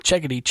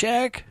Checkity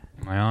check.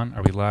 Am I on?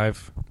 Are we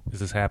live? Is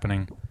this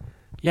happening?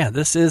 Yeah,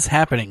 this is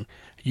happening.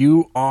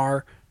 You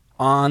are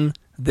on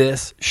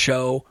this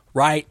show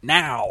right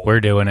now. We're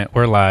doing it.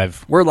 We're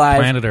live. We're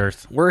live. Planet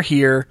Earth. We're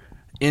here.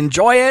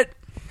 Enjoy it.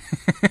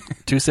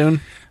 Too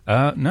soon?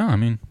 No, I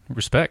mean,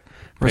 respect.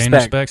 Paying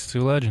Respect. respects to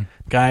a legend.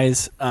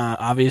 Guys,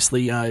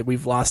 obviously,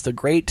 we've lost a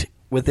great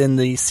within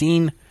the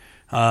scene.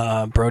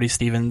 Brody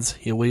Stevens,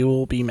 we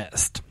will be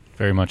missed.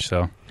 Very much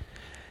so.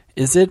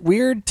 Is it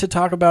weird to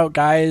talk about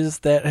guys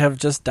that have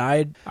just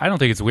died? I don't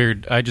think it's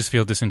weird. I just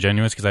feel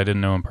disingenuous because I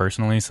didn't know him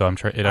personally, so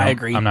I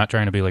agree. I'm not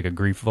trying to be like a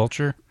grief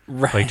vulture.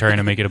 Right. Like trying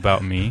to make it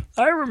about me.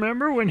 I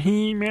remember when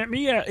he met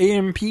me at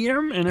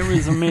AM/PM, and it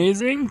was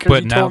amazing because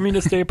But he now- told me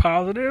to stay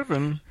positive.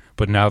 And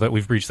But now that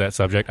we've reached that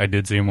subject, I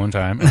did see him one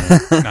time.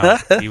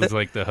 And he was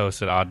like the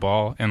host at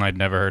Oddball, and I'd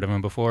never heard of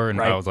him before. And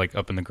Right. I was like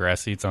up in the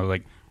grass seats. I was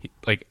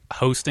like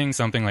hosting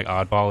something like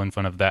Oddball in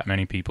front of that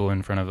many people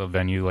in front of a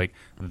venue like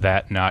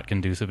that, not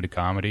conducive to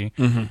comedy.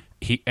 Mm-hmm.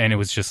 And it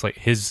was just like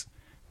his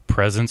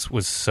presence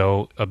was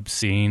so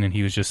obscene, and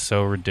he was just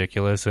so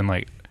ridiculous and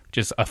like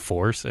just a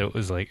force. It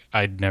was like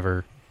I'd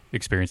never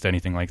experienced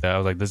anything like that. I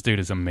was like, this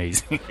dude is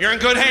amazing. You're in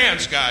good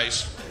hands,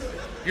 guys.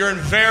 You're in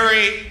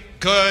very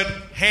good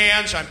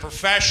hands. I'm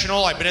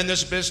professional. I've been in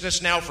this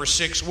business now for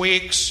 6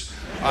 weeks.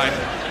 I'm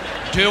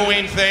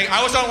doing things.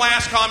 I was on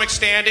Last Comic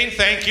Standing.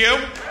 Thank you.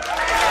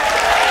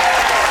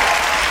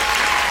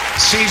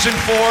 Season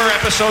 4,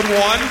 episode 1.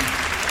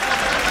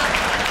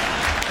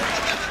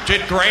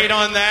 Did great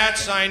on that.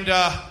 Signed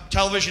a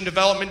television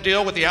development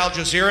deal with the Al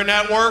Jazeera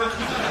Network.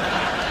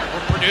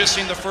 We're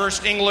producing the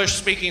first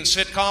English-speaking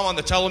sitcom on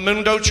the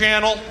Telemundo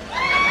channel.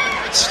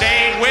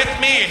 Stay with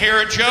me. You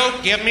hear a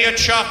joke? Give me a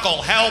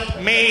chuckle.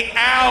 Help me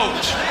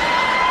out.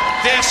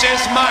 This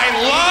is my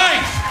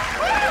life.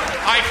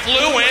 I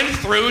flew in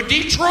through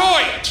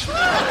Detroit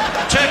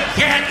to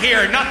get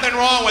here. Nothing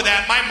wrong with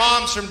that. My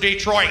mom's from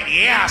Detroit.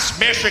 Yes,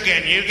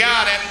 Michigan. You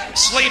got it.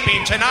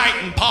 Sleeping tonight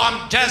in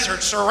Palm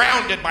Desert,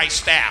 surrounded by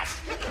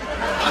staff.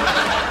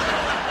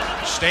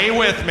 Stay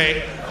with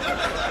me.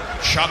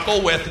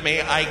 Chuckle with me.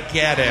 I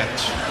get it.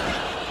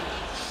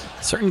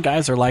 Certain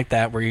guys are like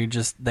that where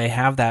they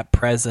have that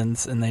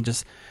presence and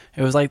it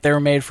was like they were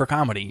made for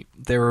comedy.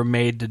 They were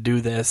made to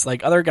do this.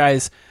 Like other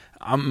guys,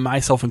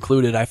 myself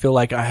included, I feel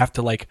like I have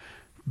to like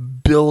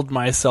build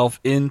myself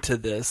into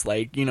this.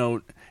 Like, you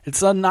know,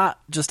 it's not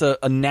just a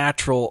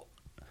natural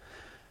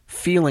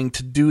feeling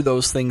to do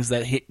those things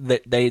that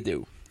they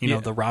do. You know,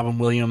 the Robin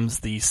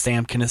Williams, the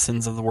Sam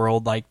Kinnisons of the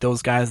world, like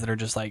those guys that are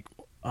just like,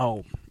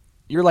 oh,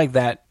 you're like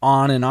that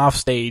on and off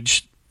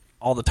stage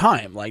all the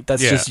time. Like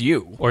that's just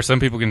you. Or some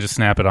people can just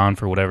snap it on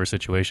for whatever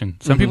situation.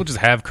 Some people just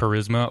have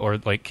charisma or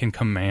like can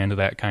command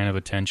that kind of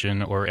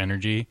attention or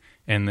energy,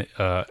 and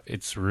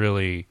it's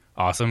really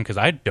awesome because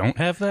I don't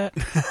have that.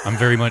 I'm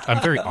very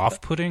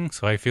off-putting,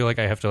 so I feel like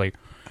I have to like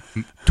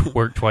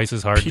work twice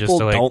as hard People just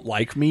to like. don't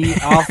like me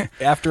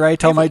after I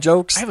tell my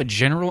jokes. I have a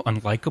general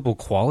unlikable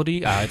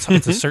quality. It's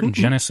a certain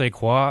je ne sais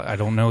quoi. I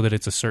don't know that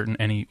it's a certain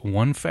any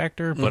one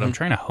factor, but I'm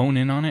trying to hone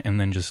in on it and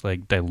then just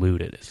like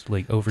dilute it. It's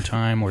like over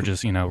time, or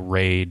just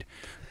raid,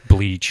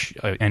 bleach,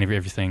 and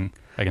everything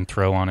I can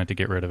throw on it to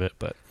get rid of it.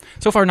 But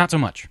so far, not so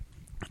much.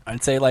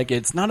 I'd say like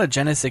it's not a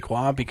je ne sais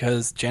quoi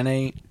because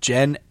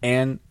Jen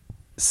and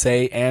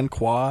say and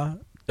quoi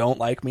don't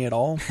like me at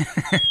all.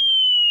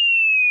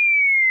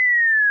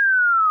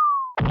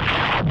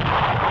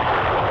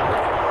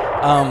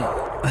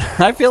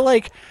 I feel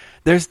like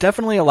there's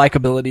definitely a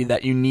likability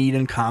that you need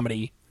in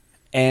comedy,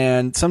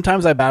 and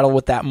sometimes I battle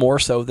with that more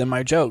so than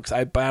my jokes.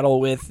 I battle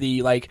with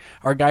the like,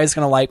 are guys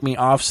gonna like me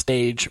off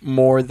stage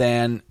more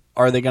than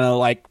are they gonna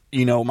like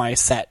my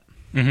set?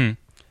 Mm-hmm.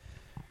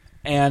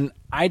 And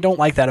I don't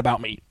like that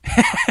about me.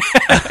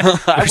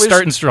 We're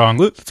starting strong.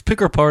 Let's pick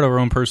apart our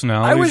own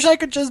personalities. I wish I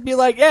could just be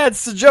like, yeah,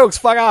 it's the jokes,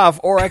 fuck off.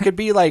 Or I could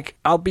be like,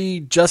 I'll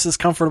be just as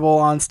comfortable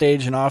on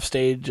stage and off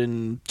stage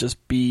and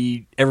just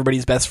be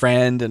everybody's best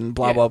friend and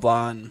blah, blah,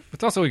 blah. And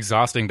it's also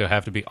exhausting to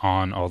have to be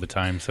on all the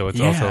time. So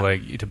it's also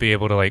like to be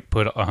able to like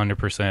put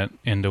 100%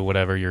 into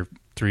whatever your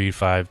 3,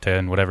 5,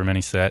 10, whatever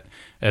many set,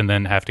 and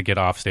then have to get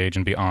off stage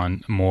and be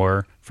on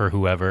more for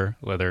whoever,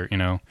 whether,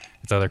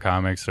 it's other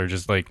comics or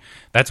just like,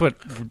 that's what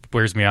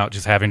wears me out,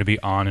 just having to be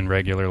on in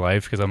regular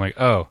life. Cause I'm like,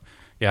 oh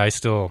yeah, I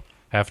still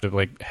have to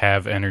like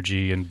have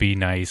energy and be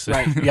nice.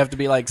 Right. You have to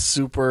be like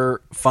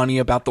super funny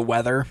about the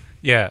weather.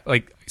 Yeah.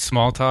 Like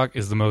small talk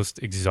is the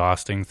most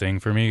exhausting thing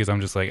for me. Cause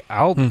I'm just like,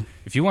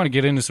 if you want to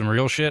get into some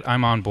real shit,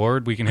 I'm on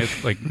board. We can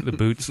hit like the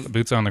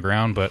boots on the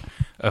ground. But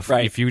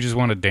if you just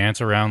want to dance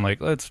around,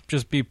 like, let's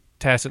just be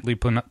tacitly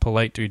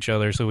polite to each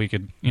other so we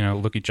could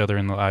look each other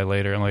in the eye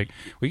later, and like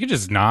we could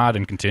just nod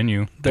and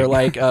continue. They're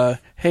like,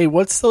 hey,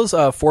 what's those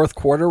fourth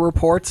quarter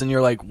reports? And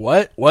you're like,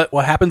 what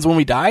happens when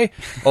we die?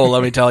 Oh,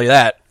 let me tell you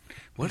that.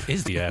 What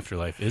is the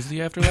afterlife? Is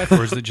the afterlife,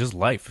 or is it just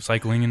life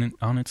cycling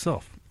on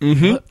itself?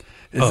 Mm-hmm.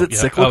 Is it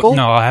cyclical?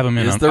 No, I'll have them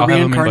in. Is there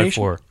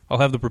reincarnation? By 4. I'll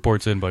have the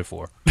reports in by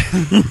 4.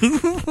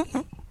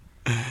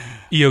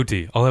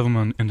 EOT. I'll have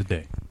them in a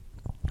day.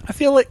 I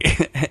feel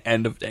like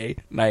end of day.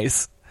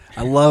 Nice.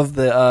 I love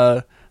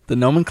the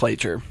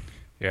nomenclature.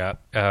 Yeah.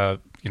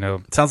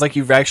 It sounds like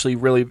you've actually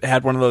really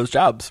had one of those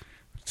jobs.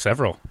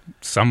 Several,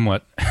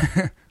 somewhat.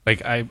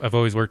 Like I've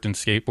always worked in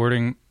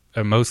skateboarding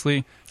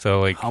mostly. So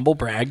like humble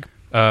brag.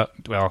 Well,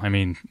 I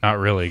mean, not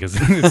really, because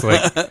it's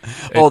like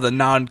the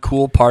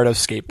non-cool part of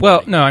skateboarding.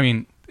 Well, no, I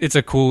mean, it's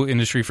a cool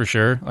industry for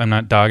sure. I'm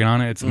not dogging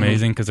on it. It's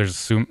amazing because there's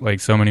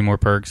so many more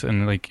perks,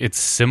 and like it's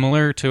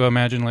similar to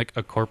imagine like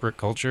a corporate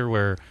culture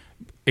where,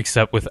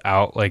 except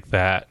without like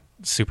that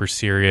super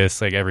serious,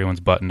 like everyone's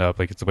buttoned up,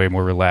 like it's way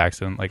more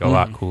relaxed and like a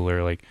lot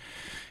cooler. Like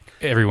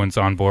everyone's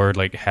on board,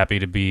 like happy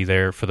to be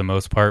there for the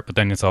most part. But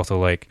then it's also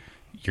like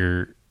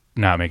you're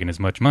not making as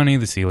much money.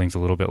 The ceiling's a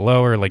little bit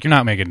lower. Like you're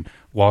not making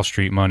Wall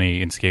Street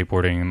money in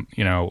skateboarding,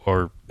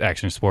 or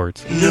action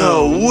sports.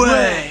 No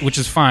way. Which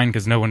is fine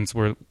because no one's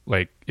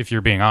like, if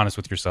you're being honest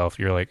with yourself,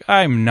 you're like,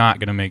 I'm not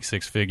going to make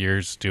six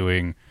figures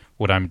doing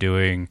what I'm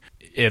doing,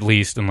 at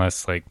least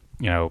unless like,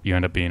 you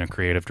end up being a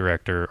creative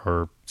director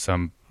or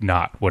some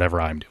not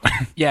whatever I'm doing.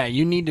 Yeah,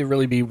 you need to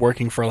really be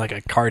working for like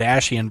a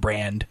Kardashian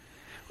brand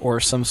or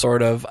some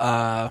sort of,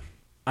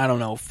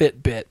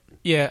 Fitbit.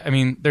 Yeah, I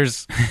mean,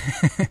 there's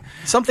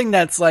something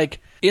that's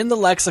like in the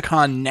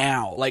lexicon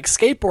now. Like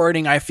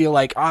skateboarding, I feel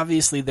like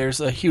obviously there's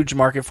a huge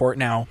market for it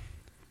now,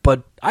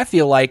 but I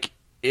feel like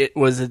it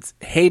was its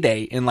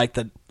heyday in like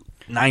the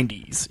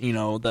 90s,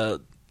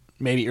 the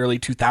maybe early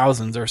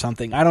 2000s or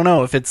something. I don't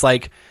know if it's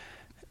like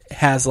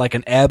has like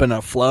an ebb and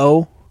a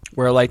flow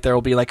where like there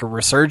will be like a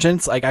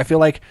resurgence. Like I feel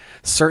like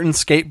certain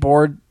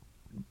skateboard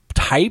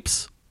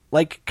types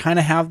like kind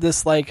of have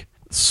this like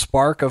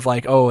spark of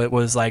like, oh, it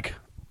was like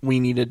we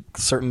needed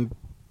certain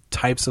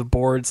types of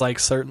boards, like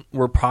certain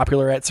were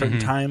popular at certain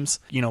times.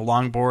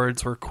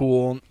 Longboards were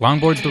cool.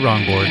 Longboard's the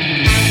wrong board.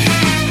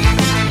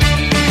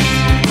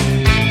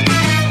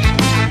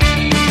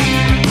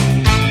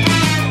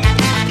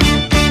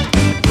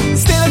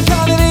 Stand-up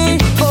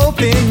comedy,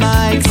 open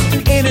mics,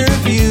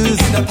 interviews,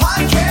 and a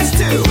podcast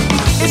too.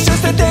 It's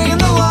just a day in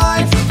the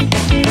life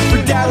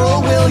for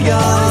Daryl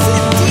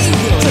Williams.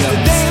 Just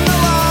a day in the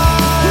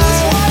life.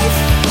 Whose wife?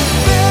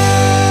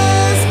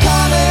 This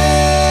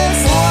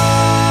Comics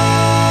Live.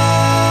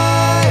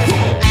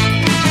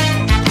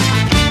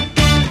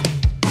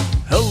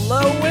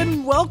 Hello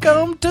and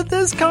welcome to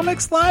This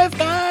Comics Live,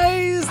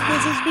 guys.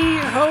 This is me,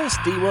 your host,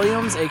 D.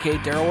 Williams, a.k.a.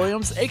 Daryl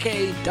Williams,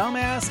 a.k.a.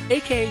 Dumbass,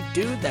 a.k.a.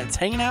 Dude that's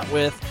hanging out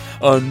with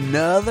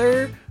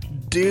another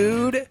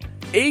dude,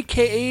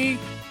 a.k.a.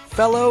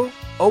 fellow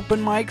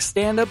open mic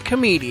stand-up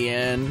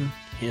comedian.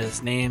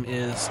 His name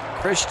is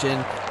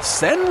Christian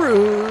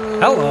Senrud.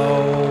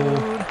 Hello.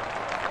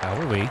 How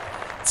are we?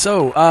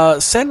 So,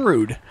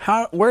 Senrud,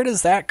 where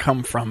does that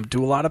come from?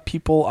 Do a lot of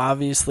people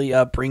obviously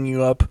bring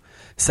you up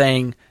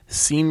saying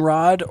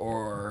Senrod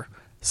or...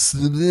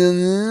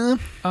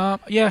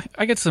 Yeah,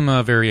 I get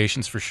some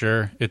variations for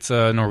sure. It's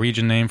a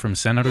Norwegian name from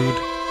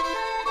Senrud.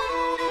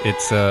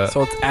 It's so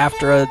it's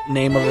after a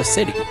name of a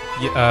city.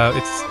 Yeah,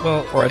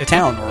 or a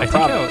town or a province.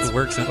 I think how it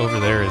works over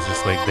there is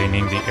just like they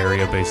named the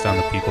area based on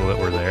the people that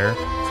were there.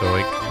 So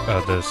like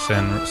the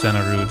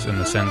Senaruds and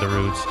the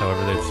Sendaruds,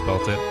 however they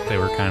spelt it, they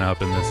were kind of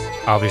up in this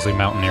obviously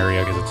mountain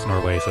area because it's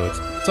Norway, so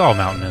it's all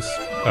mountainous,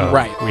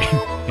 right?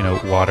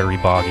 Watery,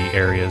 boggy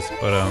areas.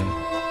 But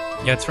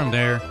yeah, it's from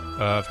there.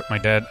 I've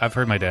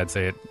heard my dad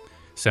say it,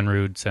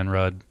 Senrud,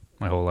 Senrud,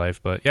 my whole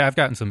life. But yeah, I've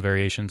gotten some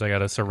variations. I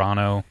got a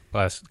Serrano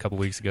last couple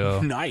weeks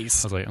ago.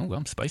 Nice. I was like, oh,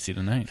 I'm spicy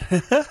tonight.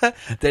 They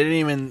didn't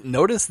even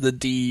notice the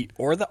D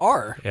or the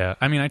R. Yeah,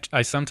 I mean,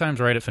 I sometimes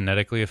write it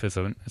phonetically if it's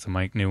a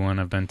Mike new one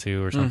I've been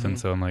to or something.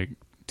 So I'm like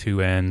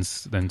two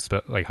N's, then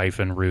like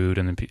hyphen rude,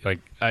 and then like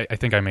I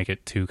think I make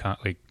it too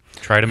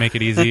try to make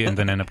it easy and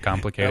then end up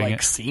complicating like it.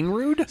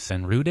 Senrud?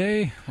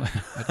 Senrude?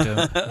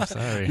 I'm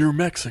sorry. You're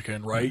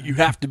Mexican, right? You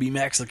have to be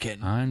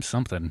Mexican. I'm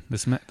something.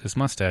 This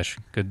mustache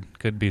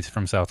could be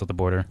from south of the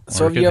border.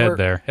 So or it could head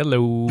there.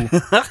 Hello.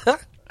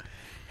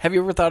 Have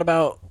you ever thought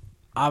about,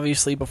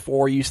 obviously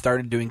before you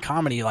started doing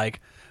comedy, like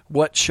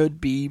what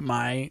should be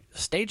my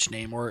stage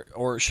name,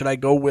 or should I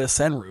go with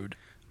Senrud?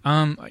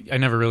 I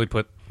never really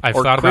I've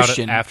or thought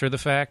Christian. About it after the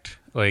fact,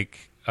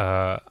 like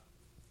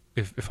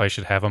if I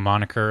should have a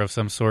moniker of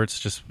some sorts,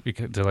 just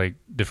to like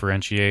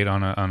differentiate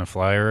on a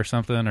flyer or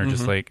something, or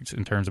just like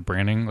in terms of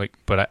branding. Like,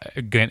 but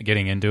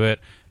getting into it,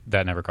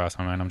 that never crossed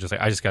my mind. I'm just like,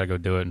 I just got to go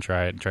do it and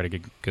try to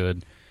get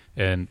good,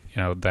 and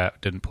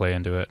that didn't play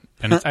into it,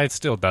 and it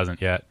still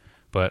doesn't yet.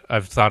 But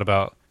I've thought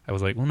about. I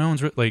was like, well, no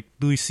one's like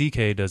Louis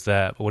C.K. does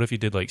that, but what if you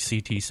did like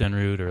C.T.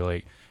 Senrud, or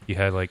like you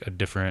had like a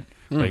different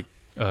like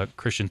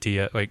Christian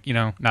T. Like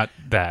not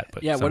that,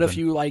 but yeah. something. What if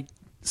you like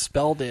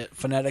spelled it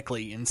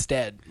phonetically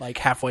instead, like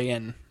halfway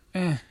in?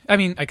 I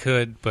mean, I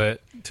could,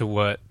 but to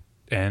what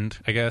end?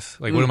 I guess.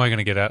 Like, what am I going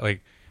to get at?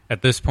 Like,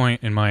 at this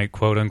point in my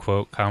quote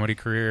unquote comedy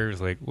career,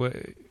 is like, what?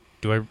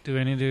 do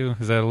I need to?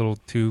 Is that a little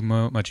too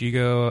much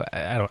ego?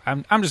 I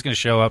don't. I'm just gonna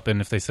show up,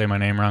 and if they say my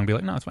name wrong, be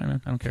like, no, it's fine,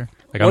 man. I don't care.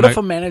 Like, What if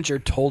a manager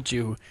told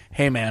you,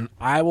 "Hey, man,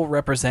 I will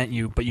represent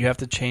you, but you have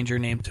to change your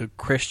name to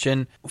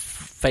Christian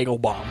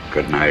Fagelbaum"?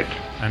 Good night.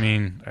 I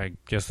mean, I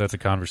guess that's a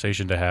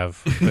conversation to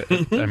have.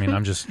 But, I mean,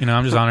 I'm just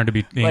honored to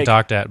be being Like,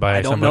 talked at by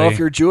I don't somebody. know if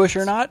you're Jewish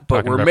or not, but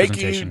Fucking we're making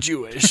you representation.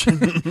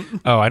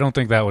 Jewish. Oh, I don't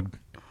think that would.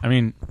 I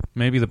mean,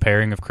 maybe the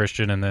pairing of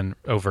Christian and then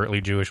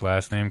overtly Jewish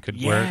last name could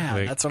work. Yeah,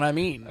 Like, that's what I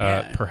mean.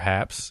 Yeah.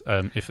 perhaps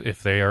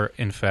if they are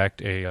in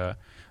fact a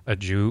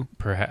Jew,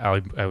 perhaps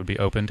I would be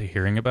open to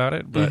hearing about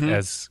it. But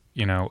as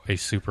a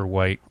super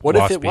white What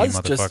if waspy it was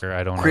motherfucker, just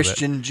I don't know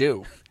Christian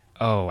Jew?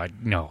 that. Oh, I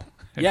no.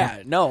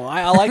 Yeah, no,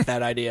 I like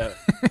that idea.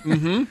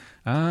 We're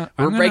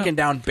breaking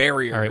down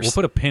barriers. All right, we'll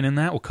put a pin in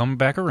that. We'll come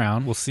back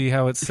around. We'll see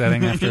how it's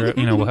setting after.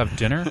 We'll have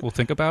dinner. We'll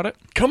think about it.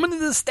 Coming to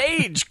the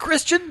stage,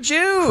 Christian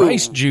Jew.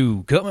 Christ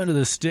Jew coming to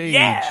the stage.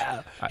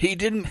 Yeah, he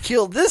didn't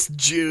kill this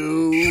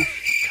Jew.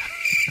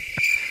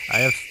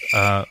 I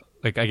have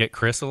I get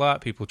Chris a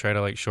lot. People try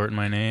to shorten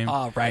my name.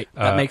 Oh, right,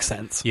 that makes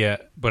sense. Yeah,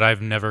 but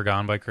I've never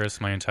gone by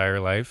Chris my entire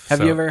life. Have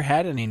so, you ever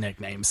had any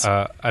nicknames?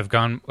 I've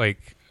gone when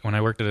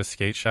I worked at a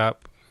skate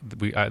shop.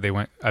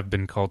 I've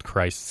been called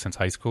Christ since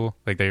high school.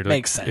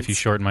 Makes sense. If you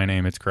shorten my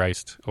name, it's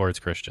Christ or it's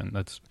Christian.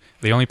 That's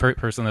the only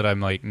person that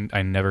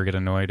I never get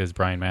annoyed is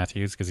Brian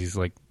Matthews because he's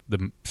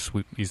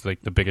he's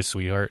the biggest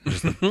sweetheart,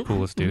 just the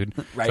coolest dude.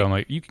 Right. So I'm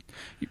like, you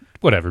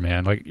whatever,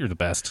 man. You're the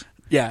best.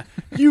 Yeah,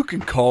 you can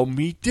call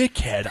me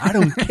dickhead. I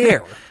don't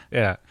care.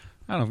 Yeah,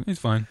 I don't.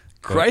 It's fine.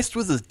 Christ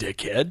was a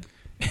dickhead.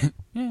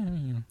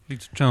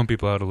 He's telling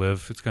people how to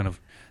live. It's a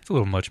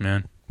little much,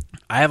 man.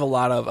 I have a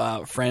lot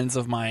of friends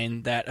of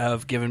mine that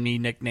have given me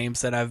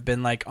nicknames that I've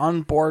been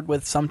on board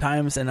with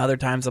sometimes, and other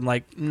times I'm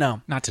like,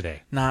 no, Not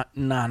today. no.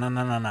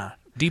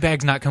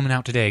 D-bag's not coming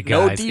out today,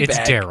 No guys. It's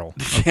D-bag.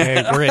 Daryl.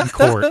 Okay, we're in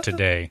court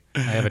today. I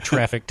have a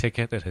traffic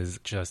ticket that has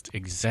just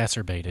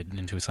exacerbated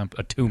into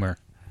a tumor.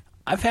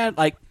 I've had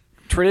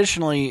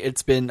traditionally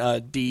it's been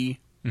D,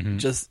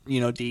 just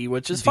D,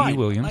 which is D. fine.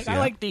 Williams, I yeah.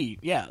 like D.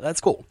 Yeah,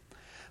 that's cool.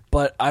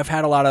 But I've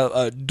had a lot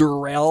of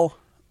Durrell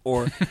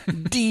or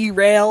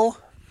derail,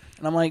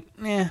 and I'm like,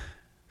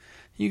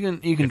 you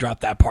can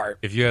drop that part.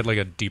 If you had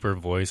a deeper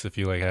voice, if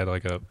you had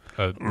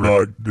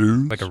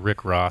Dudes. a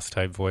Rick Ross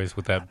type voice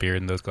with that beard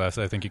and those glasses,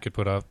 I think you could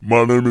put up.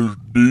 My name is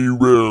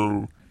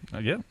D-Rail.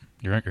 Yeah,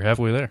 you're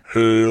halfway there.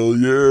 Hell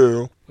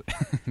yeah.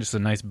 Just a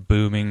nice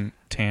booming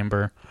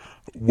timbre.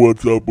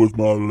 What's up with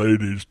my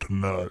ladies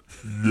tonight?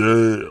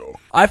 Yeah.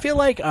 I feel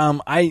like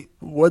I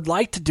would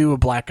like to do a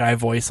black guy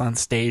voice on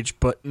stage,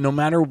 but no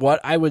matter what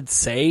I would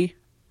say,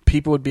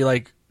 people would be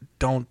like,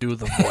 don't do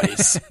the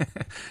voice.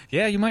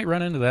 Yeah, you might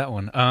run into that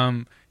one.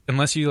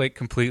 Unless you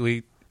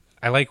completely.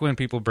 I like when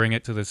people bring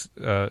it to this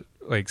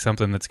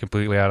something that's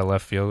completely out of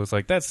left field.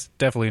 It's that's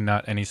definitely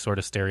not any sort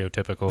of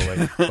stereotypical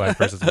black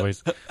person's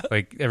voice.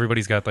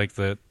 Everybody's got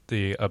the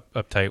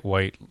uptight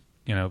white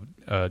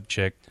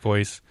chick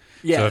voice.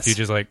 Yes. So if you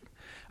just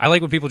I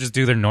like when people just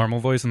do their normal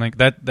voice and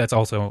that's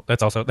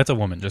a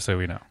woman. Just so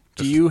we know.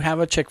 Do you have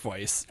a chick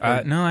voice?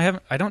 No, I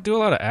haven't. I don't do a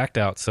lot of act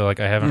out, so I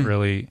haven't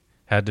really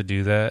had to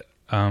do that.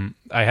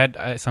 I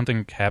had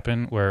something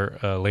happen where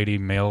a lady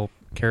mail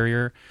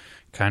carrier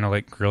kind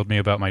of grilled me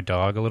about my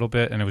dog a little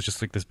bit, and it was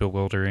just this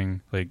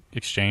bewildering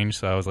exchange.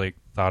 So I was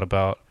thought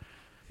about.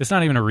 It's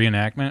not even a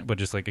reenactment, but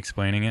just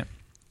explaining it,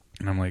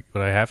 and I'm like,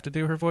 would I have to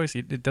do her voice?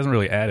 It doesn't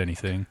really add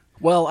anything.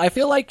 Well, I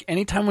feel like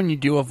anytime when you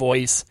do a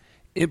voice,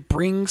 it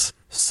brings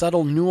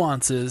subtle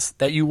nuances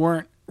that you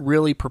weren't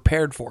really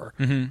prepared for.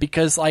 Mm-hmm.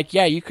 Because,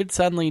 you could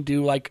suddenly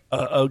do,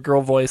 a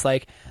girl voice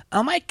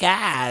oh my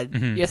God,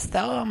 you're so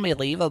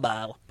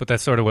unbelievable. But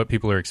that's sort of what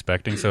people are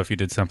expecting. So if you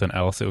did something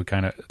else, it would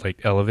kind of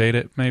elevate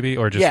it, maybe,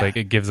 or just Yeah.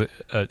 it gives it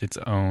its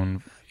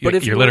own. But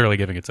if you're you literally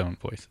giving its own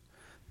voice.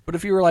 But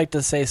if you were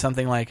to say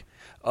something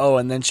oh,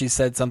 and then she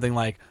said something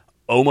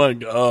oh my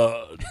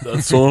God,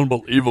 that's so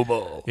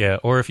unbelievable. Yeah,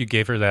 or if you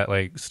gave her that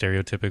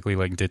stereotypically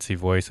ditzy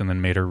voice and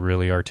then made her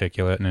really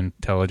articulate and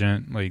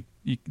intelligent,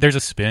 there's a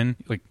spin.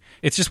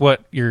 It's just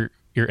what your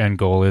end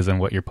goal is and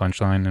what your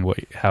punchline and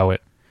how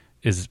it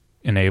is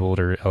enabled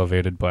or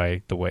elevated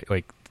by the way.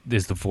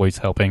 Is the voice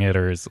helping it,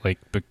 or is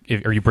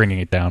are you bringing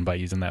it down by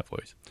using that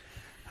voice?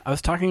 I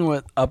was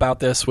talking about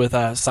this with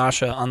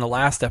Sasha on the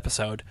last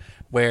episode,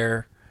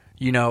 where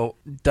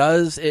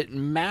does it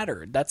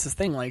matter? That's the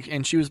thing.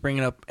 And she was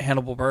bringing up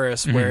Hannibal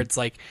Buress, where it's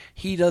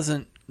he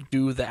doesn't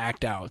do the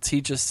act outs.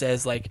 He just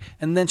says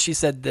and then she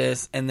said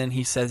this, and then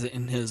he says it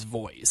in his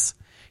voice.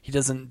 He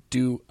doesn't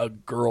do a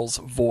girl's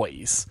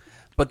voice.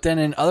 But then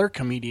in other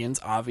comedians,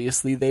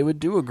 obviously they would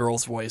do a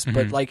girl's voice.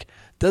 But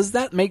does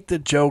that make the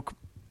joke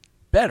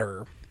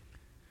better?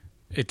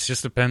 It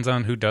just depends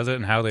on who does it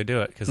and how they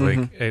do it. Because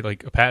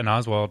Patton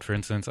Oswalt, for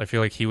instance, I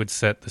feel he would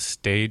set the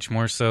stage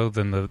more so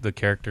than the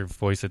character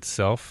voice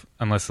itself.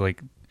 Unless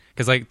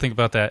because think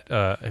about that.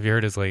 Have you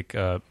heard his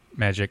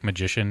magic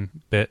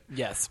magician bit?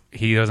 Yes.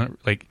 He doesn't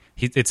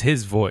it's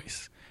his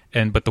voice,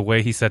 but the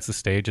way he sets the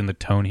stage and the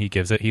tone he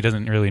gives it, he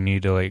doesn't really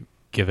need to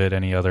give it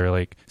any other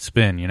like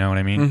spin. You know what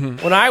I mean?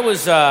 Mm-hmm. When I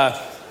was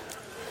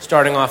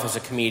starting off as a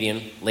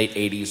comedian, late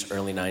 80s,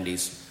 early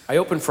 90s, I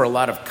opened for a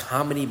lot of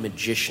comedy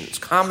magicians.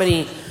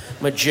 Comedy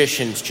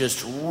magicians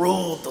just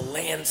ruled the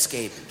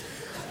landscape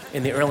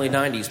in the early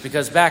 90s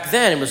because back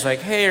then it was like,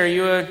 hey, are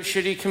you a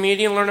shitty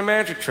comedian? Learn a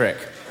magic trick.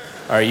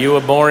 Are you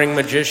a boring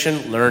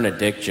magician? Learn a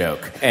dick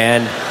joke.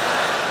 And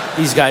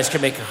these guys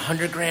could make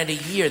 $100,000 a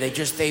year.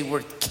 They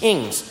were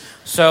kings.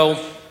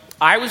 So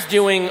I was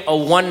doing a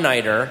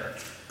one-nighter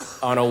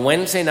on a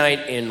Wednesday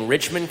night in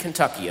Richmond,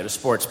 Kentucky at a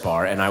sports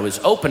bar, and I was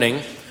opening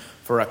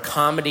for a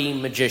comedy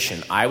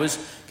magician. I was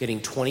getting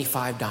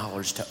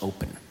 $25 to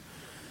open.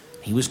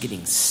 He was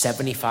getting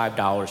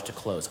 $75 to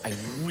close. I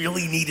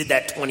really needed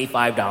that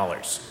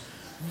 $25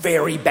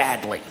 very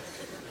badly.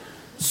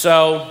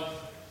 So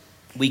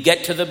we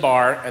get to the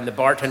bar, and the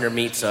bartender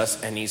meets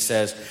us, and he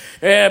says,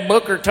 yeah,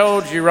 Booker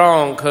told you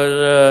wrong,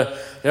 because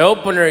the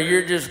opener,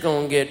 you're just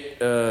going to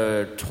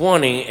get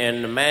 20,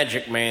 and the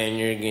Magic Man,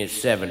 you're going to get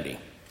 70.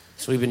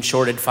 So we've been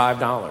shorted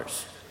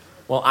 $5.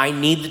 Well, I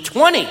need the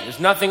 20. There's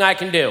nothing I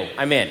can do.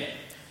 I'm in.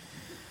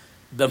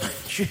 The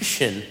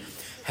magician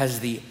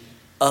has the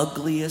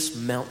ugliest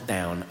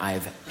meltdown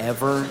I've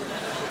ever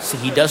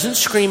seen. He doesn't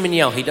scream and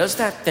yell. He does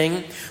that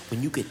thing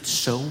when you get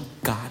so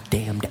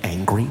goddamn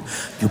angry,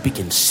 you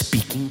begin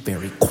speaking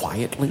very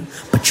quietly,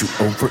 but you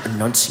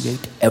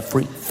over-enunciate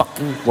every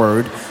fucking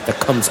word that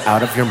comes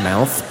out of your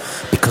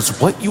mouth. Because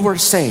what you are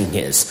saying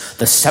is,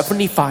 the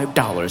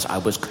 $75 I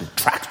was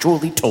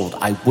contractually told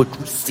I would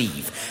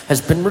receive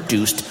has been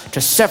reduced to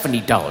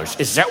 $70.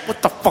 Is that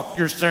what the fuck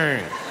you're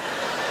saying?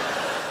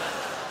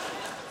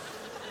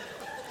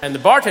 And the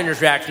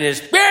bartender's reaction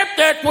is, yep,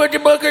 that's what the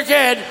Booker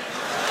said.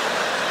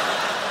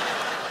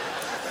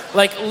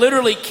 Like,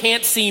 literally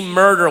can't see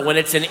murder when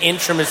it's an inch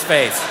from his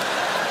face.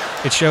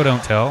 It's show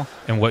don't tell,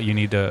 and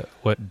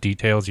what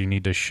details you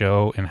need to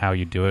show and how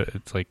you do it.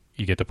 It's like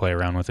you get to play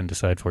around with and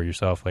decide for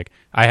yourself. Like,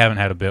 I haven't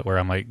had a bit where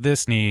I'm like,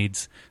 this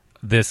needs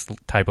this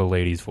type of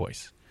lady's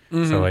voice.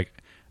 Mm-hmm. So like,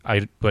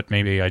 but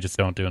maybe I just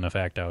don't do enough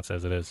act outs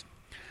as it is.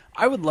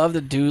 I would love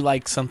to do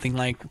like something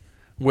like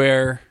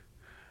where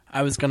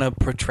I was gonna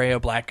portray a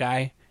black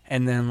guy,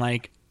 and then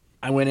like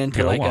I went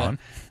into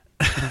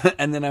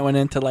and then I went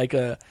into like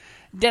a.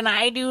 Did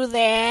I do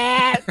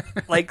that?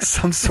 Like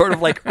some sort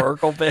of like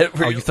Urkel bit.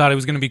 Oh, you thought it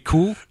was going to be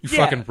cool? You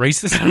fucking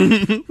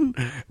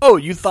racist? Oh,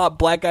 you thought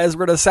black guys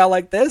were going to sound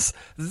like this?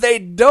 They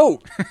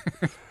don't.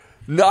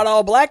 Not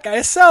all black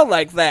guys sound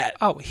like that.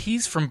 Oh,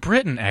 he's from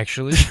Britain,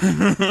 actually.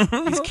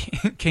 He's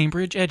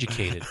Cambridge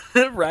educated.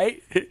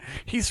 Right?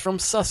 He's from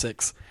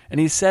Sussex. And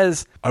he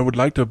says, I would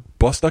like to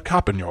bust a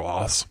cop in your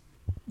ass.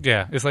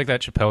 Yeah, it's like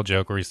that Chappelle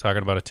joke where he's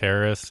talking about a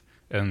terrorist.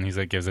 And he's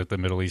like, gives it the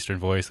Middle Eastern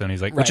voice, and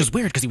he's like, which is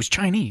weird because he was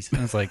Chinese.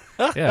 And it's like,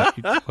 yeah,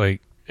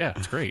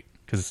 it's great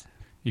because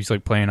he's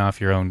like playing off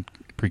your own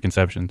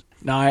preconceptions.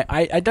 No,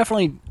 I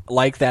definitely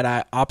like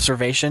that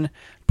observation,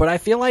 but I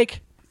feel like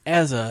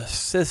as a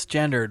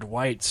cisgendered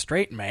white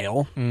straight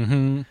male,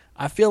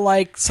 I feel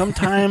like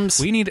sometimes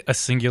we need a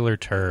singular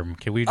term.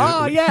 Can we?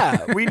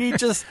 We need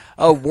just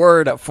a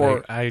word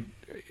for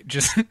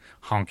just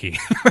honky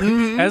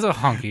as a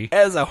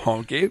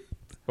honky.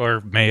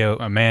 Or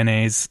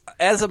mayonnaise.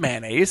 As a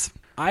mayonnaise,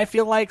 I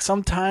feel like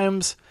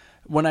sometimes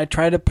when I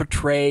try to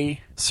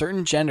portray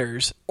certain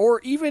genders or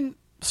even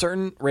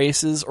certain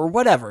races or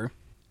whatever,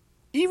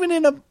 even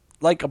in a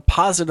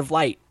positive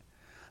light,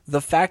 the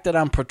fact that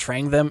I'm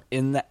portraying them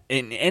in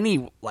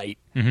any light,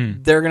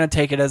 they're gonna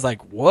take it as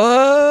like,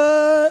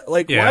 what?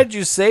 Like, why'd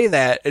you say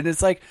that? And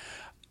it's like,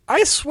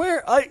 I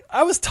swear,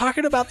 I was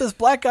talking about this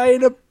black guy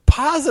in a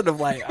positive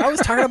light. I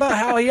was talking about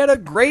how he had a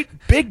great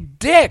big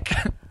dick.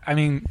 I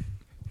mean,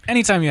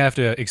 anytime you have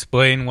to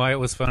explain why it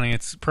was funny,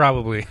 it's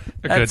probably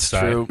a good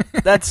sign.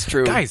 That's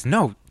true. Guys,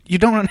 no, you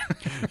don't.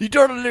 You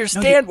don't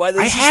understand why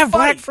this is funny. I have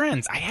black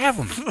friends. I have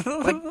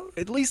them. Like,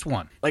 at least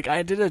one. Like,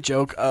 I did a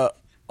joke a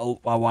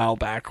while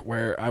back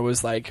where I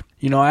was like,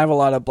 I have a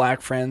lot of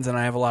black friends and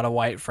I have a lot of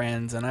white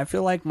friends, and I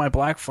feel like my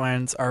black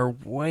friends are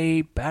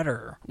way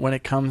better when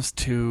it comes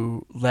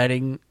to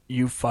letting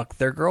you fuck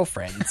their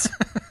girlfriends.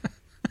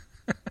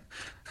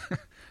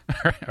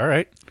 All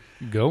right.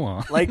 Go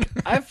on. Like,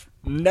 I've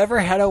never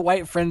had a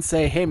white friend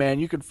say, hey, man,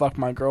 you could fuck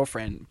my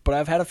girlfriend. But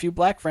I've had a few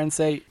black friends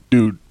say,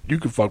 dude, you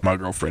could fuck my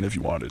girlfriend if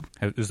you wanted.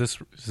 Is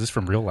this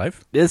from real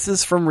life? This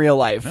is from real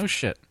life. No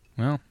shit.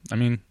 Well, I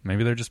mean,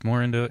 maybe they're just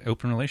more into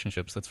open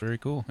relationships. That's very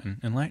cool and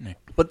enlightening.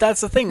 But that's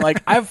the thing.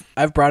 Like,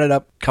 I've brought it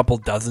up a couple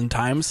dozen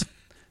times.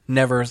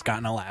 Never has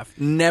gotten a laugh.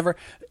 Never.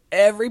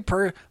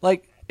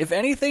 If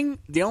anything,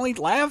 the only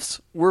laughs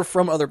were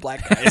from other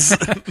black guys.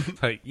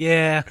 Like,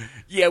 yeah,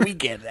 we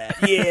get that.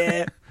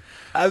 Yeah.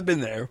 I've been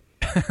there.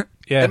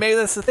 Yeah. And maybe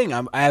that's the thing.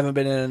 I haven't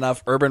been in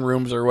enough urban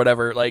rooms or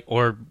whatever. Like,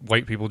 or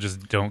white people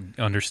just don't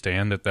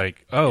understand that.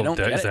 Like,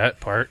 is that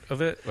part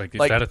of it? Like, is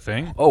that a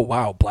thing? Oh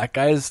wow, black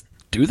guys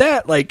do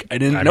that? Like, I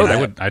didn't know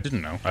that. I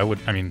didn't know. I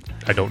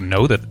don't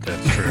know that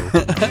that's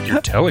true.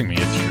 You're telling me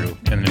it's true,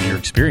 and in your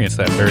experience,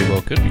 that very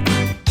well could be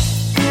true.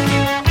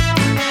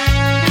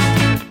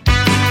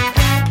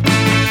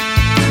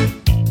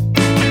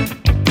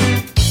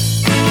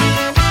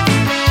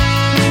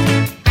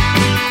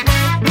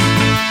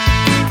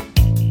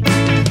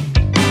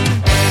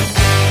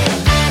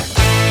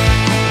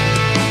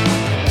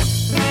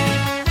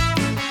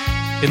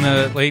 in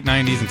the late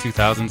 90s and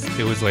 2000s,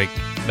 it was like,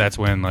 that's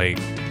when like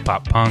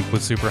pop punk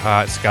was super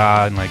hot,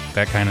 ska, and like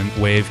that kind of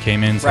wave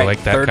came in. So Right,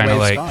 like that third kind of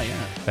wave like, ska,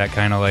 yeah. that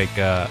kind of like,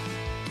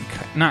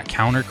 not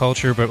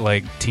counterculture, but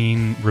like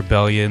teen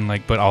rebellion,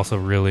 like, but also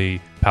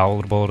really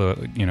palatable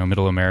to, you know,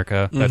 middle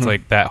America. That's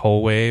like that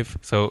whole wave.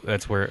 So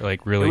that's where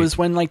like really, It was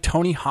when like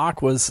Tony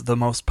Hawk was the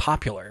most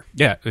popular.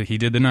 yeah, he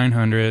did the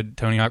 900.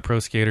 Tony Hawk Pro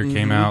Skater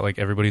came out. Like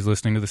everybody's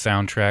listening to the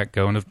soundtrack,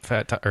 going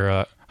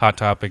to Hot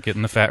Topic,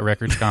 getting the Fat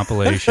Records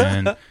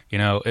compilation. You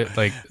know, it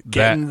like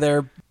Getting that.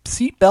 their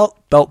seatbelt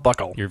belt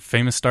buckle. Your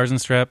famous Stars and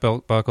Strap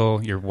belt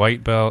buckle, your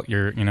white belt,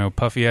 your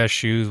puffy ass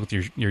shoes with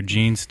your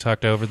jeans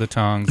tucked over the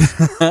tongues.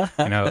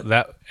 You know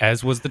that,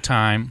 as was the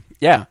time.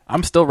 Yeah,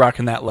 I'm still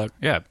rocking that look.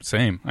 Yeah,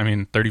 same. I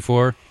mean,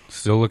 34,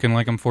 still looking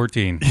like I'm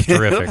 14. It's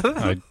terrific.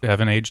 I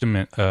haven't aged a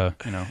minute.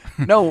 You know.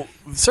 No,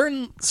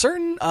 certain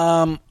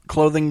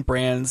clothing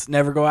brands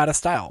never go out of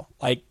style.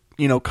 Like,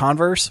 you know,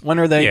 Converse. When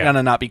are they Yeah.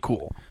 gonna not be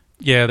cool?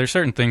 Yeah, there's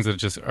certain things that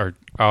just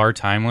are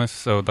timeless.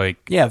 So like,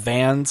 Yeah,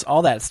 Vans,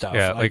 all that stuff.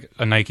 yeah, like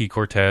a Nike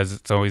Cortez,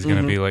 it's always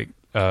going to be like,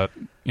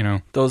 you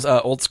know, those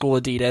old school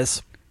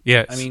Adidas.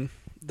 yeah. I mean,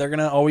 they're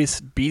gonna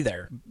always be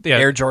there. Yeah.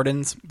 Air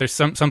Jordans. There's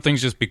some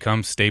things just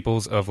become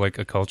staples of like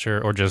a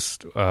culture or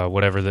just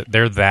whatever that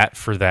they're that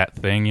for that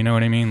thing. You know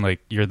what I mean?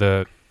 Like you are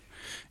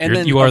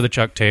the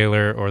Chuck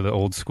Taylor or the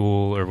old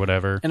school or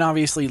whatever. And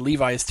obviously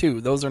Levi's too.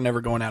 Those are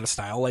never going out of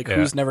style. Like Yeah.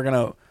 who's never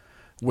gonna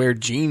wear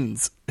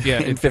jeans Yeah,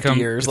 in 50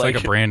 years? It's like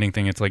a branding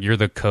thing. It's like you're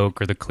the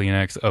Coke or the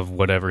Kleenex of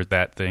whatever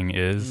that thing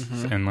is,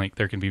 and like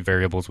there can be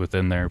variables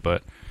within there,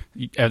 but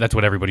that's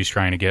what everybody's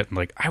trying to get.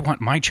 Like, I want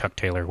my Chuck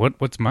Taylor.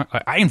 What's my?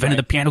 I invented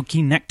the piano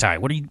key necktie.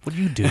 What do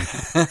you do?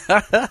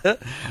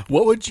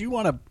 What would you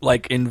want to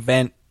like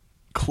invent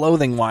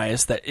clothing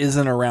wise that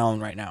isn't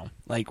around right now?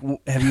 Like,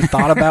 have you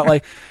thought about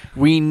like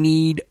we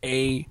need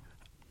a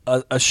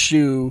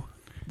shoe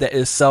that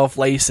is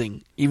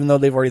self-lacing, even though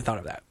they've already thought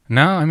of that?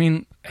 No, I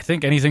mean, I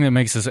think anything that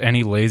makes us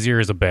any lazier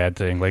is a bad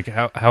thing. Like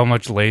how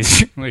much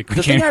lazy? Like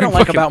The thing I don't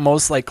like about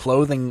most like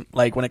clothing,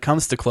 like when it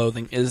comes to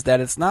clothing, is that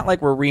it's not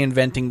like we're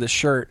reinventing the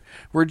shirt.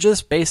 We're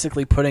just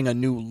basically putting a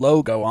new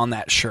logo on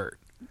that shirt.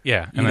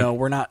 yeah, You know,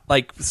 we're not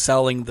like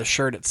selling the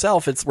shirt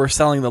itself. We're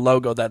selling the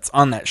logo that's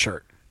on that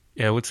shirt.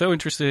 yeah. What's so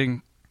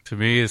interesting to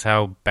me is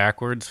how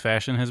backwards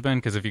fashion has been.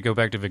 Because if you go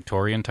back to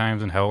Victorian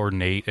times and how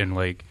ornate and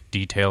like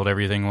detailed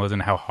everything was,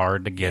 and how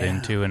hard to get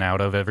into and out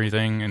of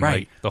everything, and Right.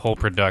 like the whole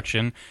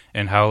production,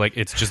 and how like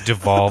it's just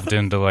devolved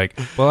into like,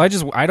 well, I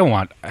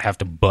don't have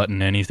to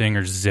button anything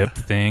or zip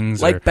things.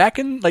 Like or, back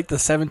in like the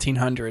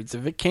 1700s,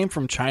 if it came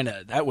from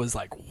China, that was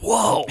like,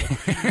 whoa,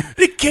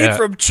 it came Yeah.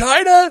 from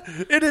China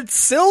and it's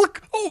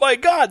silk. Oh my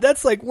God,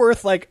 that's like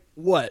worth like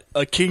what,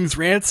 a king's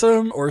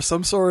ransom or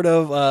some sort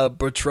of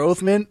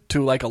betrothment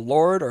to like a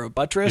lord or a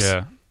buttress.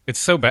 yeah, it's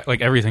so like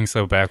everything's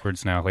so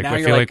backwards now. Like Now I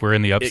you're feel like we're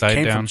in the it upside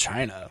came down. from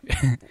China.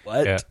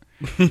 What? Yeah.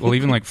 Well,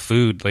 even like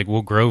food, like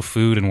we'll grow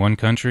food in one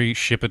country,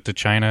 ship it to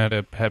China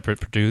to have it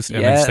produced,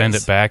 and then send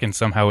Yes. it back, and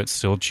somehow it's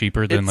still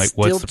cheaper than It's like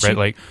what's still the right? cheap.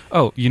 Like,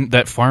 oh,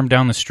 that farm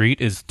down the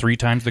street is 3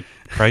 times the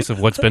price of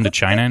what's been to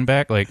China and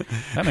back. Like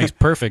that makes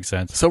perfect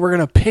sense. So we're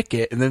gonna pick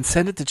it and then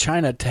send it to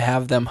China to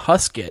have them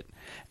husk it,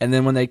 and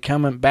then when they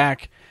come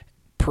back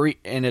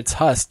and it's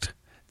husked,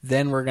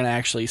 then we're gonna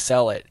actually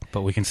sell it.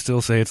 But we can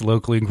still say it's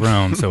locally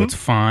grown, so it's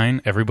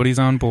fine. Everybody's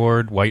on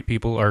board. White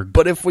people are.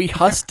 But if we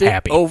husked it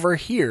Happy. over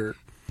here,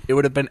 it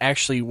would have been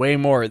actually way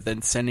more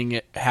than sending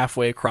it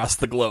halfway across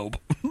the globe.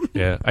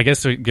 Yeah, I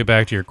guess to get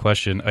back to your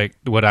question,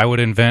 what I would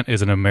invent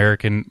is an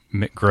American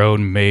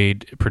grown,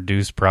 made,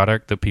 produced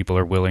product that people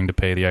are willing to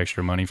pay the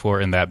extra money for,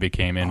 and that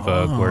became in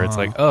vogue. Where it's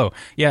like, oh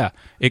yeah,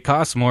 it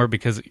costs more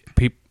because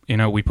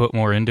we put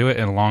more into it,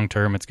 and long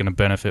term, it's going to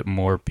benefit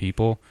more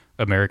people,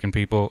 American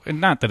people,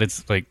 and not that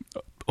it's like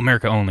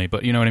America only,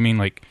 but you know what I mean.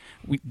 Like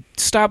we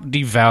stop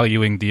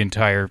devaluing the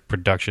entire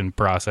production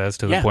process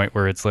to the Yeah. point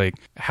where it's like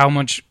how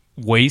much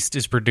waste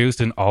is produced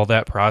in all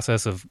that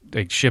process of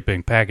like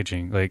shipping,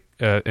 packaging, like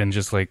and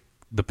just like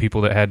the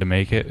people that had to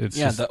make it. It's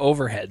Yeah, just, the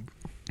overhead.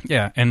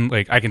 yeah, and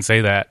like I can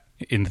say that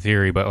in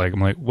theory, but like I'm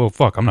like, well,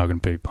 fuck, I'm not going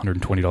to pay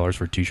 $120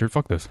 for a T-shirt.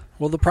 Fuck this.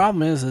 Well, the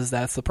problem is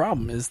that's the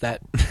problem. Is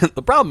that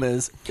the problem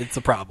is it's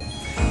a problem.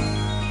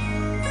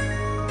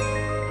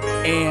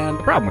 And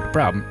Problem with the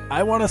problem.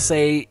 I want to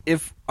say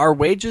if our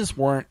wages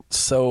weren't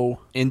so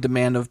in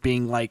demand of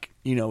being like,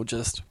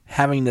 just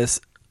having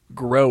this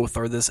growth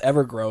or this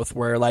ever growth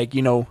where like,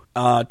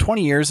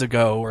 20 years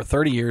ago or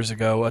 30 years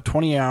ago, a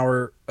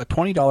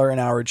 $20 an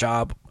hour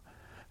job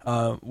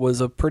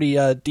was a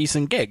pretty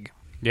decent gig.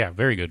 Yeah,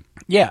 very good.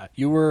 Yeah,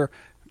 you were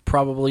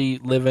probably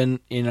living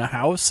in a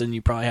house and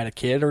you probably had a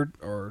kid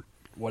or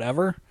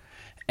whatever,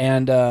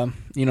 and a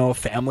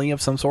family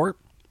of some sort,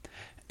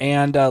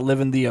 and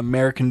living the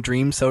American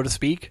dream, so to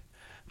speak.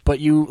 But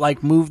you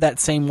like move that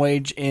same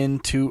wage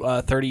into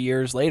 30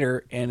 years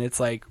later, and it's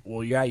like,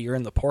 well, yeah, you're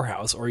in the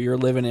poorhouse, or you're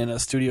living in a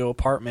studio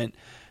apartment,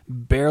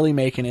 barely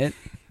making it,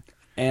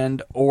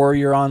 or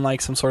you're on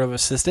like some sort of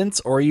assistance,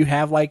 or you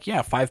have like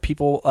 5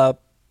 people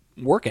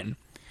working.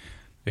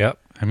 Yep.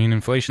 I mean,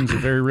 inflation's a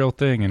very real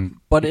thing, and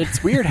But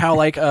it's weird how,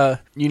 like,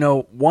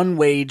 one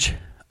wage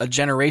a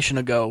generation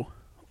ago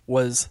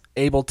was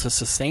able to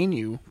sustain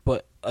you,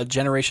 but a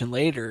generation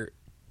later,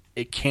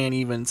 it can't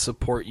even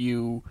support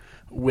you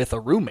with a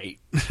roommate.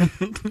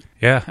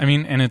 yeah. I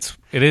mean, and it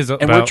is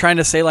about, And we're trying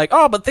to say, like,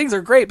 oh, but things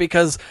are great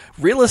because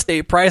real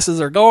estate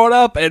prices are going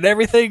up and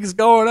everything's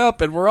going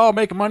up and we're all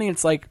making money.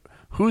 It's like,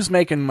 who's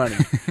making money?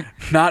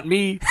 Not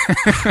me.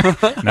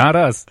 not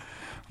us.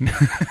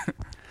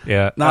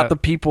 Yeah. Not the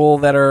people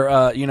that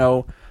are,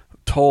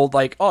 told,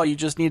 like, oh, you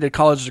just need a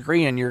college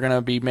degree and you're going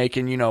to be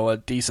making, a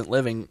decent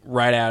living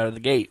right out of the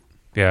gate.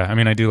 Yeah, I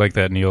mean, I do like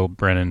that Neil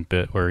Brennan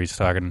bit where he's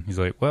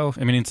like, well,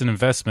 I mean, it's an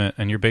investment,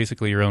 and you're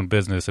basically your own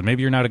business, and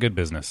maybe you're not a good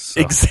business. So.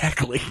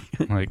 Exactly.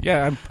 Like,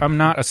 yeah, I'm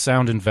not a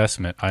sound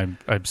investment.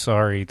 I'm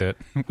sorry that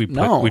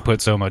we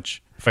put so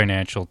much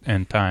financial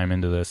and time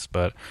into this,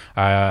 but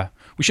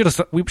we should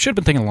have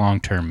been thinking long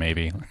term,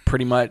 maybe.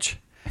 Pretty much.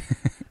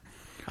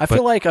 I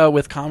feel like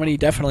with comedy,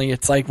 definitely,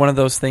 it's like one of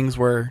those things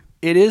where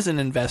it is an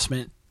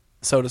investment,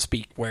 so to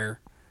speak,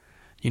 where,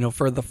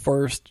 for the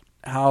first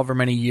however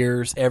many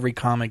years every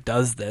comic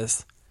does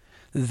this,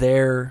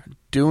 they're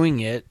doing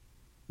it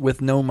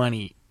with no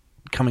money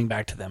coming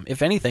back to them.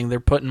 If anything, they're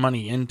putting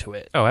money into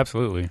it. Oh,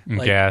 absolutely. And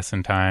like, gas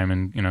and time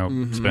and,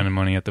 spending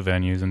money at the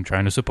venues and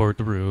trying to support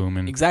the room.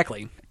 And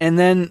exactly. And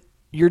then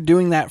you're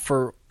doing that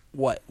for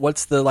what?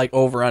 What's the, like,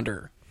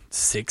 over-under?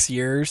 6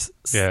 years?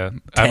 Yeah.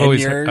 10 I've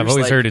always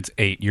years? heard it's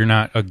 8. You're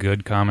not a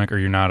good comic or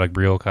you're not a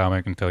real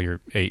comic until you're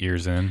 8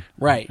 years in.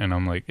 Right. And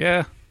I'm like,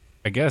 yeah,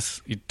 I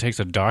guess it takes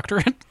a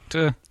doctorate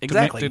to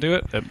do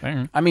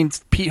it. I mean,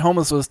 Pete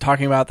Holmes was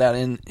talking about that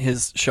in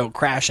his show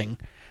Crashing,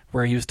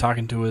 where he was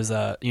talking to his,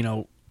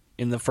 in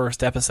the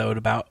first episode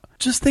about,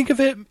 just think of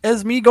it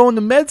as me going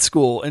to med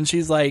school. And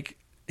she's like,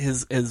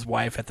 his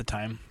wife at the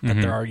time that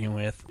they're arguing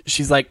with,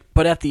 she's like,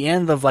 but at the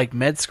end of, like,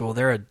 med school,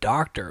 they're a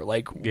doctor.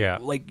 Like, yeah.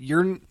 Like,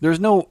 there's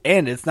no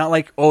end. It's not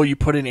like, oh, you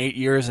put in 8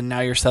 years and now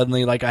you're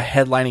suddenly, like, a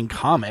headlining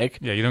comic.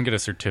 Yeah, you don't get a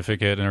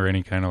certificate or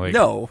any kind of, like,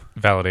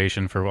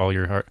 validation for all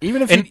your heart.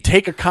 Even if you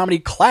take a comedy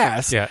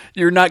class,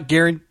 you're not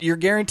you're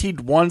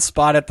guaranteed one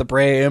spot at the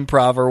Brea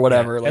Improv or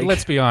whatever. Yeah. Like, and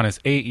let's be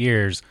honest, 8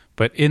 years.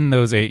 But in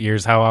those 8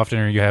 years, how often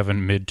are you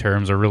having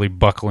midterms or really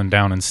buckling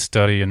down and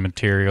studying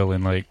material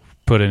and, like,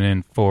 putting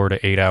in 4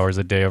 to 8 hours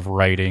a day of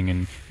writing?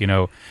 And,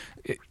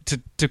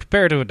 to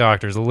compare to a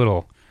doctor is a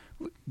little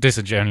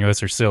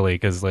disingenuous or silly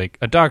because, like,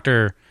 a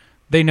doctor,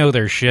 they know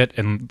their shit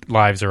and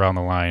lives are on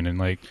the line. And,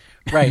 like,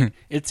 right.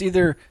 It's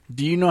either,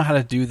 do you know how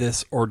to do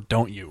this or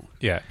don't you?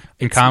 Yeah.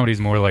 And comedy's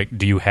more like,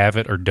 do you have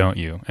it or don't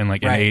you? And,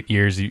 like, in 8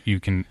 years, you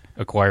can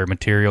acquire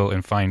material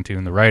and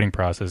fine-tune the writing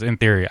process. In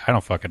theory, I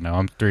don't fucking know.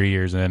 I'm 3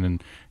 years in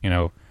and,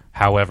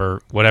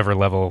 whatever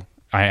level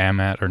I am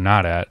at or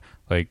not at,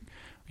 like,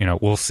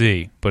 we'll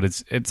see. But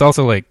it's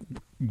also like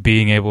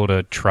being able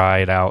to try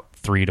it out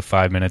 3 to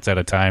 5 minutes at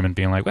a time and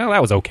being like, well,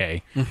 that was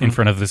okay in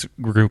front of this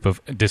group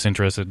of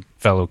disinterested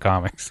fellow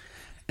comics.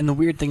 And the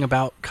weird thing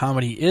about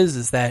comedy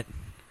is that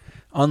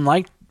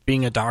unlike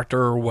being a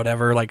doctor or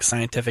whatever, like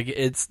scientific,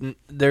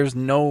 there's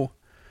no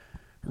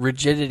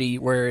rigidity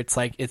where it's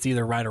like it's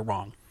either right or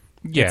wrong.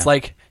 Yeah. It's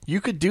like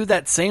you could do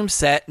that same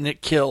set and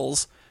it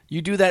kills.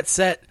 You do that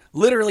set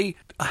literally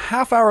a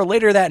half hour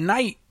later that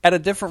night at a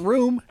different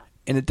room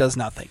and it does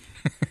nothing.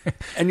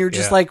 And you're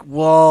just like,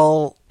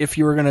 well, if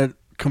you were going to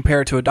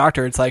compare it to a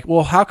doctor, it's like,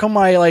 well, how come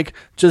I, like,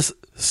 just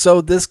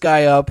sewed this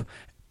guy up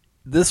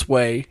this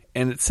way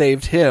and it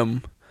saved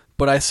him,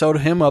 but I sewed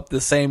him up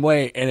the same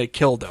way and it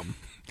killed him?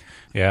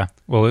 Yeah.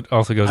 Well, it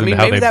also goes into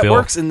how maybe they that bill.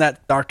 works in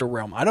that doctor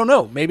realm. I don't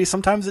know. Maybe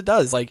sometimes it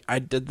does. Like, I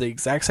did the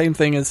exact same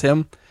thing as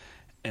him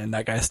and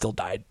that guy still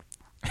died.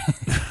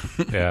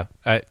 Yeah.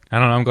 I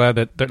don't know. I'm glad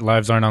that their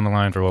lives aren't on the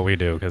line for what we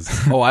do. Cause,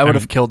 I would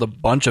have killed a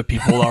bunch of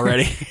people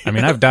already. I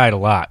mean, I've died a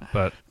lot,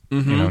 but,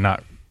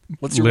 not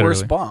What's your literally.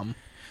 worst bomb?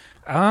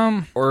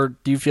 Or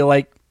do you feel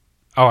like...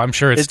 Oh, I'm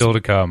sure it's still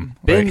to come.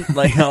 Been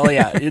like, oh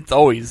yeah, it's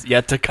always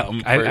yet to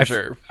come for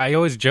sure. I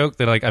always joke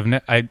that, like,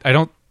 I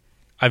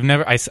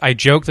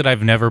joke that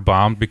I've never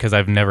bombed because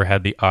I've never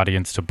had the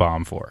audience to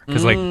bomb for.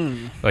 Because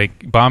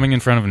like bombing in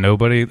front of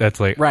nobody, that's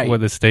like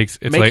what the stakes.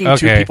 It's making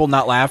like, okay, two people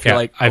not laugh. You're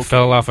like, I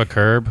fell off a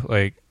curb.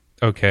 Like,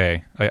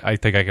 okay, I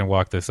think I can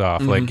walk this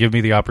off. Like, give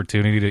me the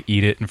opportunity to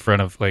eat it in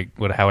front of like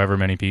however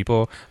many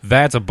people.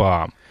 That's a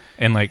bomb.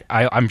 And like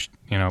I'm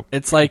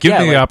it's like give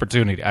me the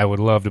opportunity. I would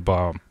love to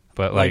bomb,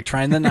 but like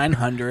trying the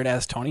 900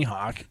 as Tony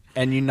Hawk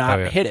and you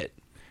not hit it.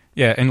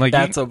 Yeah, and like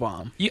that's a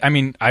bomb. I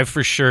mean, I've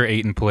for sure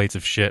eaten plates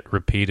of shit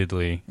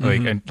repeatedly.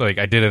 Like, and like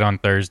I did it on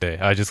Thursday.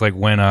 I just like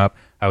went up.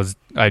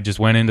 I just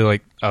went into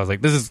like I was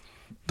like,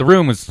 the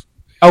room was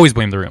always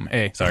blame the room.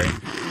 Hey, sorry,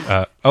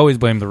 always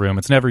blame the room.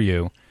 It's never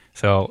you.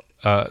 So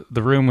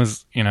the room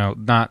was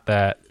not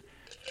that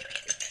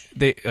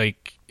it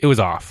was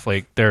off.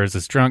 Like there was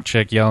this drunk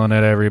chick yelling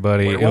at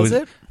everybody. Where was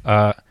it?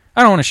 I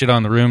don't want to shit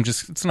on the room.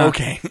 Just it's not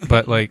okay.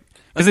 But like.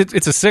 Because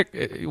it's a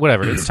sick,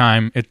 whatever. It's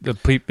time.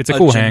 It's a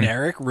cool hang. A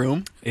generic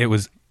room. It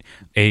was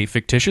a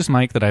fictitious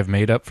mic that I've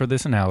made up for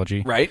this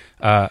analogy, right?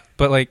 But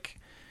like,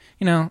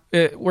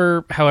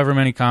 we're however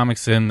many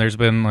comics in. There's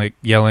been like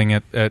yelling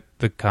at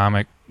the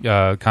comic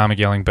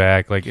yelling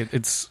back. Like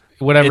it's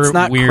whatever. It's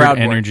not weird crowd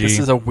work. energy. This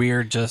is a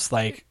weird, just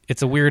like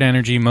it's a weird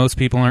energy. Most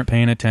people aren't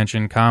paying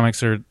attention.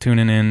 Comics are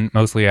tuning in,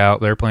 mostly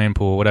out. They're playing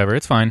pool, whatever.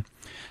 It's fine.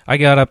 I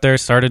got up there,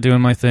 started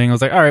doing my thing. I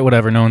was like, all right,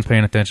 whatever. No one's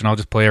paying attention. I'll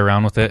just play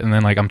around with it. And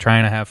then, like, I'm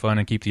trying to have fun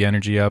and keep the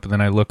energy up. And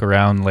then I look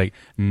around, like,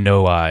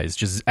 no eyes.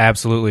 Just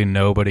absolutely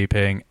nobody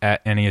paying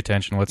any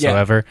attention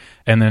whatsoever.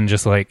 Yeah. And then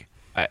just, like,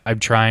 I'm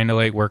trying to,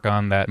 like, work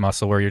on that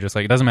muscle where you're just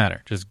like, it doesn't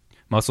matter. Just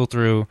muscle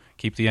through,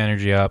 keep the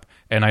energy up.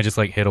 And I just,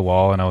 like, hit a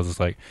wall. And I was just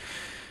like,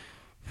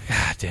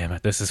 God damn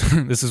it.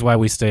 This is why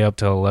we stay up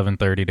till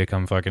 11:30 to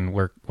come fucking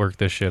work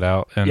this shit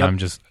out. And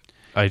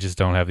I just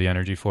don't have the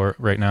energy for it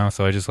right now.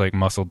 So I just like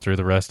muscled through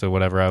the rest of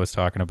whatever I was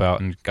talking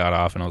about and got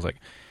off. And I was like,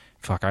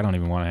 fuck, I don't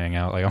even want to hang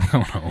out. Like, I'm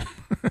going home.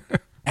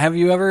 Have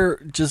you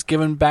ever just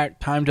given back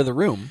time to the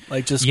room?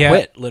 Like just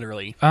quit,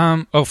 literally?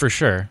 Oh, for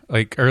sure.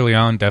 Like early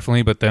on,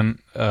 definitely. But then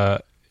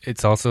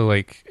it's also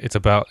like, it's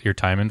about your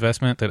time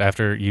investment that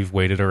after you've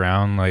waited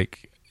around,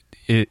 like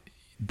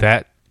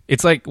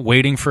it's like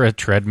waiting for a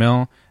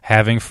treadmill,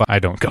 having fun. I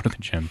don't go to the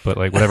gym, but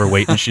like whatever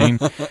weight machine,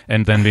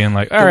 and then being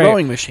like, all right,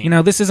 rowing machine.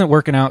 This isn't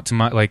working out to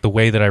my like the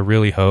way that I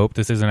really hope.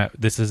 This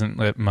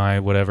isn't my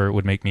whatever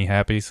would make me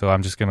happy. So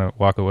I'm just gonna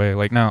walk away.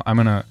 Like, no,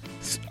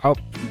 I'll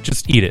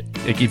just eat it.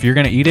 Like, if you're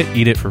gonna eat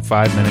it for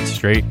 5 minutes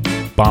straight.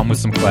 Bomb with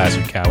some class,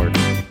 you coward.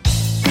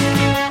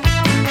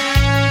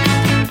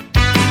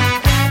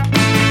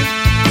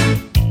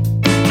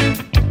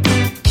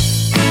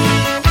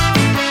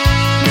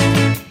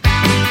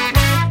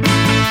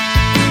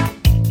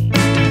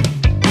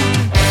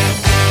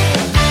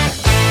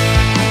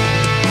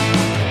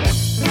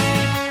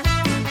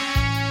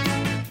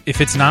 If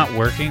it's not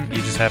working,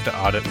 you just have to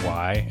audit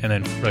why, and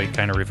then like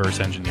kind of reverse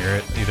engineer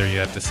it. Either you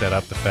have to set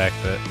up the fact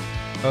that,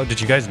 oh, did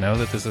you guys know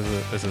that this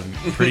is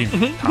a pretty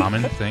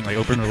common thing, like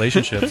open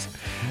relationships?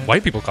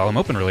 White people call them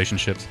open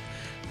relationships.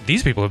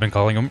 These people have been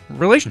calling them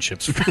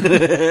relationships.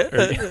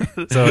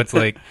 So it's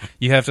like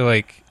you have to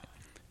like,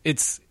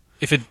 if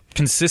it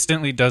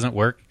consistently doesn't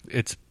work,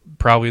 it's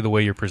probably the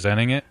way you're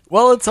presenting it.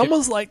 Well, it's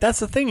almost like that's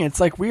the thing. It's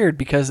like weird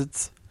because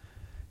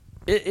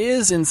it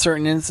is in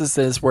certain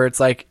instances where it's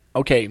like,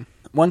 okay.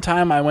 One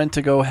time I went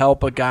to go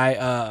help a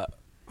guy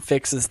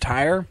fix his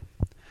tire.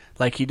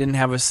 Like, he didn't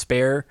have a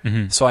spare,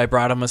 so I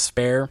brought him a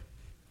spare.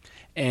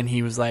 And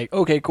he was like,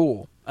 okay,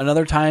 cool.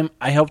 Another time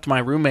I helped my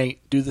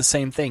roommate do the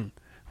same thing,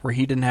 where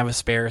he didn't have a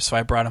spare, so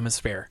I brought him a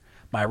spare.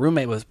 My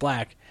roommate was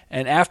black.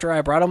 And after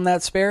I brought him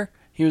that spare,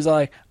 he was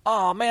like,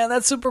 oh, man,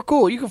 that's super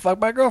cool. You can fuck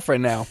my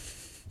girlfriend now.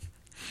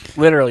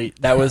 Literally,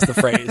 that was the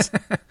phrase.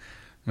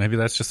 Maybe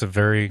that's just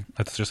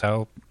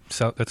how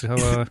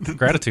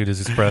gratitude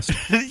is expressed.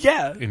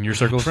 Yeah, in your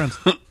circle of friends.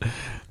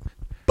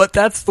 But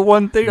that's the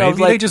one thing. Maybe I was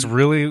like, they just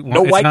really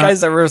no white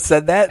guys ever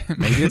said that.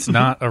 Maybe it's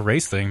not a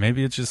race thing.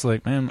 Maybe it's just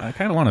like, man, I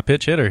kind of want to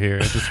pitch hitter here.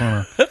 I just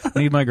want to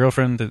need my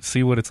girlfriend to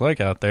see what it's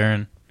like out there,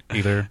 and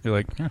either be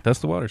like, yeah,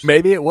 test the waters.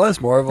 Maybe it was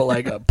more of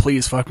a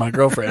please fuck my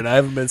girlfriend. I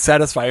haven't been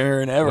satisfying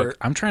her in ever. Look,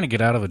 I'm trying to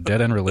get out of a dead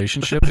end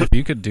relationship. If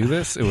you could do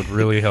this, it would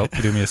really help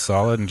do me a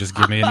solid and just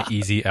give me an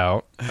easy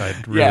out.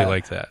 I'd really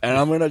like that. And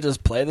I'm gonna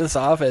just play this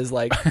off as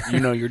like,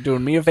 you're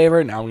doing me a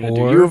favor. Now I'm gonna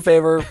do you a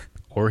favor.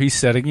 Or he's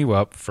setting you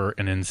up for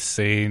an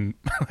insane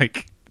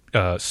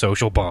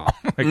social bomb.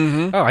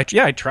 Oh, I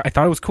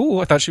thought it was cool.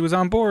 I thought she was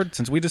on board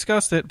since we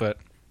discussed it, but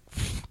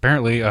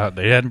apparently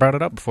they hadn't brought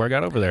it up before I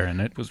got over there, and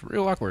it was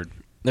real awkward.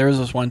 There was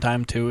this one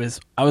time too. Is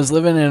I was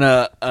living in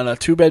a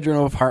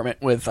 2-bedroom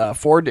apartment with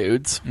 4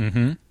 dudes,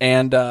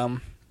 and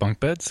bunk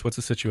beds. What's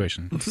the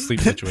situation? Sleep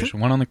situation.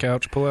 One on the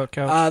couch, pull out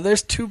couch.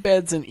 There's 2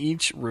 beds in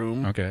each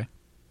room. Okay.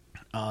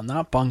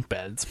 Not bunk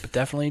beds, but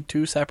definitely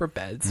 2 separate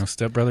beds. No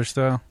stepbrother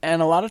style.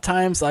 And a lot of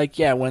times,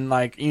 when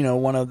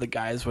one of the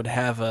guys would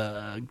have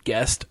a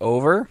guest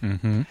over,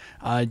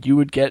 you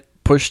would get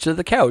pushed to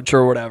the couch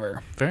or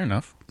whatever. Fair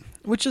enough.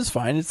 Which is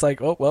fine. It's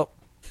like, oh well,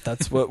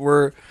 that's what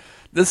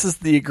this is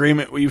the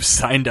agreement we've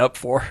signed up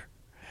for.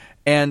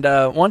 And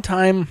one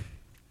time,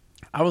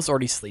 I was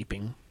already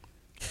sleeping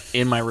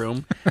in my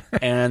room,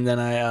 and then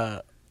I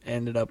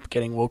ended up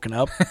getting woken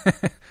up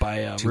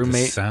by a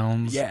roommate. The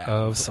sounds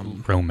of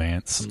some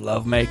romance, some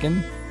love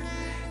making,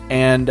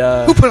 and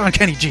who put on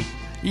Kenny G?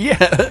 Yeah,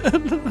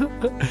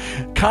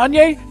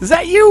 Kanye, is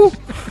that you?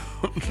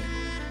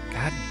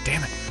 God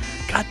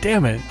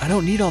damn it! I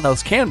don't need all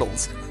those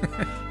candles.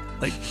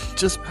 Like,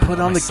 just put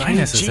on the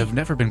sinuses have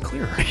never been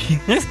clearer.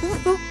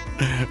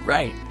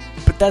 Right.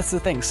 But that's the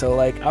thing. So,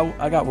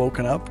 I got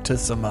woken up to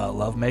some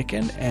love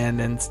making, and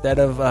instead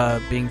of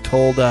being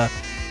told,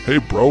 hey,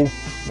 bro,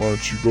 why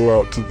don't you go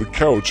out to the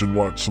couch and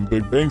watch some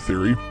Big Bang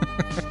Theory?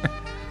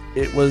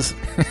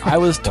 I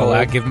was told. Well,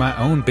 I give my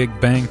own Big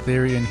Bang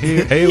Theory in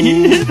here. Hey, oh,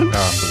 I'm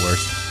the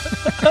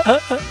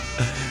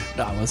worst.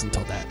 No, I wasn't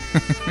told that.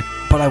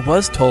 But I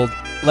was told,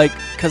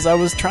 because I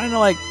was trying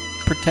to,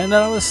 pretend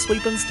that I was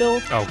sleeping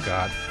still. Oh,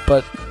 God.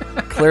 But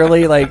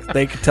clearly,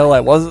 they could tell I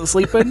wasn't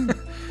sleeping.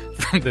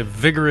 From the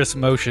vigorous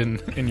motion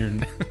in your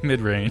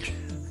mid-range.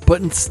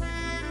 But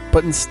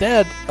But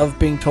instead of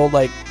being told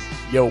like,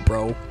 yo,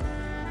 bro,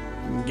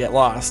 get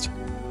lost.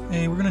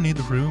 Hey, we're gonna need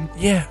the room.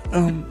 Yeah,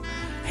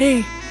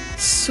 hey,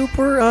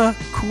 super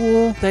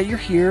cool that you're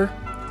here.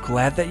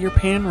 Glad that you're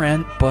paying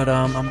rent, but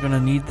I'm gonna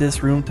need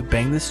this room to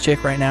bang this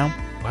chick right now.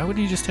 Why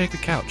wouldn't you just take the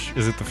couch?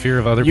 Is it the fear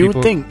of other You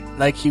people? would think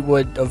like he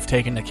would have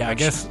taken the couch. I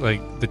guess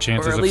like the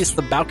chances or at of least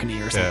the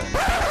balcony or something.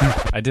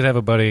 Yeah. I did have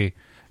a buddy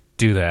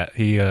do that.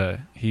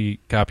 He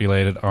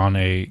copulated on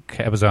a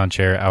cabazon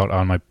chair out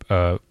on my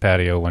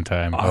patio one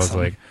time. Awesome.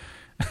 I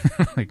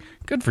was like,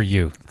 good for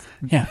you.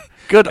 Yeah,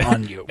 good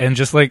on you. And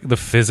just like the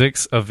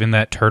physics of in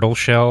that turtle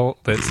shell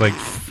that's like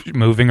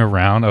moving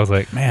around, I was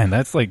like, man,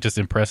 that's like just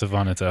impressive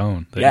on its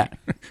own. That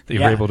that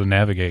you were able to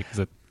navigate.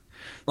 Cause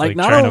like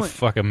not trying only... to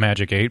fuck a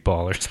magic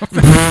 8-ball or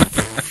something.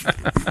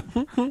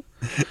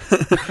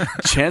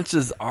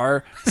 Chances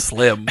are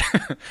slim.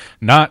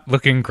 Not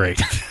looking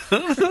great.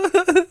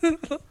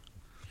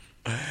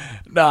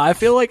 No, I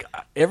feel like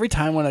every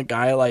time when a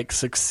guy like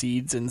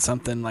succeeds in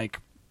something like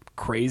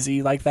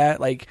crazy like that,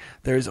 like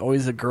there's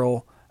always a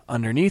girl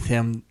underneath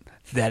him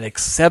that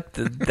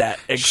accepted that.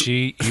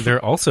 She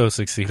either also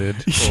succeeded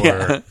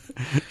or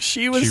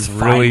she was she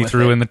fine really with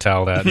threw it. in the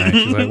towel that night.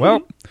 She's like,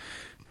 well,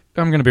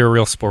 I'm going to be a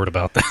real sport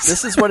about this.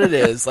 This is what it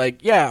is.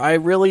 Like, yeah, I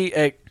really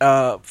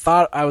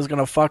thought I was going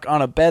to fuck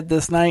on a bed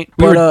this night,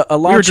 we but were, a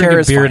we lawn were chair drinking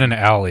is beer fine. in an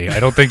alley. I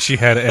don't think she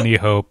had any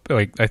hope.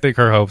 Like, I think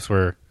her hopes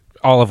were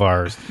all of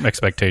our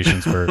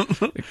expectations were,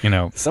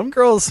 Some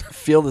girls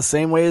feel the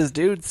same way as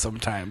dudes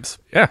sometimes.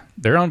 Yeah,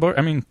 they're on board.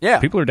 I mean,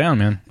 people are down,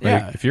 man. Like,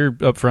 Yeah. if you're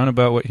upfront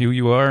about who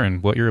you are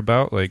and what you're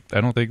about, like,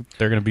 I don't think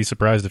they're going to be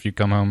surprised if you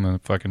come home in a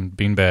fucking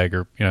beanbag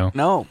or,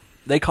 No,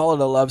 they call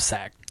it a love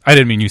sack. I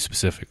didn't mean you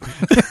specifically.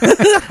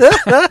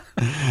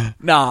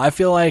 No, I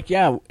feel like,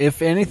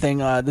 if anything,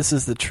 this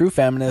is the true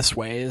feminist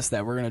way, is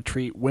that we're going to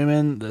treat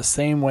women the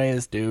same way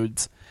as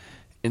dudes,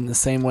 in the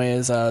same way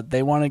as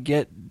they want to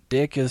get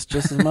dick as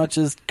just as much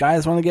as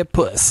guys want to get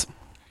puss.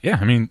 Yeah,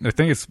 I mean, I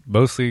think it's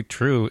mostly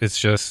true. It's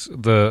just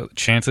the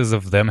chances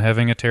of them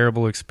having a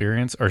terrible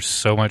experience are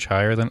so much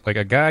higher than, like,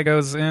 a guy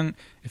goes in,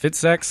 if it's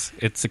sex,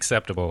 it's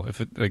acceptable.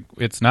 If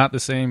it's not the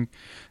same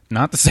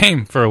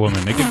for a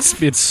woman.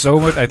 It's so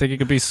much. I think it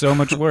could be so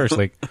much worse.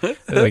 Like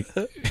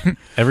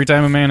every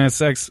time a man has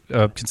sex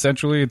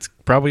consensually, it's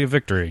probably a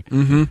victory.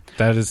 Mm-hmm.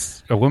 That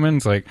is, a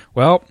woman's like,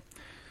 well,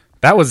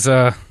 that was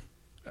that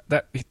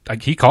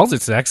he calls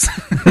it sex.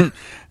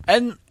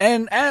 and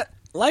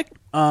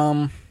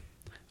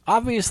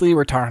obviously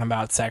we're talking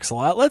about sex a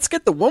lot. Let's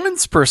get the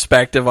woman's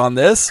perspective on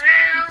this.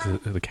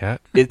 The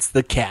cat? It's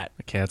the cat.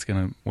 The cat's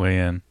gonna weigh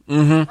in.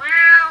 Mm-hmm.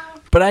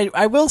 But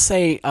I will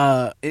say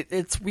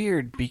it's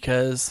weird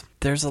because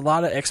there's a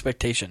lot of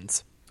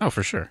expectations. Oh,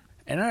 for sure.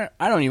 And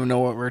I don't even know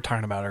what we were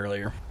talking about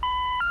earlier.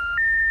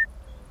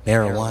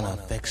 Marijuana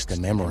affects the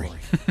memory.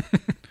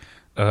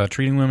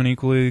 Treating women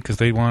equally because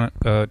they want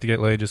to get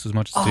laid just as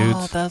much as dudes.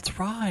 Oh, that's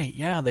right.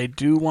 Yeah, they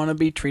do want to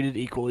be treated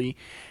equally.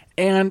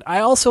 And I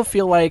also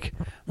feel like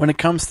when it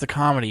comes to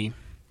comedy,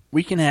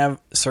 we can have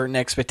certain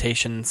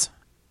expectations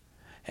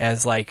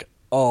as like,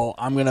 oh,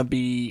 I'm going to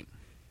be,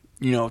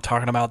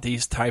 talking about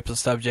these types of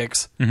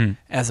subjects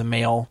as a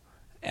male,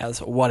 as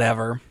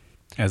whatever.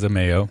 As a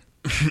mayo.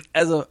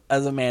 as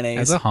a mayonnaise.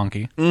 As a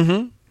honky.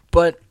 Mm-hmm.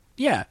 But,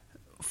 yeah,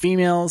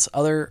 females,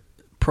 other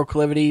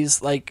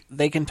proclivities, like,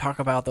 they can talk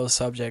about those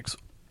subjects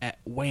at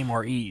way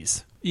more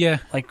ease. Yeah.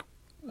 Like,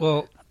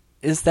 well,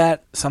 is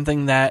that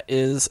something that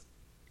is,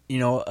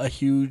 a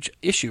huge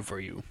issue for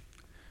you?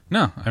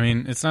 No, I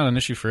mean, it's not an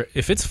issue for,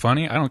 if it's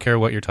funny, I don't care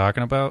what you're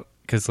talking about,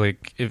 because,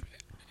 like,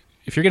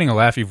 if you're getting a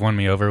laugh, you've won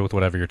me over with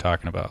whatever you're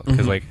talking about.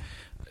 Because, like,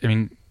 I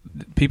mean,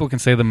 people can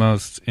say the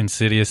most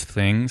insidious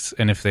things,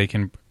 and if they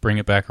can bring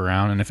it back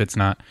around, and if it's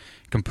not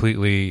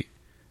completely,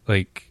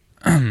 like,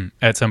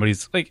 at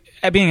somebody's, like,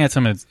 being at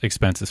someone's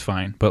expense is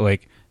fine, but,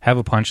 like, have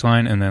a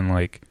punchline, and then,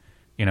 like,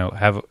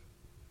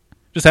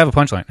 just have a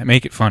punchline.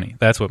 Make it funny.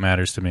 That's what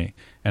matters to me.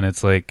 And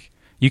it's like,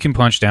 you can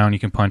punch down, you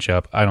can punch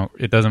up.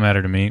 It doesn't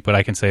matter to me, but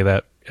I can say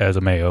that as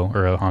a mayo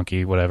or a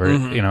honky, whatever.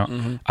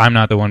 I'm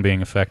not the one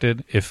being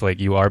affected. If, like,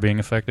 you are being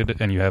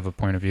affected and you have a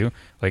point of view,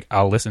 like,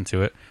 I'll listen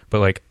to it. But,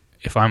 like,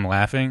 if I'm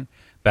laughing,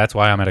 that's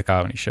why I'm at a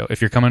comedy show.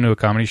 If you're coming to a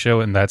comedy show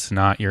and that's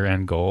not your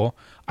end goal,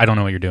 I don't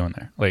know what you're doing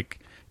there. Like,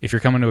 if you're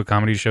coming to a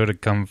comedy show to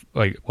come,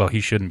 like, well,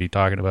 he shouldn't be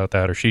talking about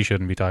that or she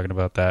shouldn't be talking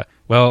about that.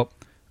 Well,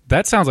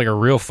 that sounds like a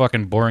real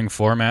fucking boring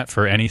format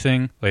for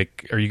anything.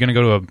 Like, are you going to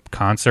go to a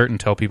concert and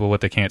tell people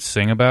what they can't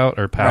sing about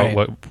or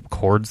what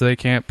chords they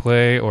can't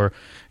play? Or,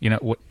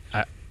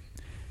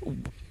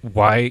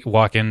 why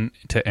walk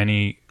into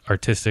any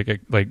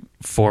artistic, like,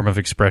 form of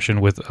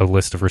expression with a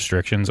list of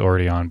restrictions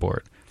already on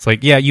board? It's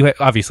like, yeah,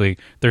 obviously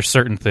there's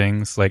certain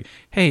things like,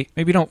 hey,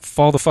 maybe don't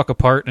fall the fuck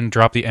apart and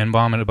drop the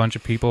N-bomb at a bunch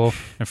of people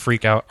and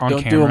freak out on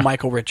camera. Don't do a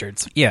Michael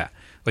Richards. Yeah.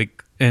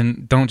 Like,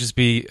 and don't just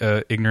be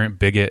ignorant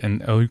bigot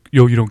and, oh,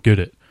 yo, you don't get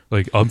it.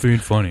 Like, I'm being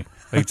funny.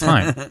 Like, it's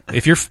fine.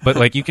 But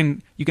like, you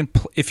can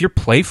if you're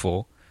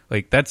playful,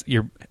 like, that's,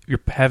 you're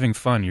having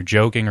fun. You're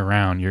joking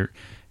around. You're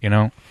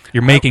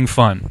making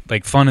fun.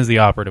 Like, fun is the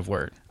operative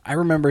word. I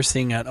remember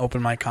seeing an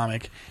open mic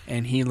comic,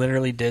 and he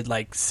literally did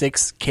like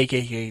 6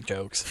 KKK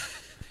jokes.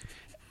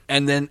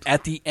 And then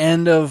at the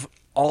end of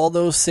all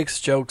those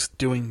 6 jokes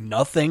doing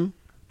nothing,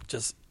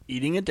 just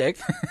eating a dick,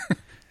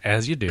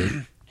 As you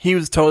do. he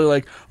was totally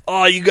like,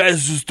 "Oh, you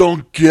guys just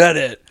don't get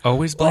it.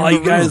 Always blame Oh, the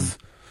you guys,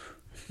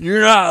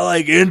 you're not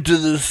like into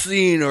the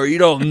scene, or you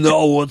don't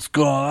know what's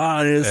going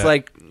on." And it's Yeah.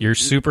 like Your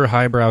super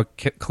highbrow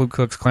Ku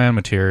Klux Klan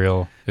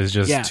material is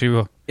just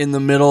too... in the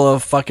middle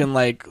of fucking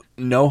like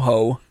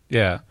NoHo.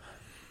 Yeah.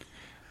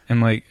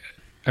 And like,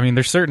 I mean,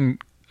 there's certain...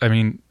 I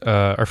mean,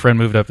 our friend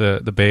moved up to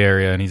the Bay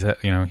Area, and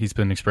he's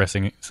been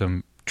expressing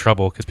some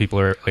trouble because people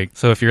are like...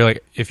 So if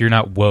you're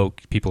not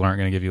woke, people aren't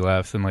going to give you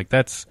laughs. And like,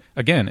 that's...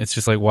 Again, it's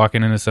just like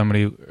walking into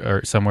somebody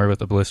or somewhere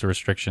with a list of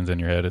restrictions in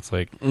your head. It's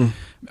like...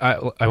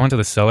 I went to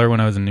the Cellar when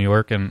I was in New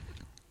York and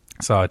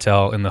saw a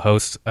tell, and the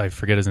host, I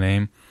forget his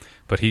name,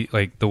 but he,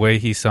 like, the way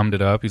he summed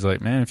it up, he's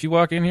like, "Man, if you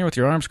walk in here with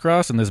your arms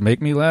crossed and this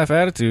make me laugh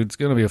attitude, it's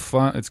going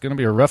to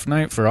be a rough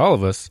night for all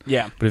of us.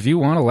 Yeah. But if you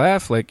want to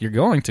laugh, like, you're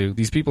going to.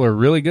 These people are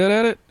really good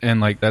at it, and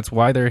like, that's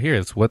why they're here.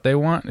 It's what they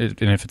want.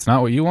 And if it's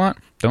not what you want,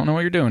 don't know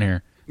what you're doing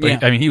here." But Yeah.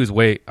 I mean, he was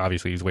way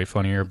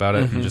funnier about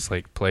it and just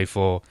like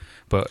playful.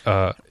 But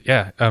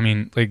yeah, I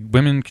mean, like,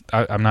 women,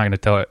 I'm not going to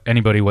tell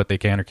anybody what they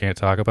can or can't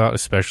talk about,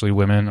 especially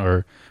women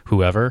or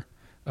whoever.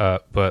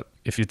 But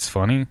if it's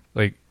funny,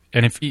 like,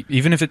 and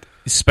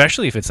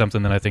especially if it's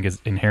something that I think is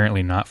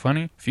inherently not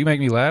funny, if you make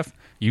me laugh,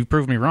 you've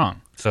proved me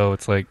wrong. So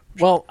it's like,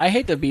 Well, I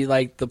hate to be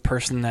like the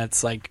person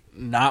that's like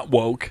not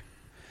woke,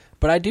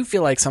 but I do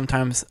feel like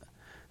sometimes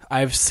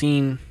I've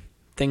seen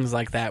things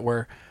like that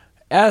where,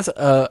 as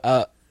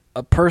a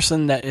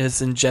person that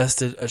has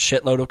ingested a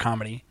shitload of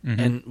comedy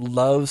and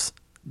loves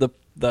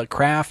the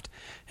craft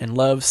and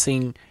loves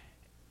seeing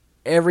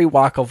every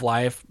walk of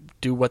life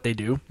do what they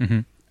do,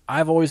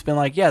 I've always been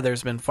like, yeah,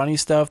 there's been funny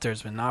stuff,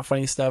 there's been not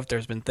funny stuff,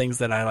 there's been things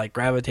that I like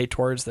gravitate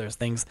towards, there's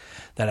things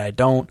that I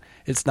don't.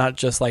 It's not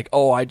just like,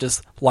 oh, I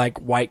just like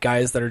white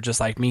guys that are just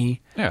like me.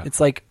 Yeah. It's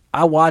like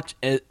I watch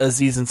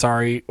Aziz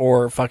Ansari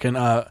or fucking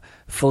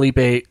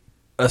Felipe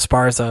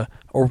Esparza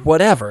or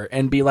whatever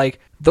and be like,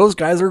 those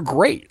guys are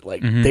great.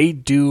 Like they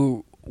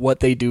do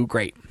what they do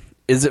great.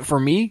 Is it for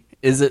me?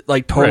 Is it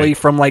like totally Right.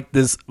 from like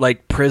this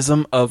like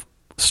prism of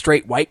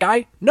straight white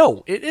guy?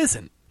 No, it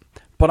isn't.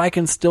 But I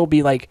can still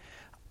be like,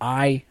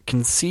 I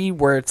can see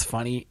where it's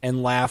funny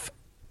and laugh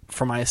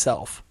for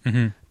myself.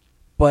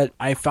 But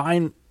I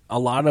find a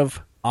lot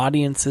of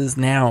audiences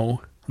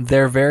now,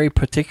 they're very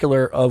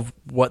particular of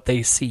what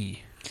they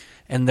see.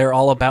 And they're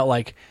all about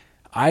like,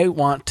 I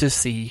want to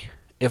see,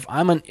 if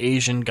I'm an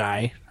Asian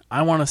guy,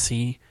 I want to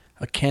see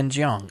a Ken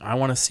Jeong. I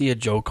want to see a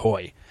Joe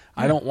Coy.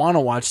 I don't want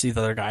to watch these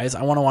other guys.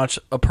 I want to watch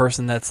a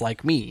person that's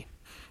like me.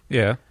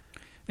 yeah.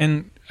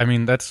 And I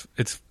mean,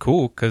 it's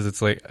cool because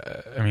it's like,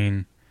 I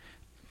mean,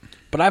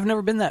 But I've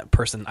never been that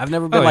person. I've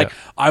never been like,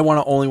 I want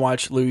to only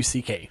watch Louis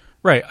C.K.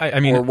 right. I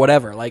mean, or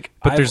whatever. Like,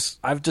 but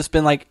I've just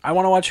been like, I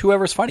want to watch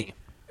whoever's funny.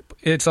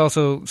 it's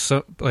also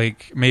so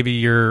like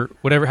maybe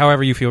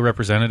however you feel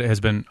represented has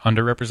been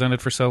underrepresented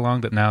for so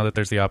long that now that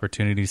there's the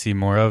opportunity to see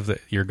more of that,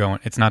 you're going.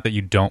 It's not that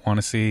you don't want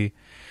to see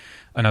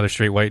another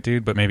straight white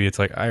dude, but maybe it's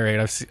like, all right,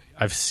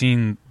 I've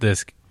seen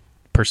this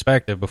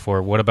perspective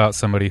before. What about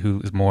somebody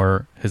who is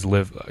more has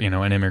lived,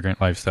 an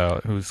immigrant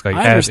lifestyle, who's like,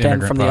 I has understand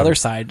immigrant from the problems. other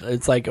side.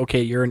 It's like,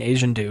 okay, you're an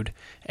Asian dude,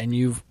 and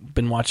you've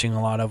been watching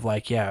a lot of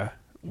like,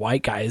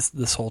 white guys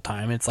this whole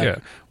time. It's like, Yeah.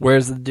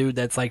 where's the dude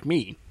that's like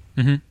me?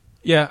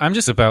 Yeah, I'm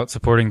just about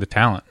supporting the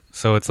talent.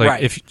 So it's like,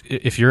 Right.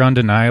 if you're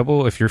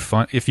undeniable, if you're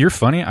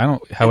funny, I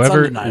don't.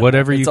 However, undeniable.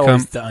 whatever It's you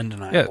always come, the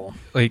undeniable.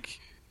 like,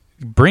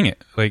 bring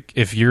it. Like,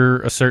 if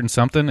you're a certain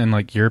something and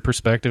like your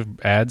perspective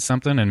adds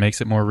something and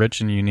makes it more rich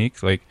and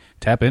unique, like,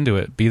 tap into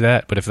it. Be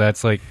that. But if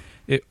that's like,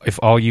 if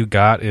all you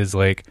got is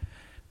like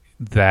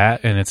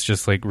that and it's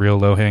just like real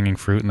low hanging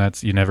fruit and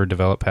that's you never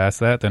develop past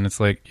that, then it's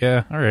like,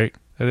 yeah, all right,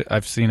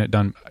 I've seen it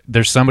done.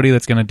 There's somebody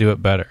that's going to do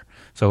it better.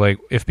 So like,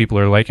 if people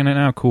are liking it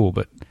now, cool.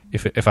 But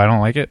if I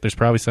don't like it, there's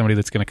probably somebody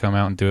that's going to come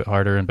out and do it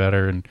harder and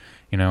better, and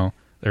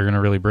they're going to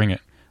really bring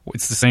it.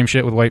 It's the same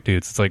shit with white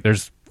dudes. It's like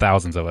there's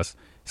thousands of us,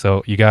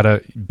 so you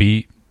gotta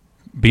be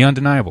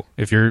undeniable.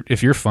 If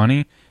you're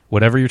funny,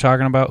 whatever you're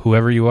talking about,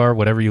 whoever you are,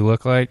 whatever you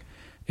look like,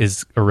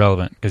 is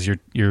irrelevant because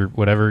you're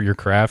whatever your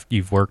craft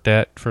you've worked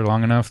at for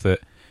long enough that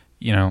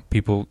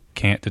people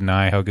can't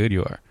deny how good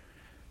you are.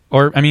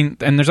 Or I mean,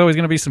 and there's always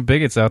going to be some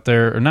bigots out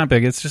there, or not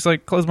bigots, just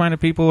like closed-minded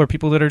people or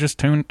people that are just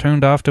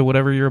tuned off to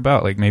whatever you're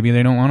about. Like maybe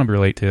they don't want to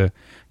relate to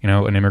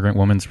an immigrant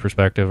woman's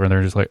perspective, or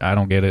they're just like, I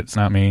don't get it, it's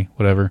not me,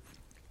 whatever.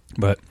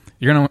 But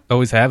you're going to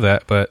always have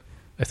that. But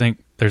I think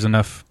there's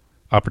enough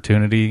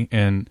opportunity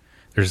and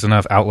there's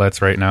enough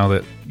outlets right now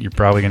that you're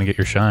probably going to get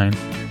your shine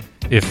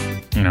if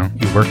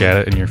you work at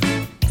it and you're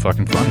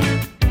fucking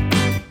funny.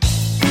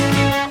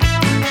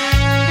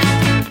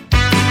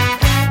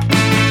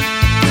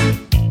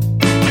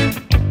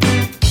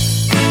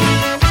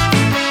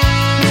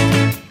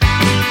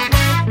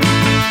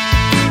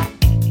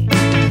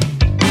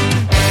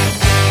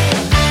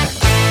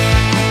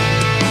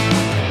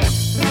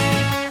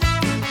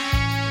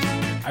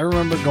 I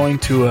remember going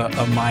to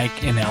a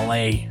mic in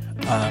LA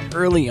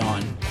early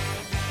on,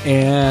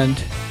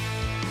 and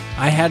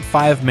I had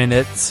 5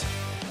 minutes,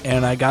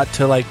 and I got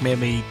to like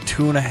maybe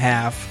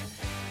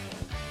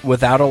 2.5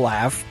 without a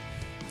laugh,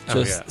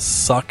 just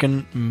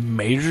sucking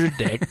major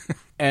dick.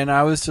 And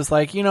I was just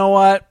like, you know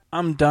what?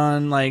 I'm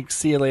done. Like,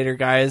 see you later,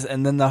 guys.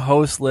 And then the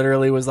host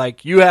literally was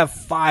like, you have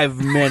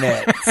 5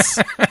 minutes.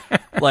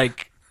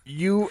 Like,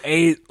 you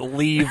ain't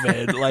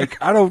leaving.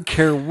 Like, I don't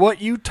care what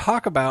you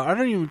talk about. I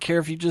don't even care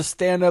if you just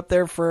stand up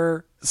there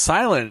for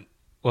silent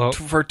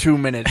for 2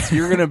 minutes.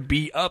 You're going to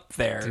be up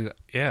there. Dude,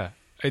 yeah.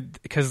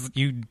 Because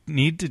you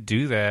need to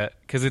do that.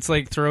 Because it's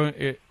like throwing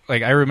it.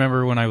 Like, I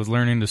remember when I was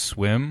learning to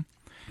swim,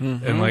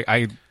 and like,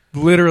 I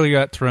literally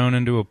got thrown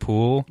into a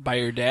pool. By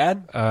your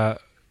dad?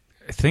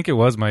 I think it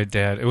was my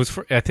dad.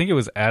 I think it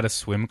was at a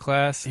swim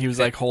class. He was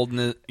like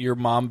holding your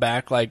mom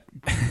back, like,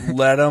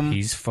 let him.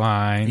 He's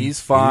fine. He's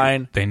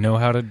fine. They know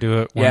how to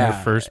do it when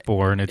you're first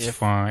born. It's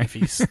fine. If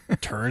he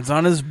turns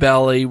on his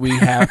belly,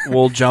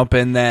 we'll jump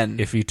in then.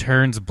 If he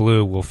turns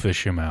blue, we'll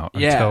fish him out.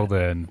 Until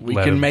then, we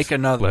can make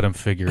another. Let him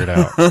figure it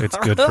out. It's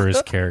good for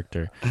his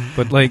character.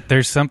 But like,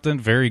 there's something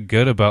very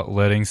good about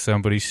letting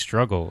somebody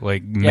struggle.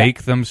 Like,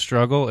 make them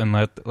struggle and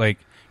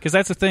because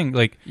that's the thing.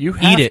 Like, you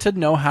have to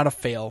know how to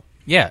fail.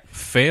 Yeah,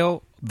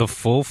 fail the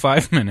full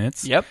 5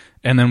 minutes. Yep.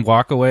 And then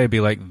walk away and be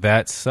like,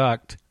 that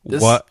sucked.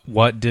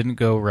 What didn't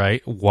go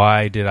right?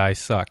 Why did I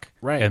suck?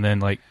 Right. And then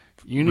like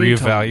you need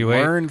reevaluate.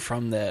 To learn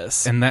from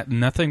this. And that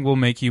nothing will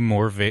make you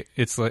more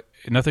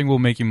nothing will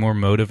make you more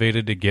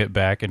motivated to get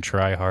back and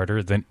try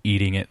harder than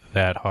eating it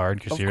that hard,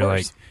 because you're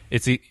course.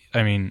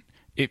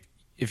 like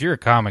if you're a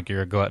comic,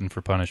 you're a glutton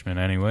for punishment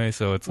anyway.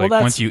 So it's like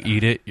once you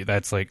eat it,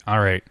 that's like,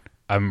 all right,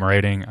 I'm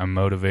writing, I'm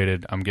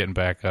motivated, I'm getting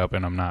back up,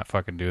 and I'm not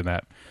fucking doing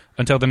that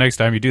until the next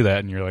time you do that,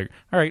 and you're like,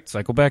 all right,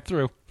 cycle back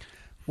through.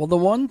 Well, the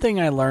one thing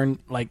I learned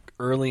like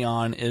early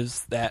on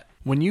is that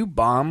when you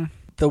bomb,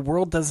 the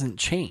world doesn't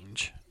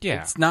change.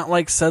 Yeah. It's not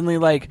like suddenly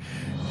like,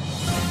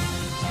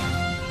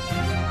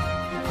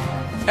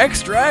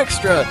 extra,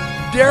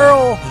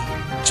 Daryl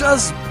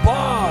just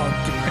bombed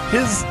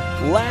his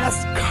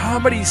last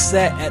comedy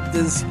set at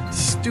this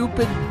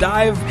stupid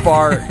dive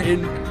bar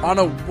on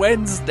a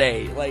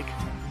Wednesday. Like,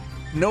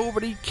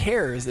 nobody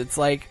cares. It's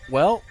like,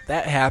 well,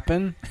 that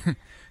happened.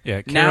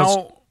 Yeah.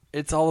 Now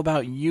it's all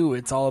about you.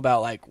 It's all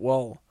about like,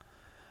 well,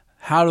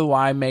 how do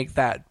I make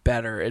that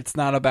better? It's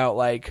not about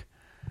like,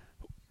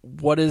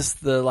 what is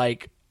the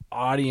like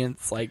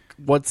audience, like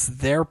what's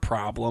their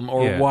problem,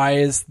 or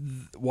why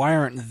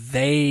aren't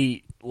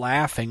they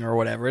laughing or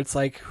whatever. It's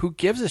like, who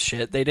gives a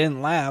shit? They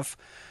didn't laugh.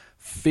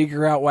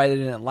 Figure out why they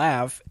didn't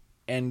laugh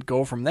and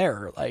go from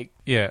there. Like,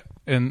 yeah,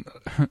 and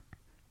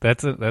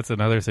that's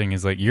another thing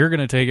is like, you're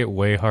gonna take it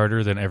way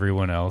harder than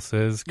everyone else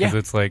is, because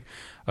it's like,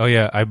 oh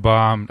yeah, I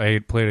bombed. I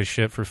played a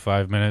shit for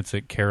 5 minutes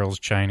at Carol's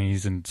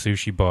Chinese and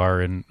Sushi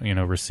Bar in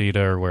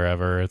Reseda or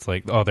wherever. It's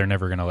like, oh, they're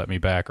never gonna let me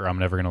back, or I'm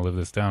never gonna live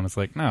this down. It's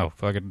like, no,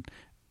 fucking,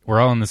 we're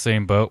all in the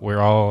same boat.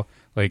 We're all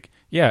like,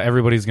 yeah,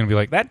 everybody's gonna be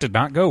like, that did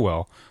not go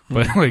well,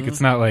 but like,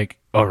 it's not like,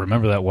 oh,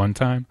 remember that one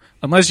time?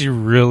 Unless you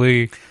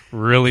really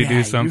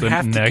do something you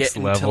have next to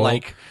get level, into,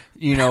 like,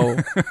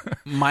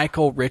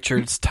 Michael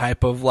Richards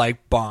type of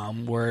like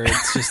bomb, where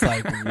it's just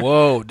like,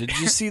 whoa, did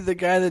you see the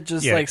guy that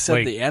just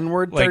said the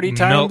N-word 30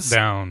 times?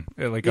 Meltdown,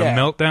 like a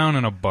meltdown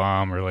and a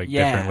bomb, or like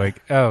different,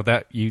 like, oh,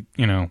 that you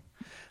know.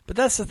 But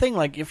that's the thing,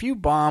 like, if you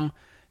bomb,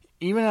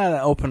 even at an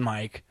open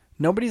mic,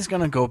 nobody's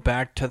gonna go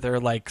back to their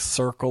like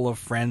circle of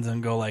friends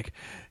and go like,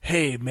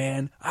 hey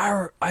man,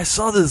 I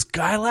saw this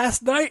guy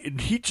last night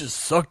and he just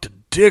sucked a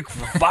dick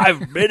for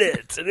 5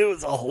 minutes and it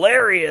was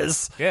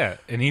hilarious. Yeah,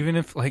 and even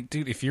if like,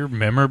 dude, if you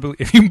bomb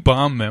if you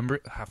bomb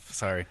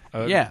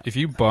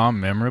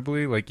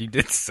memorably, like, you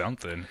did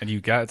something and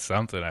you got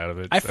something out of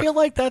it. I feel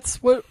like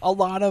that's what a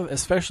lot of,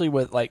 especially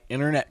with like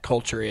internet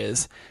culture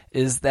is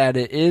that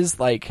it is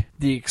like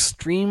the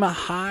extreme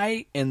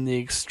high and the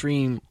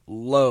extreme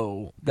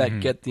low that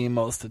get the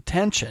most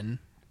attention.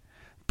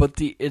 But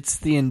it's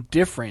the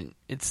indifferent.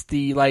 It's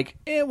the like,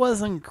 it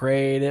wasn't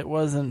great, it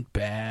wasn't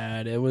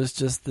bad, it was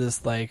just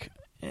this like,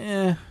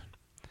 yeah,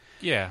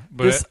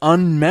 but this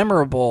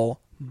unmemorable.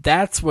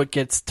 That's what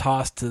gets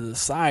tossed to the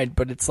side.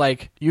 But it's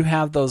like, you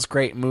have those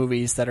great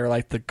movies that are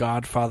like the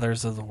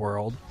Godfathers of the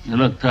world. You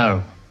look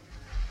terrible.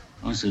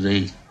 I want you to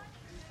eat.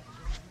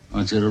 I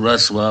want you to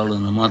rest well,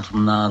 and a month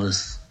from now,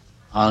 this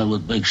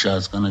Hollywood big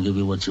shot's gonna give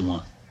you what you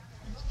want.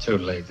 It's too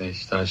late. They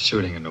start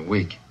shooting in a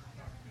week.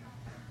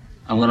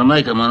 I'm gonna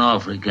make him an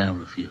offer he can't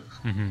refuse.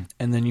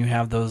 And then you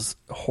have those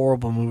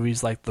horrible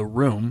movies like The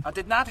Room. I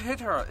did not hit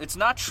her. It's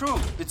not true.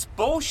 It's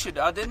bullshit.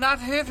 I did not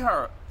hit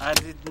her. I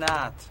did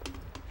not.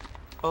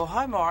 Oh,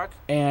 hi, Mark.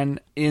 And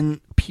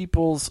in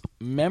people's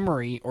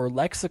memory or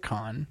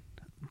lexicon,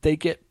 they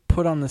get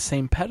put on the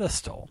same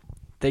pedestal.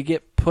 They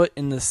get put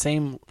in the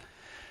same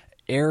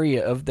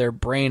area of their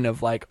brain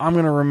of like, I'm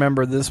going to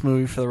remember this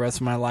movie for the rest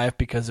of my life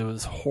because it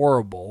was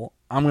horrible.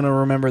 I'm going to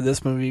remember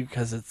this movie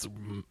because it's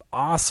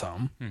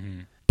awesome.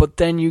 But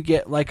then you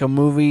get like a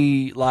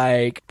movie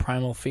like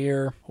Primal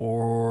Fear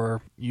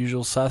or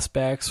Usual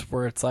Suspects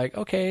where it's like,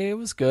 okay, it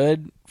was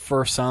good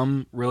for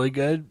some, really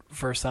good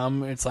for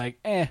some. It's like,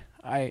 I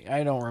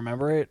don't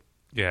remember it.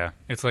 Yeah,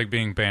 it's like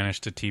being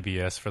banished to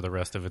TBS for the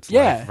rest of its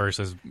life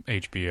versus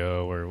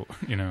HBO, or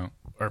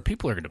or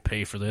people are going to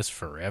pay for this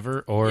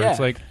forever, or it's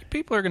like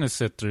people are going to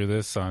sit through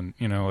this on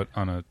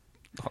on a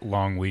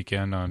long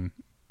weekend on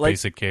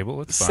basic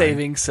cable. It's fine.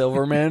 Saving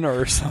Silverman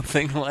or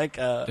something like.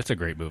 It's a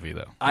great movie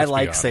though. I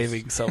like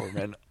Saving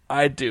Silverman.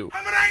 I do.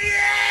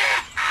 Yeah!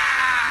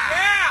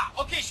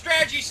 Okay,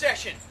 strategy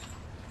session.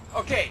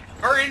 Okay,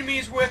 our enemy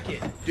is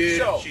Wicked.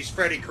 Dude, she's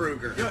Freddy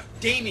Krueger. No,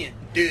 Damien.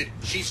 Dude,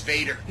 she's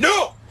Vader.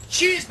 No!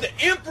 She's the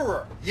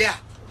Emperor! Yeah,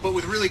 but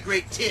with really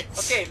great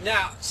tits. Okay,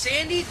 now,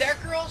 Sandy, that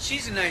girl,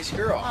 she's a nice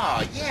girl.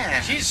 Oh, yeah.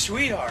 She's a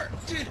sweetheart.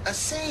 Dude, a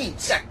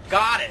saint. A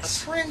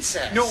goddess. A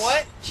princess. You know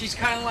what? She's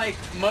kind of like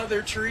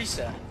Mother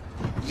Teresa.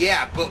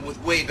 Yeah, but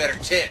with way better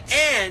tits.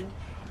 And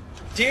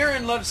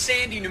Darren loves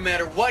Sandy no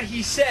matter what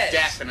he says.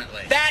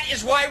 Definitely. That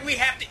is why we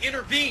have to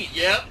intervene.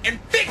 Yep.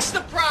 And fix the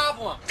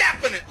problem.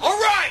 Definitely. All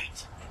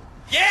right.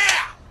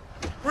 Yeah.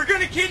 We're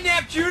going to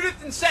kidnap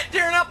Judith and set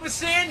Darren up with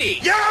Sandy.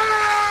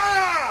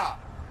 Yeah!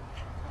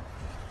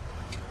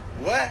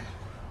 What?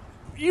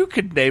 You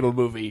could name a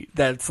movie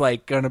that's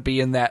like going to be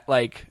in that,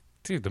 like...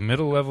 Dude, the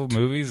middle level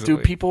movies... Do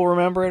people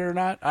remember it or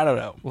not? I don't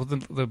know. Well,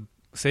 the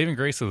saving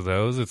grace of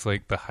those, it's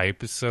like the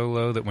hype is so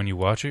low that when you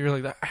watch it, you're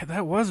like,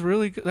 that was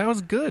really good. That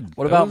was good.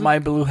 What about My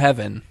Blue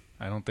Heaven?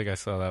 I don't think I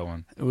saw that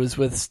one. It was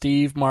with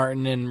Steve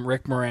Martin and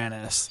Rick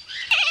Moranis.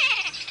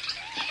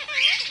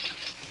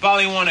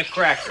 Polly want a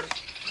cracker.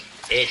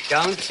 It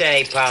don't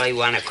say Polly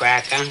want a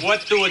cracker.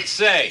 What do it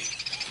say?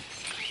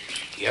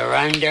 You're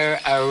under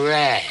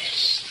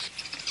arrest.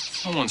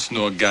 I once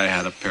knew a guy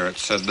had a parrot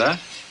said that.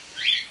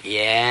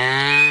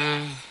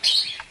 Yeah?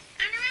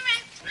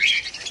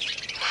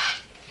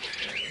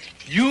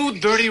 You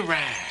dirty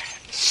rat.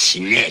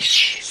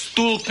 Snitch.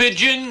 Stool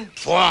pigeon.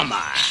 Former.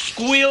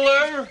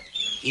 Squealer.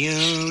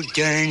 You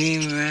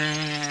dirty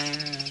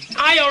rat.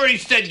 I already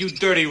said you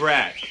dirty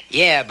rat.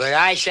 Yeah, but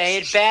I say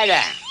it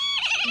better.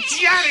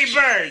 Johnny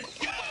Bird.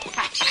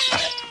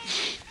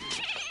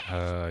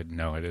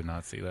 No, I did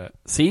not see that.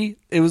 See?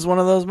 It was one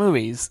of those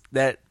movies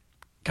that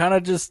kind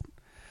of just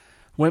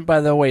went by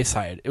the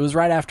wayside. It was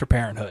right after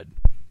Parenthood.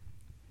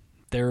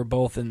 They were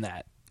both in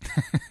that.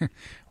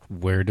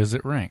 Where does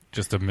it rank?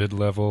 Just a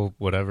mid-level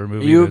whatever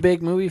movie? Are you a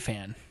big movie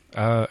fan?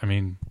 I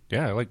mean,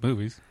 yeah, I like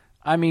movies.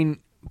 I mean,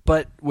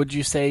 but would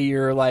you say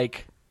you're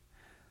like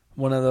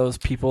one of those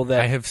people that...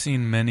 I have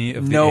seen many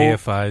of the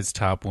AFI's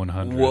top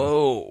 100.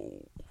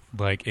 Whoa.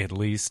 Like at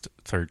least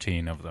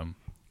 13 of them.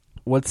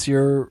 What's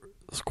your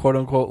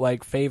quote-unquote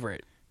like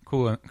favorite?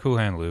 Cool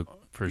Hand Luke,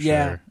 for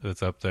sure.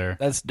 That's up there.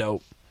 That's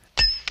dope.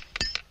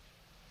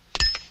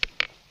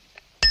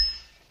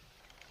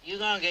 You're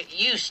gonna get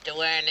used to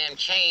wearing them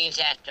chains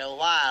after a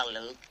while,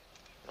 Luke.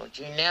 Don't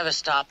you never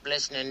stop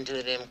listening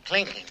to them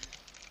clinking.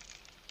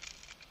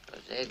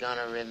 Because they're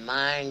gonna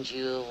remind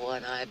you of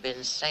what I've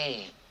been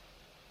saying.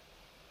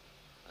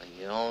 For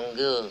your own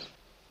good.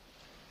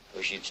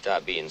 Wish you'd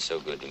stop being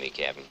so good to me,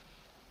 Captain.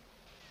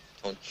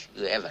 Don't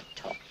you ever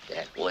talk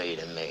that way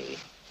to me.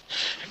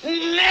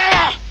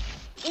 Never!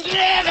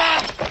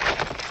 Never!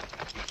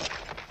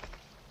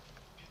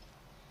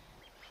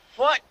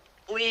 What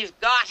we've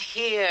got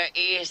here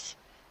is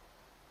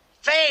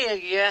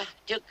failure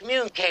to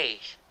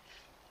communicate.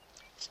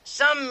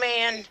 Some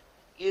men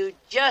you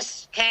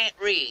just can't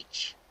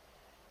reach.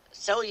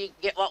 So you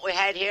get what we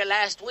had here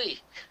last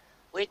week,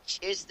 which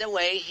is the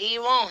way he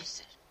wants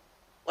it.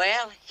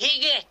 Well, he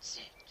gets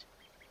it.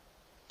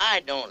 I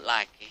don't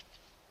like it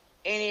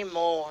any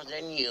more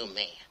than you,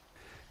 man.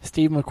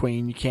 Steve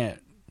McQueen, you can't,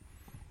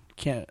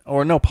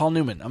 or no, Paul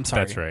Newman. I'm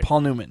sorry. That's right.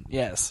 Paul Newman,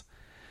 yes.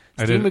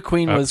 Steve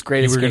McQueen was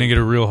Great Escape. You were going to get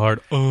a real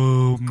hard,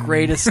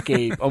 Great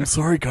Escape. I'm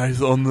sorry,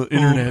 guys, on the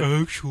internet.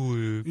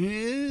 Actually.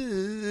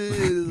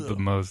 The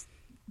most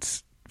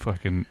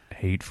fucking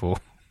hateful.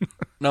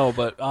 No,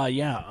 but,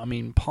 yeah, I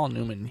mean, Paul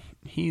Newman,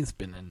 he's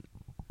been in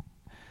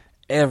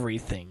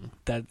everything.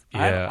 That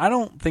I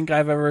don't think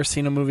I've ever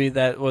seen a movie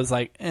that was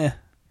like, eh.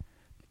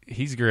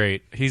 He's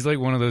great. He's like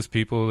one of those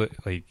people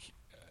that, like,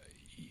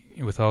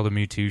 with all the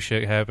Me Too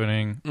shit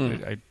happening,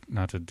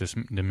 not to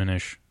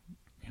diminish,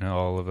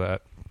 all of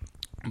that,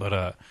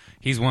 but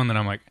he's one that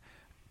I'm like,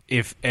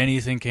 if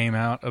anything came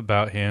out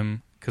about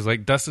him, because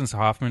like Dustin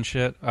Hoffman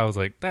shit, I was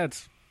like,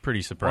 that's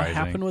pretty surprising.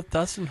 What happened with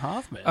Dustin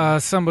Hoffman?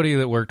 Somebody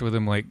that worked with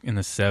him like in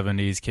the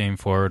 70s came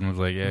forward and was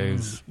like, yeah,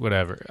 he's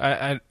whatever.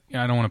 I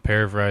don't want to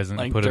paraphrase and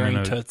like put him in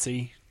during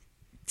Tootsie,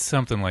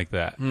 something like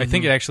that. I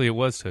think it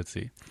was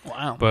Tootsie.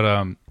 Wow.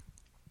 But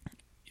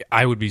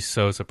I would be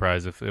so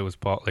surprised if it was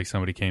Paul, like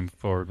somebody came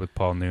forward with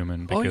Paul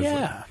Newman, because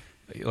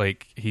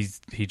like he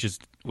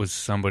just was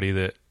somebody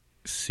that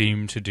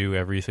seemed to do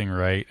everything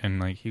right, and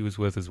like he was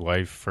with his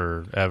wife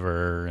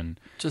forever, and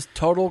just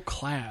total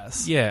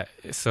class. Yeah,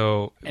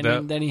 so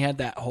and then he had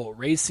that whole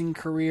racing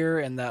career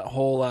and that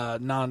whole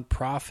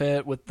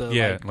non-profit with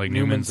the like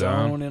Newman's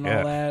Zone and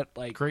all that.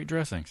 Like great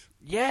dressings.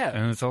 Yeah,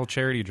 and it's all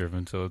charity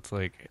driven. So it's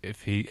like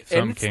if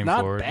something came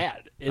forward,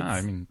 bad.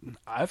 I mean,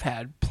 I've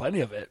had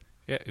plenty of it.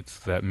 Yeah, it's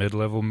that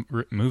mid-level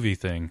movie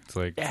thing. It's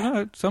like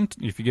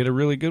if you get a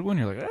really good one,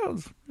 you're like, oh,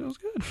 it was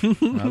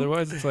good.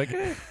 Otherwise, it's like,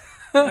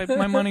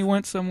 my money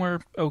went somewhere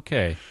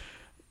okay.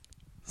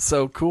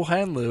 So Cool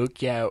Hand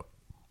Luke, yeah,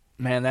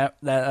 man,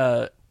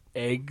 that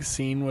egg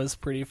scene was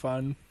pretty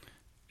fun.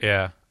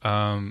 Yeah,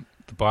 the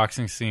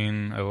boxing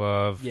scene I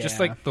love. Just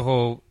like the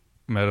whole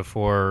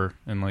metaphor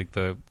and like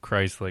the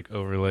Christ like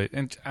overlay.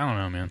 And I don't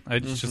know, man.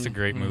 It's just a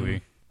great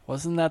movie.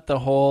 Wasn't that the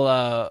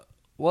whole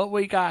what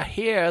we got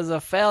here is a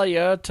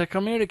failure to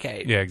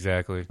communicate? Yeah,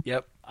 exactly.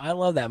 Yep. I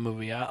love that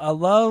movie. I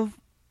love,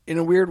 in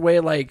a weird way,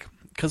 like,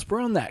 because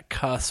we're on that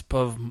cusp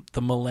of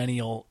the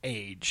millennial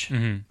age.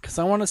 Because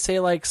I want to say,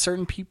 like,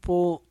 certain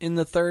people in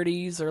the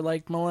 30s are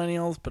like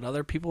millennials, but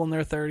other people in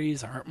their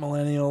 30s aren't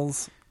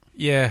millennials.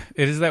 Yeah,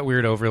 it is that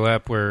weird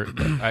overlap where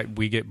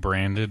we get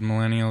branded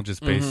millennial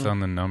just based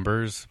on the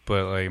numbers,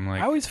 but like, I'm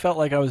like, I always felt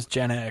like I was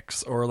Gen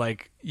X or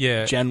like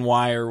Gen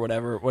Y or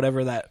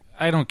whatever that.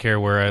 I don't care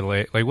where I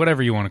like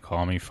whatever you want to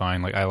call me,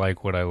 fine. Like I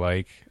like what I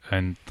like,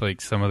 and like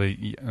some of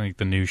the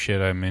the new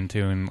shit I'm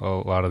into, and a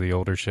lot of the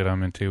older shit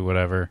I'm into,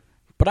 whatever.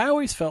 But I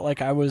always felt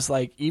like I was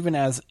like even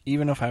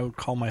if I would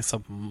call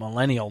myself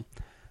millennial,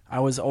 I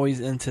was always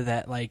into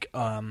that like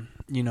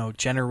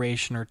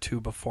generation or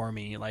two before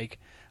me. Like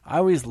I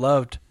always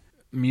loved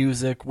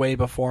music way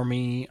before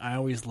me. I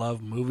always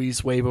loved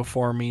movies way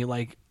before me.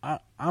 Like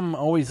I'm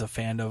always a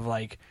fan of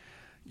like.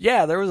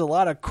 Yeah, there was a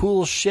lot of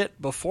cool shit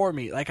before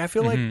me. Like, I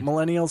feel like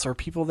millennials are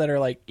people that are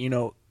like,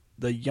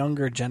 the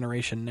younger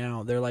generation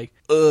now. They're like,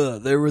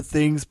 there were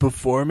things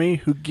before me.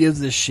 Who gives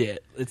a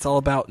shit? It's all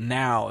about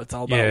now. It's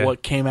all about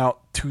what came out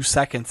 2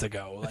 seconds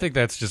ago. Like, I think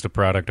that's just a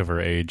product of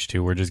our age,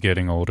 too. We're just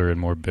getting older and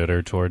more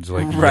bitter towards,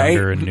 like,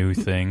 younger and new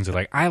things.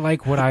 Like, I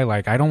like what I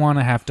like. I don't want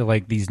to have to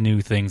like these new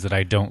things that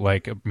I don't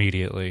like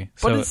immediately.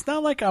 But it's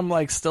not like I'm,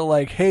 like, still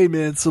like, hey,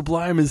 man,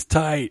 Sublime is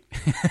tight.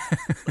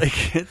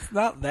 Like, it's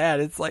not that.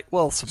 It's like,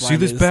 well, Sublime see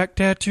this back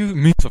tattoo? It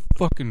means I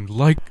fucking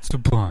like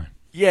Sublime.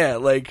 Yeah,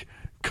 like,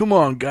 come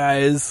on,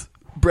 guys.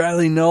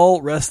 Bradley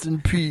Null, rest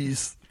in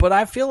peace. But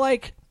I feel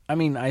like,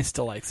 I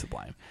still like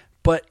Sublime.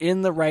 But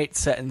in the right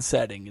set and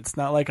setting. It's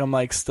not like I'm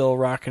like still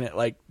rocking it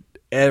like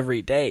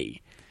every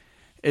day.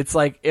 It's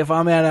like if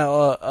I'm at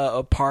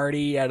a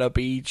party at a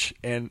beach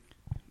and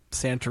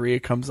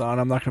Santeria comes on,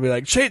 I'm not going to be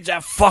like, change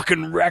that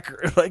fucking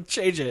record. Like,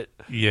 change it.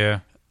 Yeah.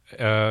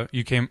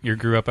 You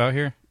grew up out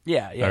here?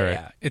 Yeah. All right.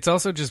 Yeah. It's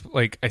also just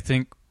like, I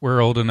think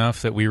we're old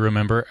enough that we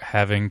remember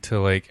having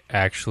to like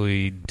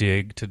actually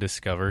dig to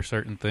discover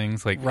certain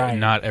things. Like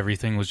not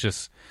everything was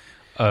just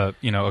a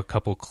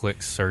couple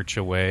clicks search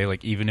away.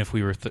 Like even if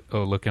we were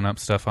looking up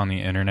stuff on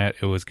the internet,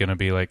 it was going to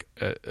be like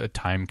a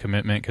time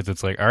commitment because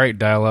it's like, all right,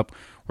 dial up.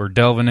 We're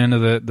delving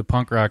into the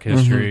punk rock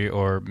history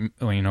or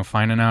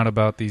finding out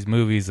about these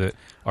movies that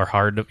are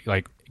hard to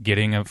like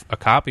getting a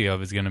copy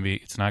of is going to be,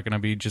 it's not going to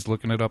be just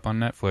looking it up on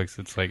Netflix.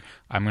 It's like,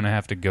 I'm going to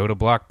have to go to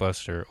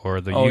Blockbuster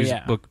or the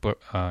used book,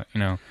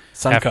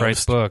 Half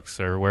Price Books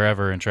or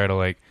wherever and try to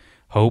like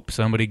hope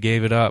somebody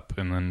gave it up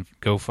and then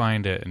go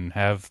find it and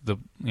have the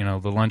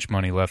lunch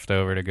money left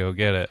over to go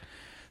get it.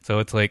 So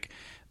it's like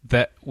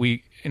that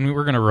we're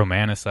going to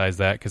romanticize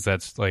that because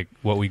that's like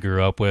what we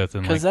grew up with.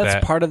 And because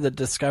that's part of the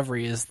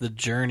discovery is the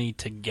journey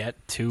to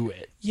get to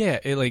it. Yeah.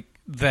 It like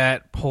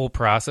that whole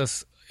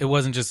process, it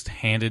wasn't just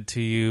handed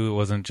to you. It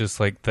wasn't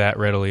just like that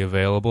readily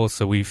available.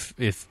 So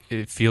it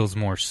feels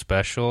more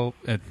special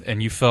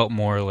and you felt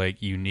more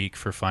like unique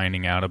for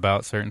finding out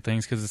about certain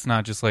things because it's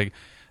not just like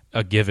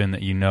a given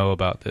that you know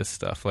about this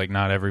stuff. Like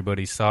not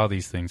everybody saw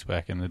these these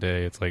back in the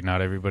day. It's like not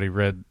everybody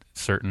read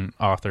certain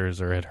authors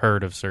or had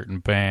heard of certain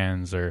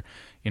bands or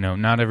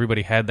not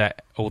everybody had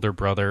that older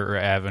brother or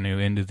avenue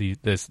into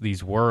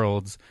these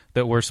worlds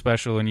that were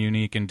special and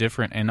unique and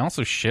different and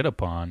also shit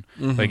upon.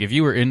 Like if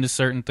you were into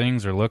certain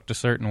things or looked a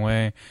certain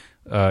way,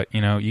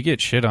 you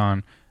get shit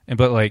on,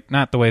 but like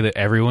not the way that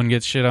everyone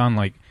gets shit on.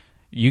 Like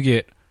you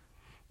get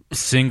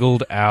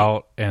singled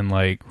out and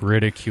like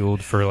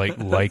ridiculed for like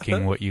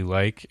liking what you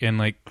like, and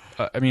like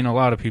a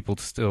lot of people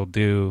still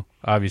do,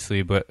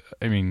 obviously, but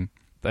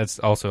that's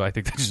also, I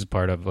think that's just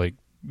part of like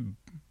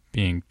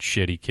being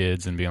shitty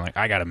kids and being like,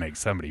 I gotta make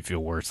somebody feel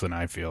worse than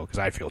I feel because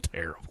I feel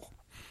terrible.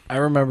 I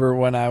remember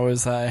when I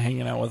was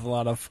hanging out with a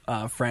lot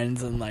of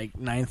friends in like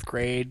 9th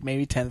grade,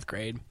 maybe 10th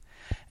grade,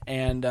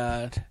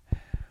 and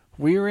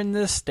we were in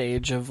this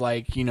stage of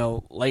like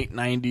late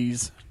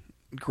 90s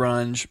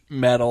grunge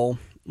metal,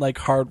 like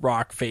hard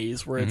rock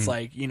phase where it's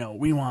like,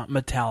 we want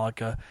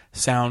Metallica,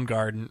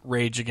 Soundgarden,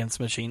 Rage Against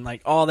the Machine,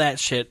 like all that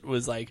shit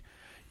was like,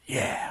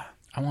 yeah,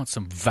 I want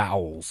some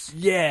vowels.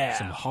 Yeah.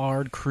 Some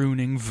hard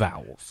crooning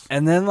vowels.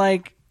 And then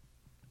like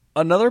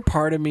another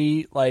part of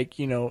me, like,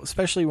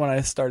 especially when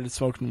I started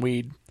smoking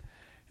weed,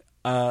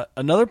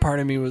 another part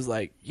of me was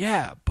like,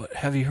 yeah, but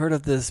have you heard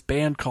of this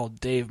band called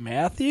Dave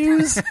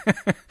Matthews?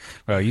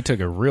 Well, you took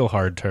a real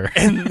hard turn.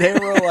 And they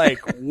were like,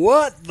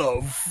 what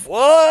the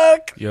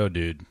fuck? Yo,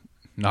 dude,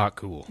 not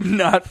cool.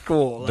 Not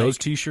cool. Those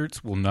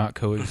T-shirts will not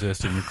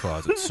coexist in your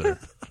closet, sir.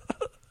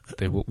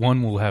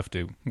 One will have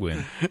to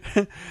win.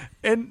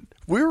 And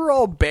we were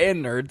all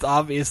band nerds,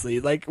 obviously.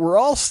 Like, we're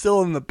all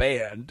still in the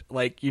band,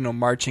 like, you know,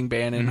 marching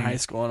band in high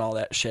school and all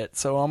that shit.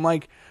 So I'm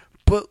like,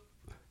 but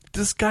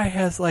this guy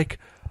has like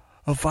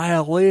a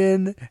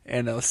violin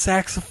and a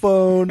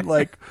saxophone.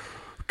 Like,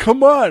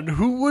 come on,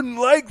 who wouldn't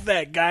like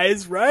that,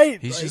 guys,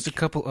 right? He's like, just a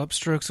couple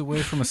upstrokes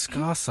away from a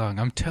ska song.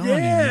 I'm telling you,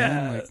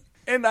 man. Like,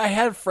 and I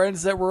had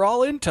friends that were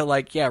all into,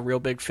 like, yeah, Real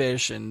Big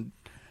Fish and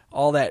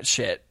all that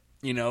shit,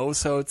 you know?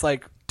 So it's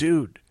like,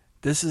 dude,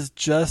 this is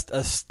just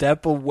a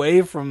step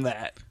away from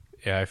that.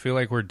 Yeah, I feel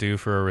like we're due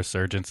for a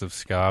resurgence of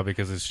ska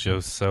because it's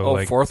just so,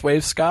 like... fourth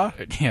wave ska?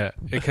 Yeah,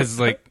 because,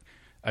 like,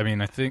 I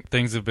mean, I think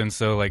things have been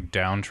so, like,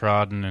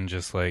 downtrodden and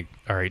just, like,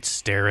 all right,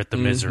 stare at the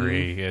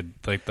misery and,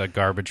 like, the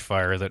garbage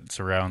fire that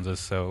surrounds us.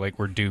 So, like,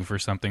 we're due for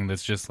something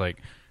that's just, like,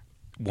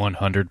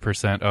 100%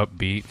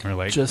 upbeat. We're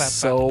like... Just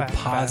so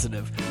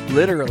positive.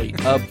 Literally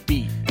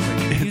upbeat.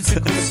 Like,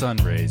 musical sun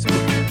rays.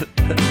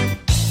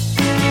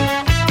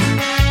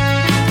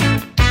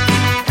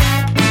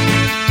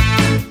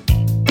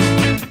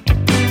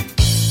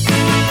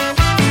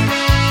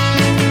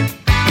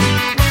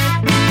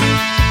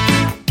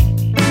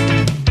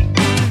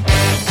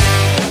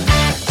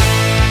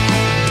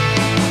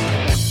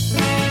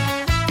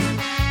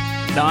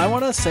 Now, I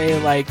want to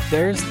say, like,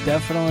 there's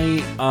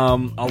definitely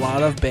a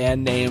lot of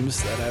band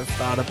names that I've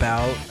thought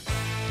about,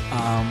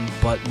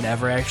 but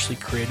never actually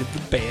created the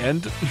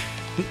band.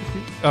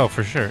 Oh,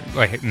 for sure.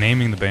 Like,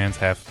 naming the band's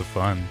half the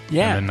fun.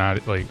 Yeah. And then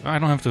not, like, I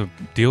don't have to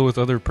deal with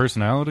other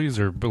personalities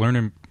or learn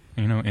a,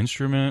 you know,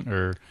 instrument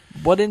or...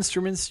 What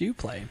instruments do you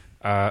play?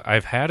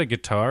 I've had a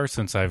guitar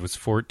since I was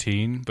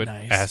 14, but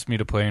asked me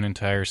to play an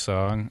entire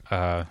song.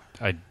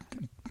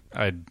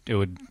 It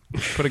would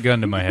put a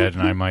gun to my head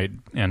and I might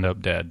end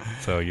up dead.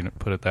 So, you know,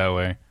 put it that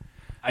way.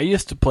 I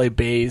used to play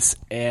bass,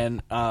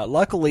 and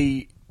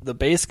luckily the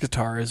bass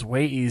guitar is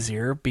way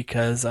easier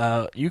because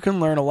you can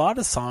learn a lot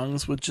of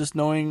songs with just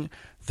knowing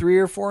 3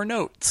 or 4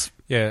 notes.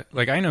 Yeah,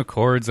 like I know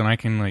chords and I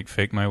can like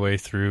fake my way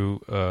through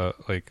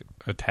like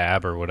a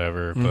tab or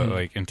whatever, but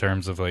like in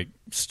terms of like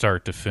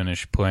start to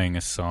finish playing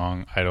a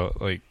song, I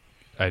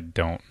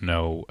don't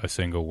know a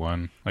single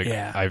one. Like,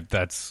 yeah.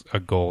 That's a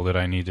goal that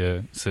I need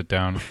to sit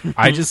down.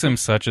 I just am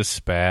such a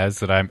spaz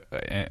that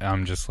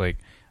I'm just like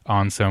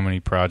on so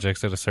many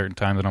projects at a certain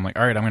time that I'm like,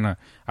 all right, I want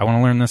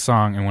to learn this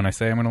song. And when I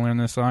say I'm going to learn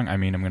this song, I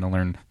mean I'm going to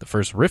learn the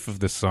first riff of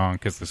this song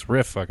because this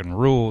riff fucking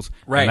rules.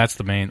 Right. And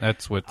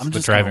that's what's the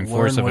just driving gonna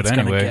force learn of it what's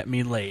anyway. Gonna get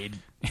me laid.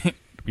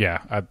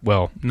 Yeah.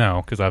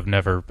 No, because I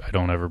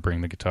don't ever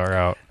bring the guitar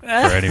out for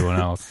anyone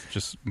else.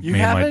 Just me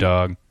and my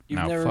dog. You've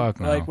no, never, fuck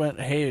no. like, went,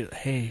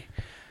 hey.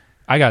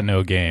 I got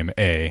no game,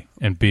 A,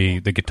 and B,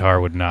 the guitar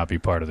would not be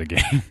part of the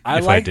game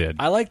I did.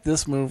 I like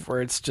this move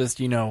where it's just,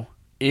 you know,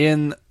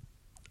 in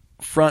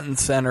front and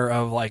center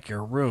of, like,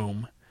 your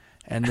room,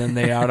 and then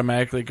they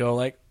automatically go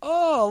like,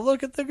 oh,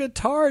 look at the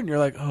guitar, and you're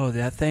like, oh,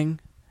 that thing?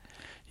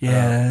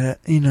 Yeah,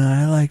 you know,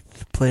 I like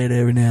to play it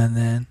every now and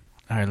then.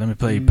 All right, let me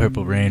play you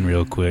Purple Rain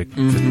real quick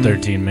for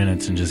 13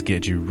 minutes and just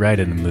get you right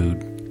in the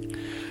mood.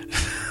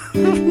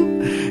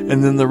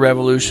 And then the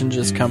Revolution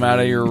just come out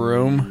of your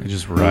room. It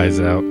just rise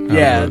out.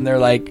 Yeah, and they're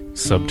like,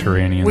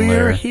 subterranean we're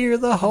lair. here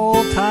the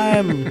whole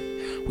time.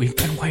 We've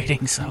been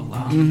waiting so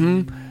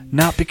long.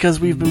 Not because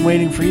we've been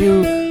waiting for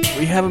you.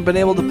 We haven't been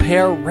able to pay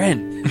our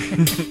rent.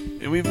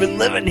 And we've been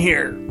living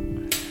here.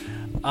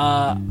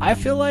 I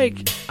feel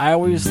like I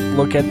always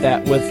look at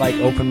that with like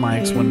open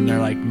mics when they're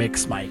like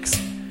mixed mics.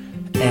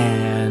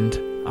 And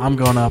I'm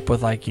going up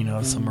with like, you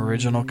know, some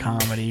original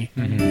comedy.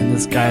 And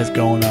this guy's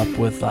going up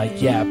with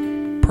like, yeah,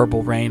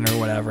 Purple Rain or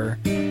whatever.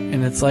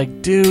 And it's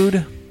like,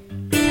 dude,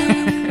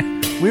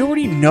 we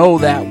already know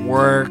that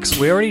works.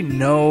 We already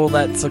know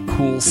that's a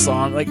cool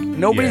song. Like,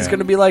 nobody's going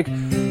to be like,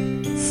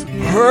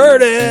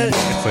 heard it.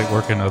 It's like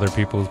working other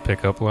people's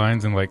pickup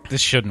lines and like,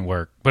 this shouldn't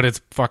work, but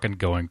it's fucking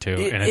going to.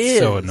 And it's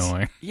so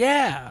annoying.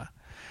 Yeah.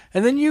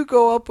 And then you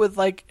go up with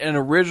like an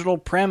original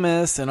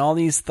premise and all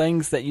these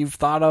things that you've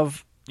thought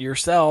of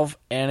yourself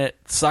and it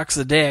sucks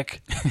a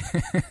dick.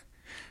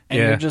 And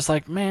you're just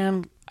like,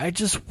 man, I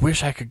just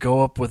wish I could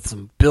go up with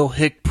some Bill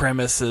Hick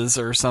premises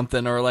or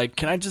something, or like,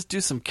 can I just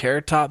do some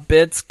Carrot Top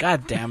bits?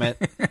 God damn it.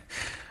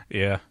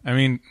 Yeah, I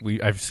mean,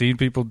 I've seen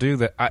people do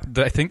that.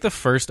 I think the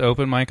first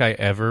open mic I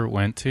ever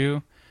went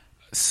to,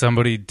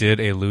 somebody did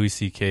a Louis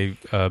C.K.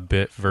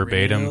 Bit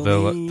verbatim.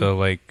 Really? The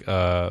like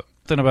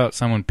something about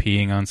someone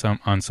peeing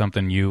on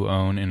something you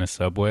own in a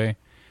subway,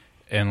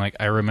 and like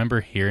I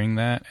remember hearing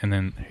that and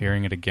then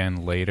hearing it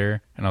again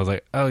later, and I was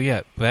like, oh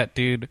yeah, that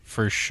dude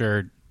for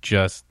sure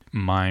just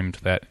mimed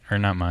that, or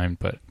not mimed,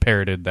 but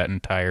parroted that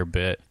entire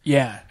bit.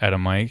 Yeah, at a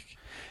mic.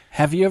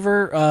 Have you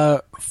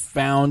ever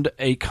found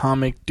a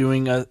comic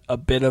doing a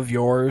bit of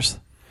yours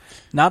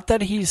Not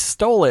that he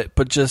stole it,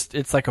 but just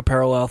it's like a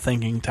parallel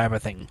thinking type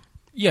of thing.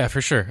 Yeah,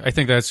 for sure. I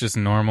think that's just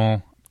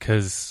normal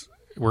because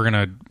we're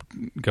gonna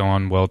go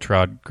on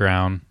well-trod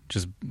ground,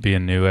 just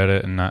being new at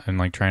it and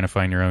like trying to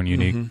find your own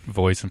unique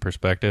voice and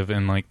perspective.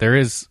 And like there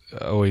is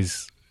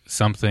always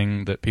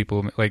something that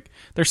people like.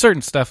 There's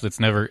certain stuff that's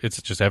never.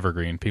 It's just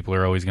evergreen. People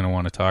are always going to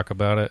want to talk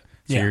about it.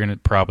 So you're going to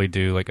probably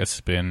do like a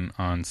spin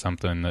on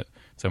something that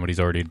somebody's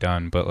already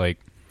done. But like,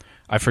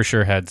 I for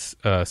sure had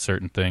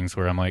certain things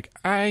where I'm like,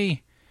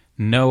 I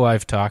know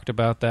I've talked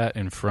about that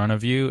in front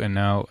of you, and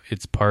now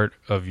it's part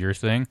of your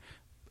thing.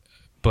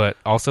 But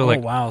also,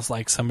 wow, it's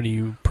like somebody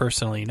you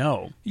personally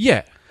know.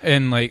 Yeah,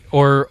 and like,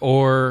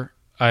 or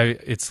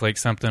it's like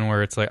something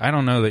where it's like, I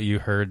don't know that you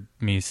heard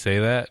me say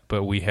that,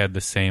 but we had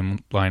the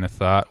same line of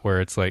thought where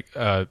it's like,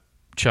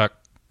 Chuck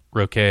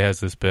Roquet has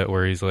this bit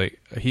where he's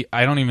like,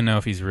 I don't even know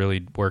if he's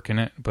really working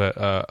it, but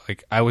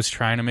like I was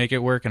trying to make it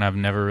work, and I've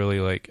never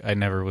really I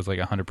never was like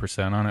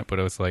 100% on it, but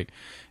it was like,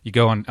 you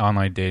go on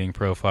online dating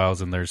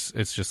profiles and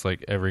it's just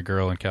like every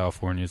girl in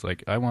California is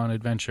like, I want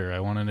adventure, I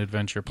want an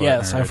adventure partner.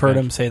 Yes, I've heard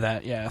him say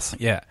that. Yes.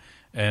 Yeah,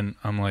 and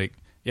I'm like,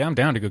 yeah, I'm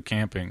down to go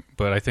camping,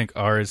 but I think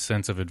our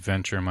sense of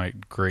adventure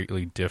might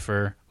greatly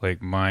differ.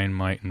 Like mine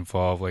might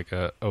involve like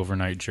a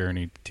overnight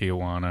journey to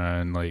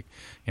Tijuana and like,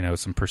 you know,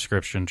 some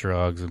prescription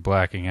drugs and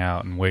blacking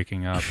out and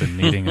waking up and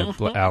needing an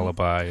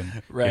alibi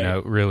and, right. You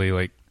know, really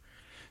like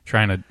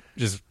trying to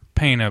just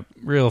paint a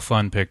real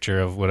fun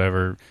picture of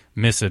whatever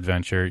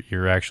misadventure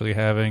you're actually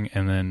having,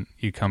 and then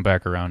you come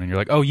back around and you're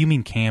like, oh, you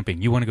mean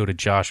camping. You want to go to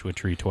Joshua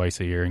Tree twice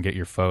a year and get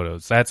your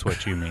photos. That's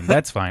what you mean.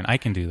 That's fine. I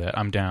can do that.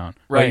 I'm down.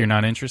 Right. But you're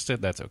not interested?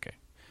 That's okay.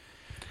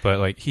 But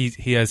like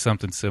he has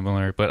something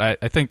similar, but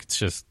I think it's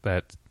just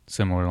that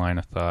similar line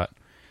of thought.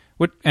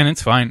 And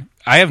it's fine.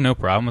 I have no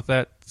problem with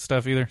that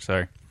stuff either.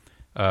 Sorry.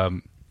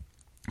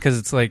 Because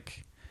it's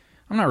like,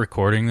 I'm not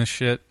recording this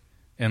shit.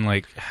 And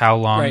like how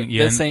long? Right.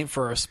 This ain't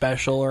for a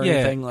special or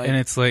anything. Like, and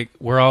it's like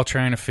we're all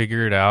trying to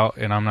figure it out,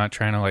 and I'm not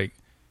trying to like.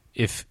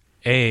 If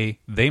they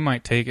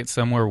might take it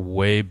somewhere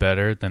way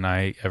better than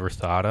I ever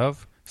thought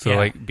of. So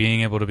like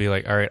being able to be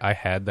like, all right, I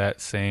had that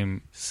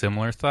same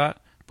similar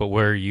thought, but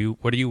what are you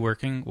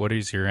working? What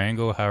is your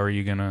angle? How are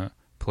you gonna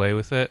play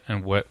with it?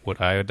 And what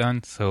would I have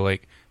done? So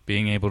like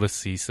being able to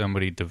see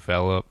somebody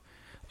develop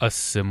a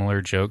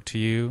similar joke to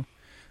you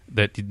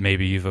that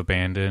maybe you've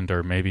abandoned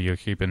or maybe you're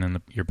keeping in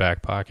your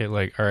back pocket.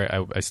 Like, all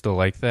right, I still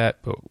like that,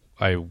 but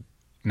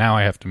now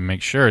I have to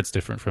make sure it's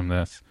different from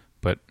this.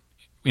 But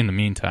in the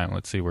meantime,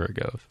 let's see where it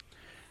goes.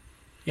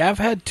 Yeah, I've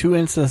had 2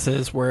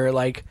 instances where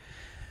like,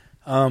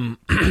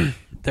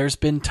 there's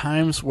been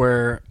times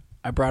where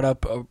I brought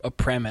up a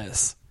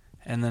premise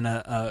and then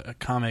a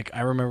comic.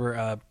 I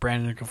remember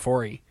Brandon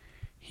Kafori.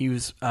 He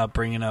was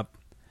bringing up,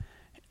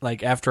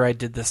 like after I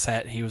did the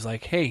set, he was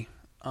like, hey,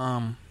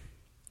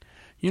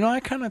 you know,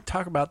 I kind of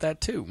talk about that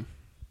too.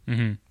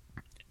 Mm-hmm.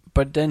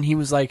 But then he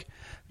was like,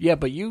 yeah,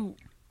 but you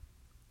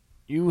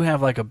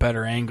have like a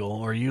better angle,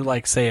 or you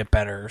like say it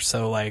better.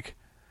 So like,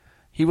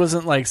 he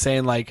wasn't like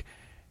saying like,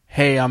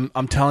 hey, I'm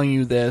telling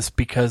you this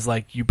because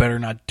like you better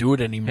not do it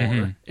anymore.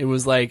 Mm-hmm. It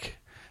was like,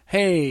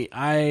 hey,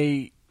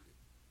 I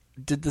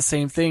did the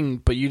same thing,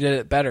 but you did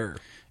it better.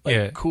 Like,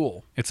 yeah,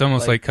 cool. It's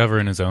almost like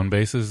covering his own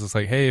bases. It's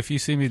like, hey, if you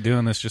see me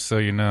doing this, just so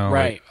you know,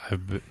 right?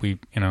 Like,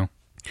 you know,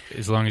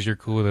 as long as you're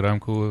cool with it, I'm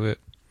cool with it.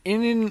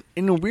 In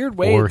a weird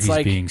way, or it's he's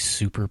like being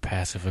super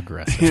passive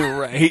aggressive.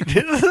 Right.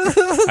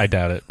 I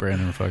doubt it.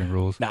 Brandon fucking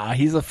rules. Nah,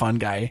 he's a fun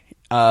guy.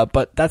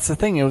 But that's the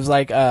thing. It was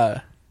like,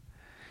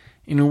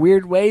 in a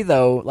weird way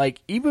though, like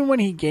even when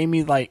he gave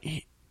me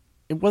like,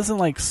 it wasn't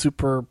like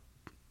super,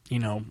 you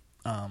know,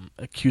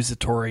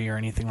 accusatory or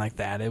anything like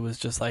that. It was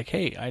just like,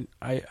 hey,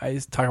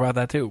 I talk about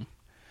that too.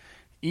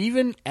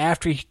 Even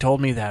after he told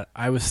me that,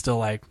 I was still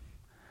like,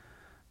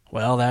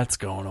 well, that's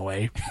going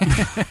away.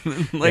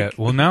 Like, yeah,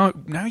 well, now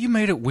you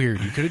made it weird.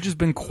 You could have just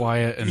been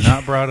quiet and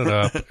not brought it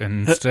up.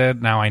 And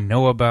instead, now I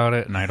know about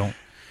it, and I'm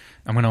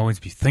going to always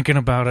be thinking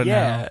about it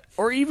now.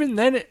 Or even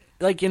then,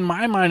 like in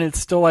my mind,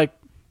 it's still like,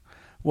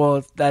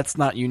 well, that's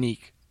not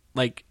unique.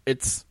 Like,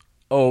 it's,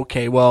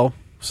 okay, well,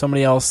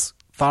 somebody else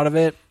thought of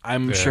it.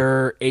 I'm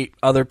sure 8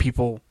 other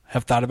people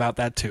have thought about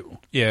that too.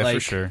 Yeah, like, for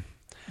sure.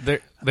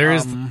 There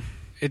is,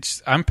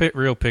 I'm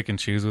real pick and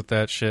choose with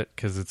that shit,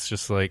 because it's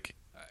just like,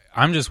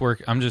 I'm just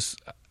working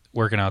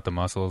out the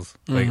muscles.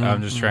 Like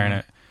I'm just trying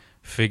to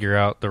figure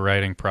out the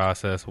writing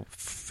process,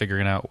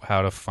 figuring out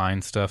how to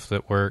find stuff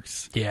that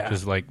works. Yeah.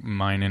 Just like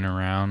mining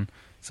around.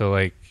 So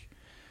like,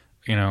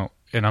 you know,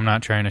 and I'm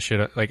not trying to shit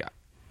up. Like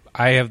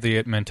I have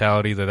the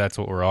mentality that that's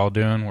what we're all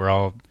doing. We're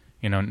all,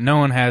 you know, no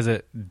one has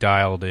it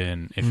dialed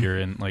in if you're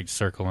in like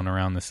circling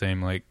around the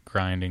same like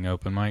grinding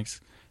open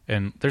mics.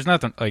 And there's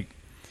nothing like,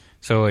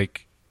 so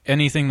like,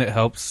 anything that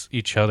helps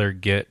each other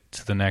get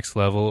to the next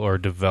level or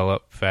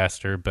develop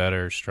faster,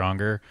 better,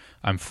 stronger,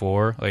 I'm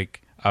for.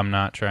 Like I'm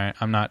not,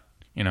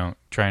 you know,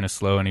 trying to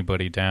slow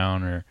anybody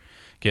down or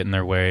get in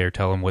their way or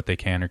tell them what they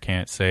can or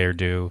can't say or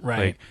do.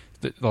 Right.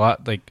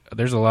 Like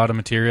there's a lot of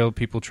material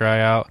people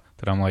try out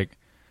that I'm like,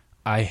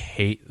 I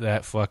hate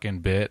that fucking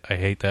bit. I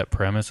hate that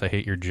premise. I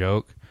hate your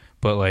joke.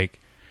 But, like,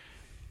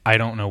 I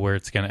don't know where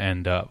it's going to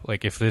end up.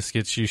 Like, if this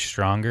gets you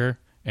stronger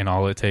and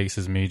all it takes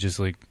is me just,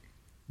 like,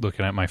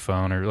 looking at my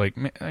phone or, like,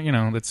 you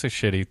know, that's a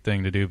shitty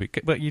thing to do.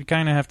 But you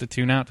kind of have to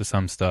tune out to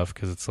some stuff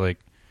because it's, like,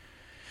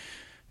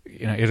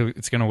 you know,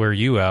 it's going to wear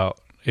you out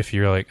if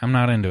you're like, I'm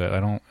not into it. I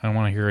don't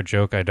want to hear a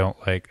joke I don't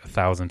like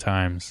 1,000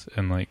 times.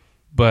 And, like,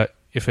 but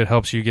if it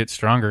helps you get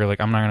stronger, like,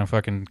 I'm not going to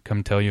fucking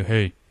come tell you,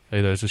 hey,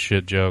 that's a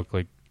shit joke.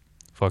 Like,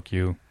 fuck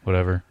you,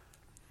 whatever.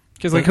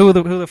 Because, like, who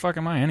the fuck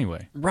am I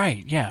anyway?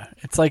 Right, yeah.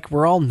 It's like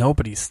we're all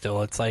nobodies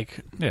still. It's like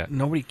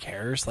nobody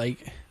cares.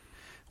 Like,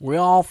 we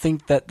all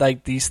think that,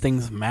 like, these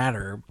things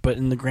matter, but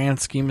in the grand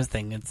scheme of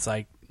things, it's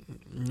like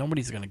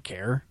nobody's going to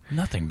care.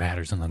 Nothing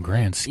matters in the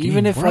grand scheme.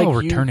 Even if, we're all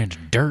returning to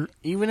dirt.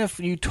 Even if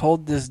you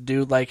told this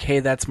dude, like, hey,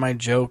 that's my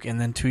joke, and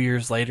then 2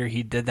 years later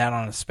he did that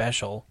on a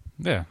special.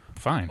 Yeah,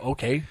 fine.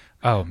 Okay.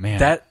 Oh, man.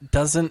 That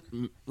doesn't,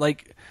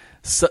 like...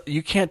 So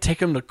you can't take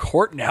him to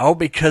court now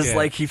because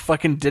like he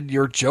fucking did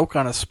your joke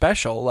on a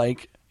special.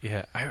 Like,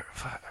 yeah, I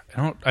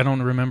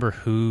don't remember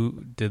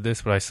who did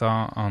this, but I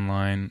saw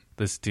online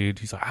this dude.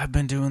 He's like, I've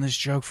been doing this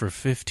joke for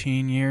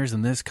 15 years,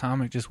 and this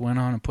comic just went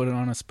on and put it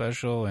on a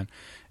special, and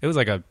it was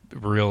like a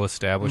real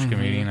established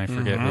comedian. I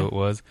forget who it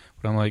was,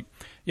 but I'm like,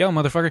 yo,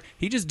 motherfucker,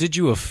 he just did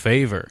you a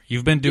favor.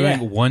 You've been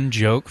doing one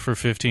joke for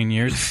 15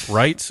 years.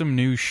 Write some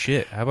new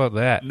shit. How about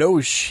that? No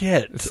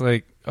shit. It's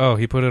like, oh,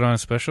 he put it on a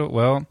special.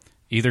 Well.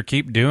 Either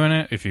keep doing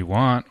it if you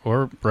want,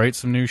 or write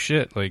some new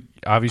shit. Like,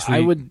 obviously,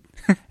 I would,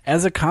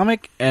 as a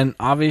comic, and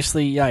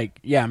obviously, like,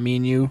 yeah, me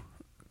and you,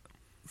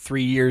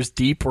 3 years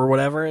deep or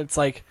whatever. It's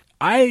like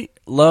I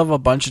love a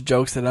bunch of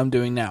jokes that I'm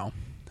doing now,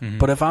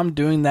 but if I'm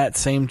doing that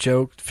same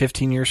joke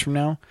 15 years from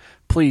now,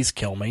 please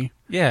kill me.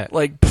 Yeah,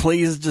 like,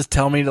 please just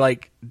tell me,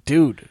 like,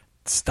 dude,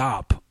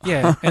 stop.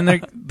 Yeah,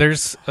 and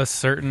there's a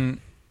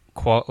certain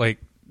like.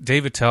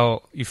 Dave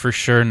Attell, he for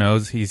sure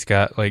knows he's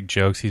got, like,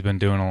 jokes he's been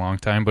doing a long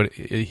time, but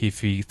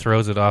if he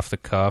throws it off the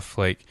cuff,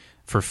 like,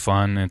 for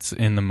fun, it's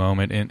in the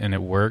moment, and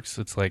it works,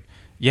 it's like,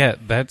 yeah,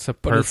 that's a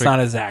perfect... But it's not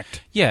his act.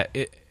 Yeah,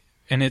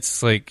 and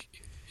it's, like,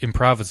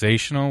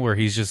 improvisational, where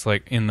he's just,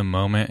 like, in the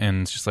moment,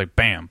 and it's just like,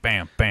 bam,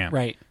 bam, bam.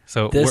 Right.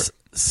 So this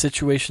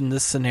situation,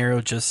 this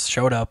scenario just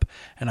showed up,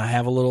 and I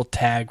have a little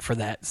tag for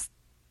that.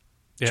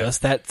 Yeah.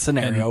 Just that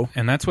scenario.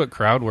 And that's what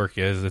crowd work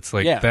is. It's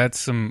like, that's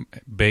some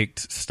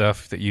baked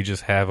stuff that you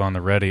just have on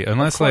the ready.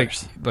 Unless, like,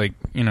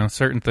 you know,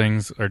 certain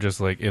things are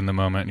just, like, in the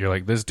moment. You're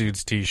like, this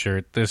dude's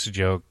T-shirt, this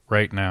joke,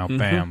 right now,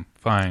 bam,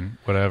 fine,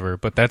 whatever.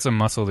 But that's a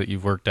muscle that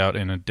you've worked out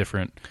in a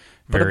different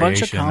variation. But a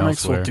bunch of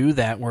comics elsewhere. will do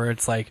that, where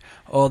it's like,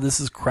 oh, this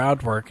is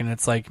crowd work. And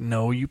it's like,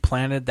 no, you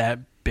planted that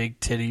big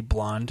titty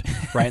blonde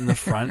right in the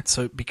front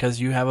so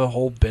because you have a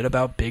whole bit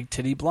about big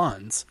titty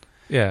blondes.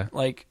 Yeah.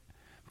 Like...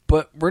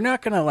 But we're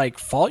not going to, like,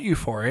 fault you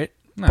for it.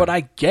 No. But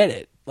I get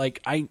it.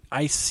 Like,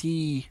 I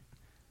see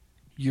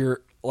your,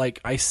 like,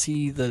 I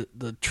see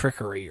the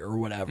trickery or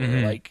whatever.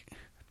 Like,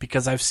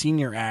 because I've seen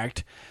your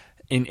act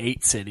in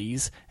 8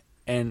 cities,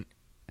 and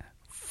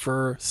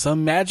for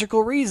some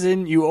magical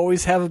reason, you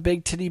always have a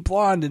big titty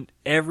blonde in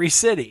every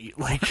city.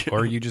 Like,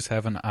 or you just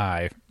have an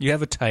eye. You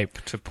have a type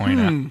to point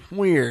out.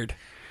 Weird.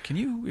 Can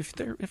you,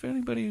 if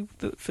anybody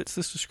that fits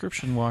this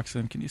description walks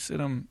in, can you sit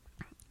them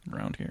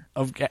around here?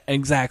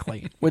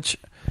 Exactly. Which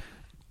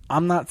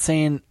I'm not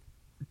saying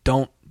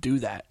don't do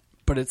that,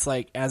 but it's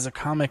like, as a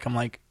comic, I'm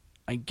like,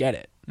 I get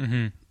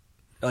it.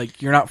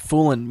 Like, you're not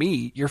fooling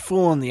me, you're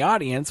fooling the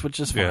audience, which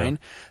is fine.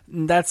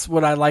 And that's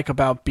what I like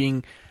about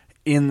being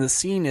in the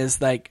scene, is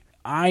like,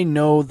 I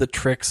know the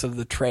tricks of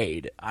the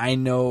trade. I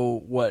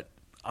know what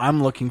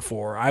I'm looking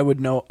for. I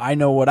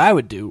know what I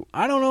would do.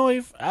 I don't know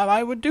if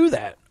I would do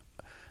that.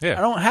 I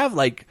don't have,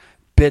 like,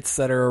 bits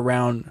that are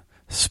around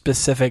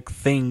specific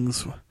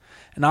things,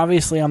 and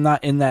obviously I'm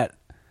not in that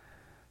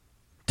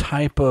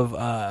type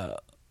of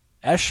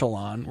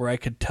echelon where I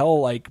could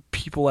tell, like,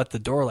 people at the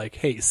door, like,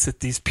 hey,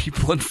 sit these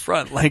people in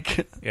front.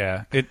 Like,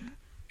 yeah,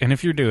 and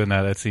if you're doing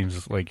that, that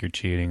seems like you're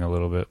cheating a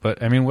little bit.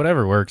 But I mean,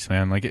 whatever works,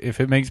 man. Like, if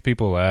it makes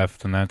people laugh,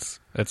 then that's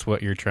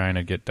what you're trying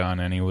to get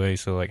done anyway.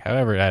 So, like,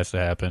 however it has to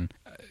happen,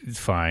 it's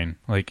fine.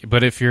 Like,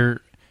 but if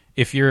you're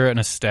an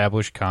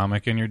established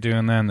comic and you're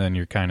doing that, then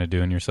you're kind of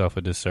doing yourself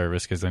a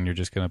disservice, because then you're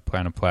just going to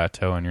plan a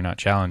plateau and you're not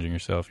challenging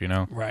yourself, you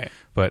know? Right.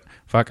 But,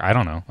 fuck, I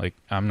don't know. Like,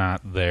 I'm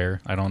not there.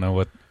 I don't know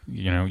what,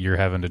 you know, you're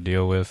having to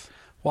deal with.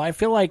 Well, I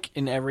feel like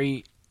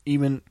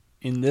even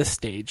in this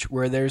stage,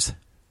 where there's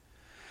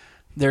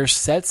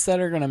sets that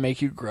are going to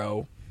make you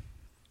grow,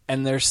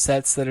 and there's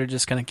sets that are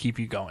just going to keep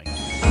you going.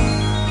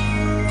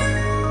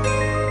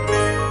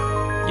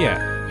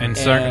 Yeah. And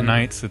certain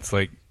nights, it's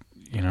like,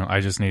 you know, I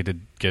just need to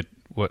get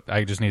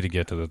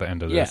to the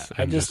end of this.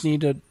 Yeah, I just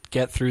need to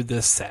get through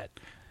this set.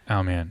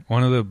 Oh, man.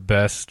 One of the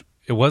best...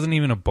 It wasn't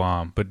even a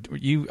bomb, but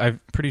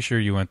I'm pretty sure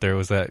you went there. It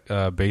was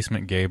that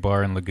Basement Gay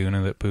Bar in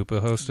Laguna that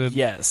Pupa hosted?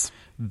 Yes.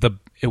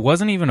 It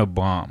wasn't even a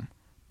bomb,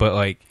 but,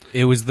 like,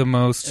 it was the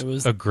most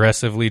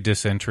aggressively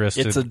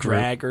disinterested It's a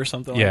drag or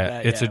something like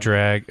that. Yeah, it's a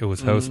drag. It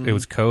was It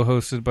was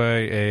co-hosted by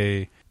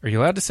a Are you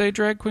allowed to say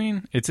drag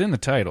queen? It's in the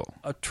title.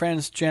 A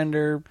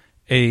transgender,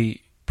 a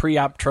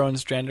pre-op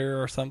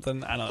transgender or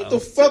something. I don't know. What the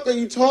fuck are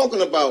you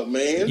talking about,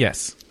 man?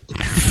 Yes.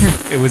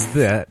 It was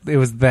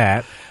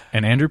that.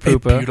 And Andrew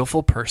Pupa, a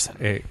beautiful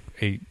person.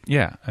 A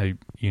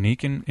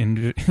unique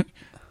and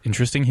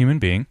interesting human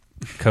being,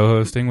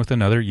 co-hosting with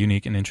another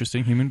unique and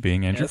interesting human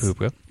being, Andrew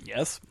Pupa.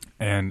 Yes.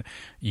 And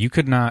you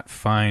could not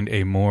find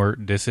a more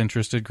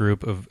disinterested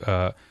group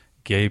of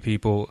gay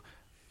people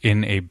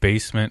in a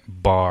basement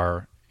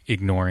bar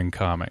ignoring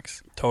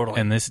comics. Totally.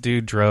 And this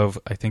dude drove,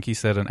 I think he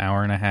said, an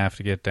hour and a half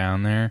to get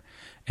down there,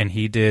 and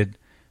he did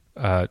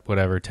 10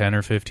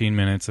 or 15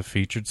 minutes of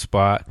featured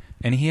spot,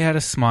 and he had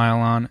a smile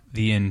on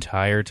the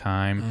entire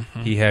time.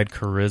 Mm-hmm. He had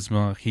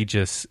charisma. He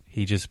just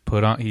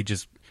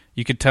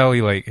you could tell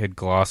he like had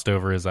glossed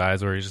over his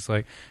eyes, where he's just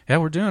like, yeah,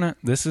 we're doing it.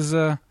 This is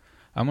and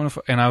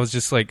I was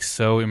just like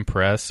so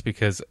impressed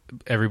because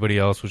everybody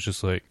else was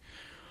just like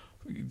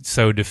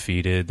so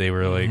defeated. They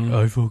were like,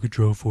 I fucking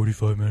drove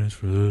 45 minutes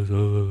for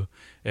this,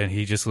 and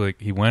he just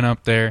like he went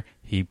up there.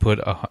 He put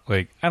I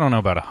don't know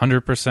about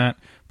 100%,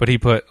 but he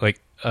put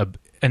like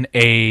an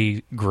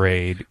A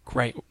grade,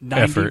 great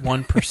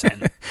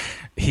 91%.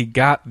 He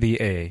got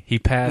the A. He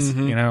passed,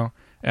 and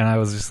I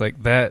was just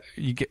like that.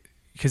 You get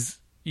because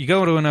you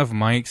go to enough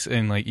mics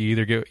and like you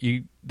either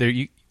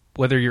get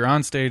whether you're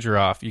on stage or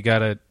off, you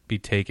gotta be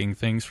taking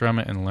things from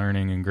it and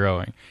learning and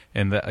growing.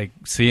 And that like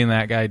seeing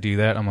that guy do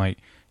that, I'm like,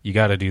 you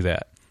got to do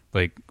that.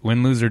 Like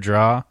win, lose or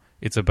draw,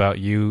 it's about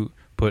you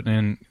putting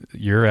in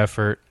your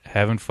effort,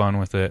 having fun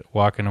with it,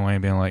 walking away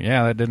and being like,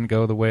 yeah, that didn't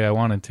go the way I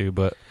wanted to,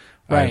 but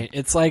right.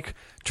 It's like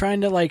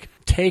trying to like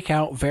take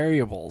out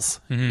variables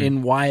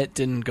in why it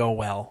didn't go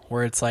well,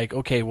 where it's like,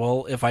 okay,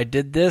 well, if I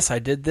did this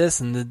and did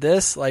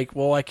this, like,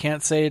 well, I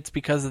can't say it's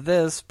because of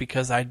this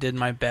because I did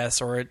my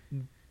best, or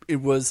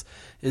it was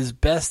as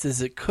best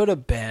as it could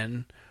have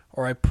been,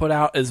 or I put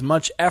out as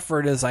much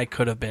effort as I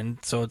could have been.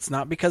 So it's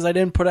not because I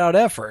didn't put out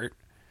effort.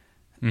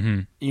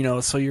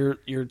 So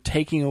you're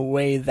taking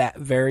away that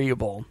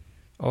variable.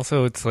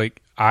 Also, it's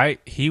like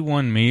he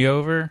won me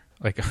over.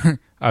 Like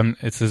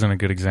this isn't a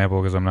good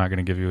example because I'm not going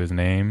to give you his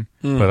name,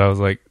 but I was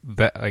like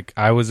that. Like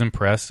I was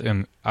impressed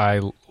and I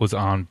was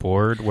on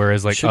board.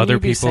 Whereas like Shouldn't other you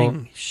be people,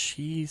 saying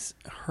she's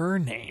her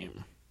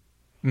name.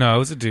 No, it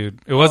was a dude.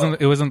 It wasn't.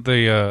 It wasn't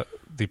the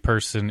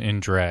person in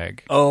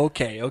drag. Oh,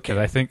 okay.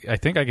 I think I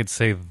could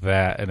say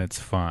that and it's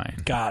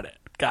fine. Got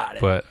it.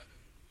 But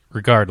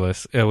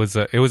regardless, it was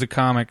a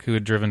comic who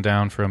had driven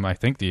down from I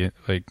think the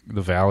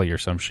valley or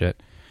some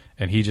shit,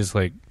 and he just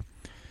like.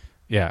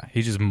 Yeah,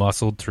 he just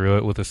muscled through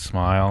it with a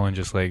smile and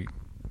just like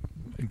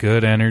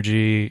good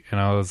energy. And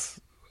I was,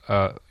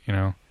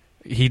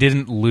 he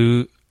didn't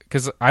lose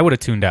because I would have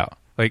tuned out.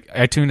 Like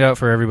I tuned out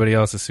for everybody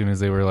else as soon as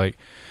they were like,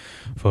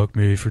 "Fuck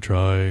me for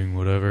trying,"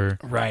 whatever.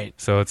 Right.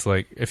 So it's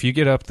like if you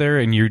get up there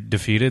and you're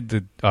defeated,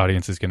 the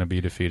audience is going to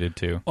be defeated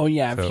too. Oh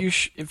yeah, so,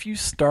 if you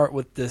start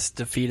with this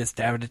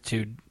defeatist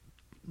attitude,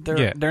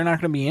 they're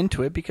not going to be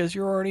into it because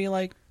you're already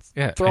like.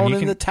 Yeah, thrown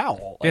in the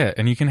towel. Yeah,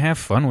 and you can have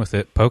fun with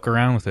it, poke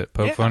around with it,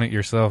 poke fun at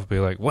yourself, be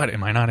like, "What?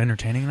 Am I not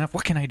entertaining enough?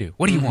 What can I do?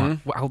 What do you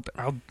want? Well,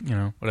 I'll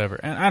whatever."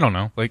 And I don't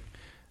know. Like,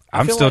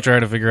 I'm still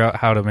trying to figure out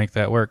how to make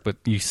that work. But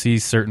you see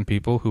certain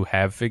people who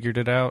have figured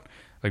it out.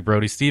 Like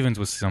Brody Stevens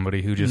was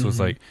somebody who just was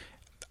like,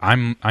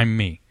 "I'm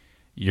me.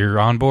 You're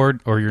on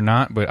board or you're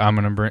not, but I'm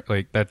gonna bring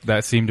like that."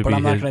 That seemed to be. But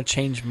I'm not gonna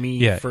change me.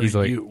 Yeah, for he's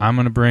like, you. I'm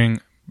gonna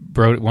bring.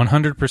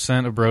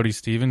 100% of Brody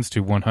Stevens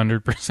to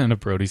 100% of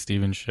Brody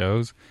Stevens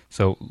shows.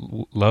 So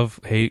love,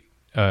 hate,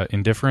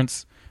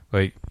 indifference,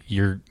 like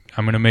I'm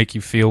going to make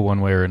you feel one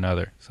way or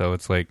another. So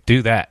it's like,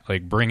 do that,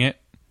 like bring it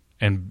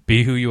and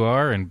be who you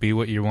are and be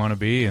what you want to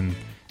be. And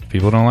if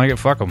people don't like it,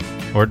 fuck them,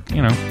 or,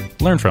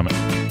 learn from it,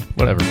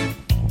 whatever.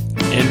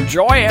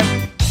 Enjoy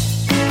it.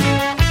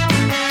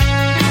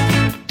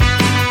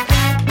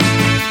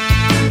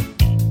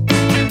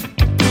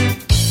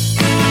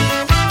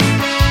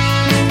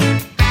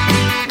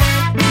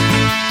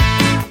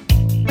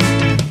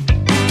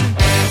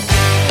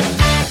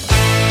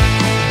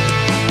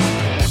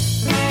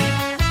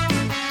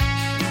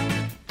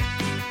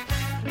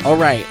 All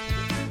right,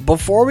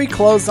 before we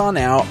close on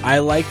out, I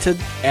like to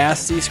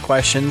ask these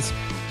questions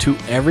to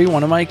every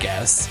one of my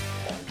guests.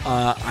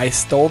 I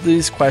stole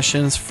these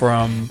questions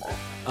from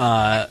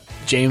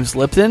James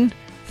Lipton,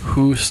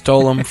 who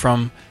stole them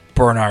from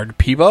Bernard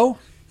Peebo,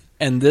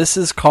 and this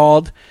is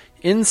called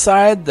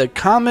Inside the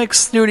Comic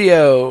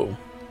Studio.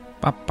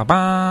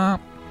 Ba-ba-ba.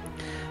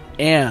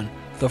 And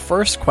the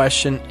first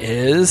question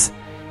is,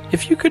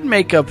 if you could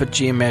make up a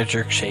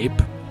geometric shape,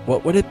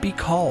 what would it be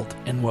called,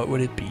 and what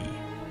would it be?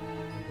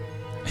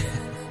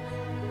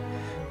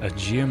 A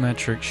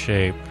geometric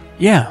shape.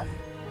 Yeah.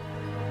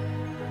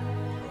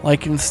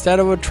 Like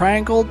instead of a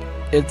triangle,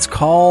 it's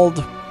called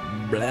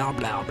blah,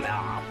 blah,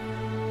 blah.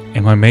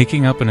 Am I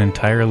making up an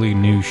entirely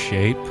new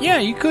shape? Yeah,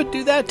 you could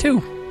do that too.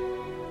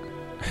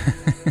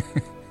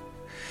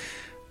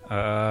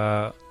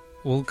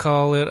 We'll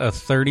call it a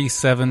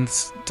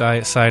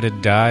 37th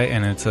sided die,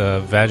 and it's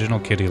a vaginal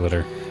kitty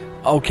litter.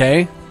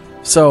 Okay.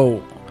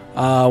 So,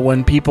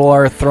 when people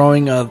are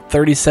throwing a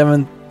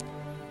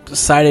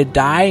 37-sided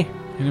die.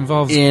 It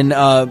involves in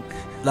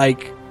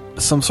like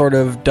some sort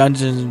of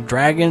Dungeons and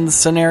Dragons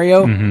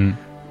scenario. Mhm.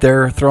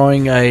 They're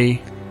throwing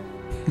a.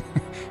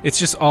 It's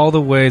just all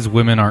the ways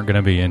women aren't going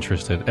to be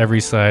interested.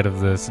 Every side of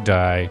this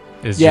die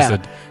is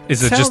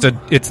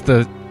it's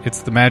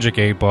the magic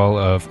 8 ball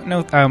of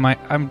no.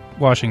 I'm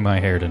washing my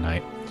hair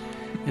tonight.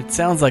 It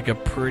sounds like a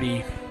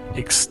pretty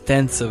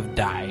extensive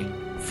die,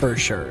 for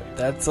sure.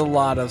 That's a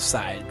lot of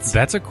sides.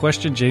 That's a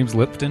question James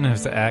Lipton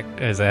has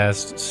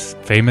asked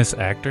famous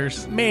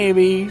actors.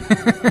 Maybe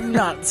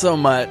not so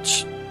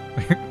much.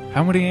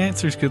 How many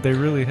answers could they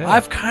really have?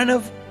 I've kind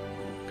of.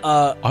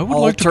 I would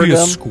like to be a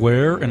them.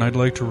 square, and I'd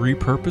like to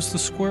repurpose the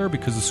square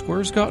because the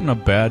square's gotten a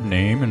bad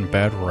name and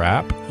bad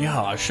rap.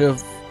 Yeah, I should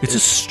have. It's a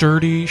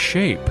sturdy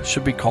shape.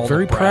 Should be called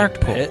very a Brad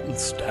practical. Pitt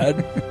instead.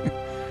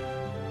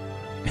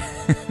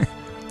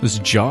 This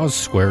Jaws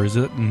square, is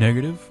it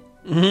negative?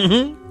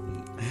 No,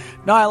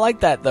 I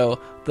like that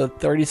though. The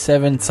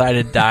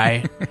 37-sided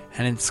die,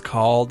 and it's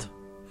called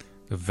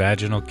The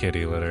vaginal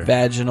kitty litter.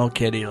 Vaginal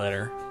kitty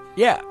litter.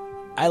 Yeah,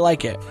 I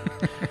like it.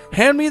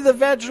 Hand me the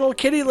vaginal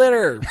kitty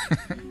litter.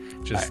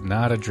 Just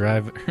not a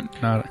driver.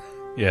 Not.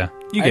 Yeah,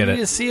 you get I it.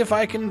 need to see if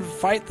I can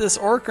fight this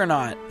orc or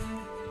not.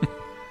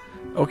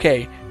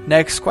 Okay,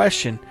 next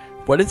question.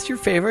 What is your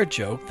favorite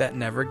joke that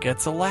never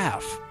gets a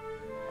laugh?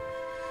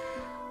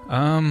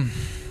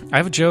 I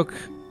have a joke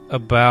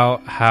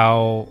about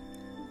how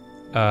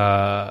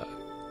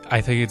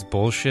I think it's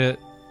bullshit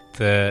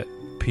that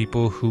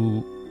people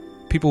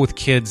with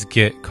kids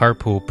get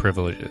carpool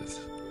privileges.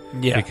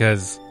 Yeah.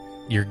 Because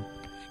you're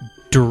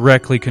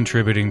directly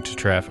contributing to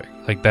traffic.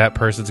 Like, that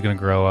person's going to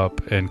grow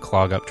up and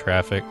clog up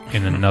traffic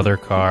in another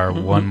car,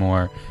 one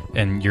more,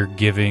 and you're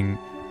giving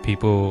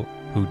people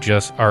who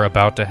just are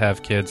about to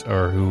have kids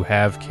or who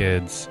have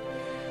kids,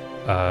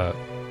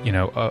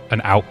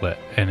 an outlet,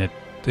 and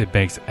it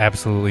makes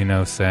absolutely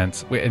no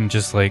sense. And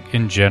just like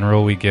in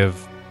general, we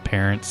give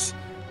parents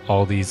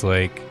all these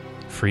like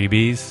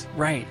freebies.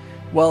 Right.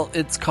 Well,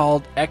 it's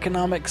called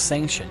economic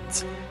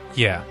sanctions.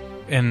 Yeah,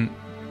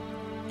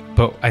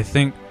 but I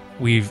think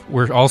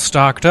we're all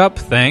stocked up,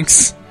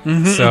 thanks.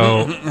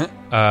 So,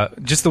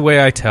 just the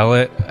way I tell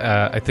it,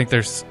 I think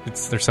there's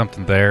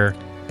something there.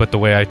 But the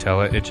way I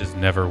tell it, it just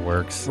never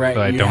works. Right,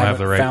 But I you don't have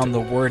the haven't right. found the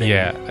wording.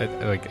 Yeah,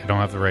 I don't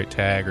have the right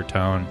tag or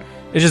tone.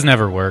 It just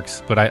never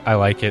works. But I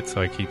like it, so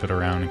I keep it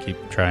around and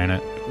keep trying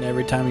it. And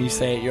every time you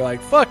say it, you're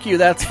like, "Fuck you,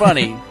 that's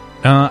funny."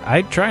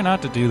 I try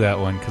not to do that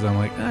one because I'm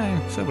like,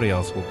 somebody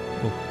else will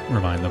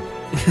remind them.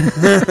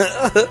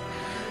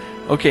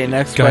 Okay,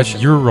 next Guys, question.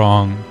 you're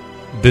wrong.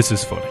 This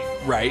is funny.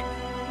 Right.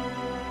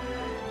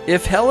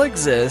 If hell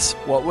exists,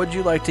 what would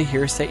you like to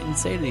hear Satan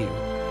say to you?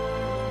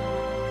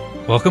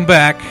 Welcome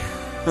back.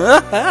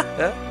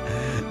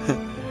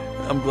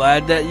 I'm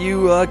glad that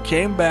you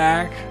came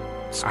back.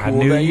 It's cool I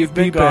knew that you'd you've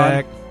been be gone.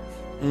 back.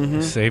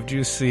 Mhm. Saved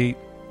you a seat.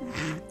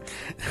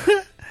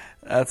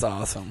 That's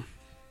awesome.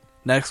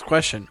 Next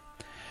question.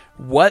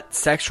 What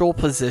sexual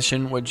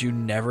position would you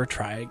never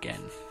try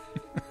again?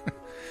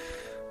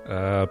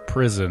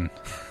 Prison.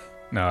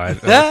 No,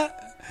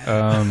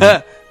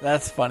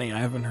 That's funny. I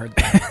haven't heard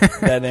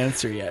that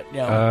answer yet.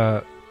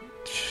 Yeah.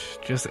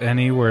 Just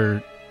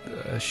anywhere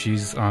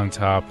she's on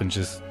top and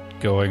just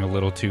going a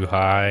little too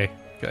high.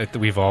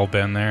 We've all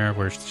been there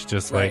where she's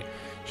just Right.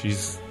 like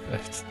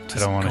I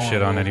don't want to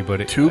shit on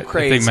anybody. too I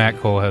crazy. think Matt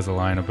Cole has a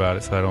line about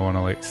it, so I don't want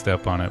to like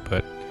step on it.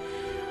 But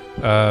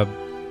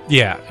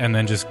yeah, and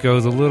then just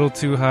goes a little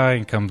too high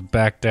and comes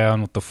back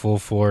down with the full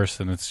force,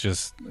 and it's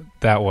just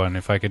that one.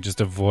 If I could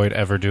just avoid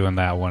ever doing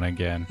that one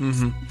again,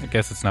 I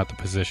guess it's not the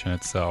position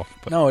itself.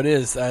 But No, it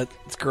is.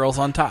 It's girls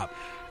on top.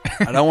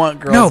 I don't want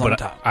girls no, on but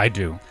top. I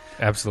do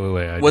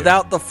absolutely. I do.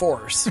 Without the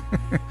force.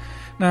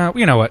 No,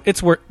 you know what?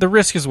 It's worth the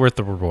risk is worth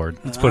the reward.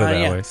 Let's put it that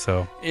yeah. way.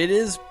 So It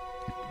is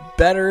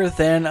better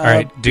than all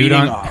right, beating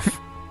off.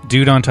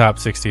 Dude on top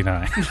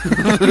 69.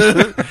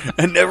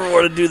 I never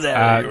want to do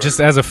that. Just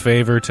as a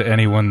favor to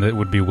anyone that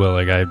would be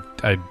willing,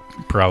 I'd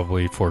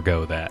probably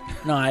forego that.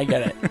 No, I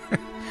get it.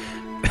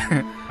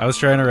 I was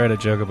trying to write a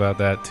joke about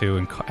that too,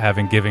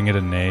 and giving it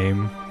a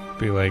name,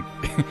 be like,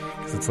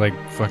 because it's like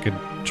fucking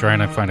trying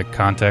to find a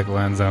contact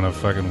lens on a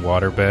fucking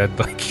waterbed,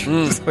 like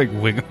just like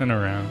wiggling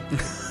around.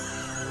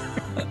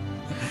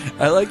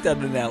 I like that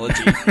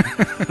analogy.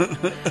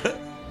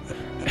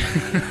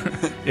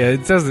 Yeah,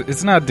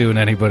 it's not doing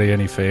anybody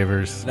any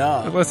favors.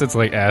 No. Unless it's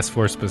like asked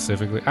for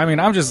specifically. I mean,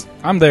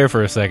 I'm there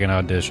for a second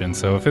audition,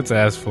 so if it's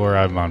asked for,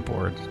 I'm on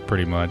board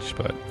pretty much,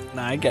 but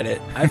No, I get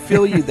it. I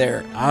feel you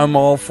there. I'm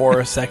all for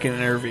a second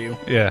interview.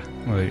 yeah,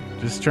 like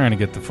just trying to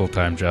get the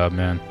full-time job,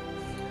 man.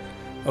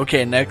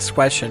 Okay, next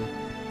question.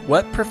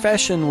 What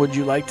profession would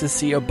you like to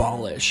see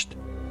abolished?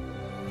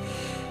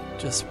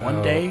 Just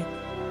one day?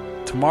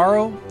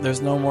 Tomorrow,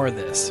 there's no more of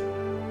this.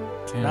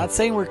 I'm not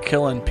saying we're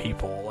killing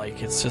people.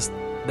 Like, it's just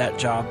that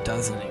job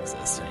doesn't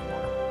exist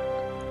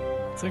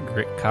anymore. It's a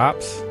great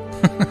cops.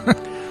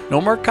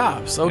 No more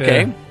cops.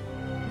 Okay.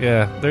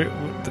 Yeah,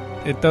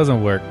 it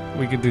doesn't work.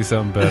 We could do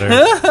something better.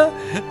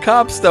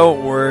 Cops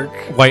don't work.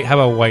 How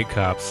about white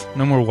cops?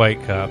 No more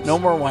white cops. No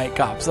more white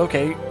cops.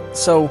 Okay,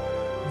 so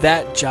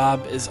that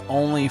job is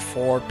only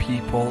for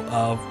people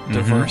of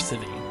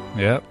diversity.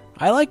 Yep.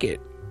 I like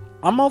it.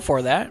 I'm all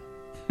for that.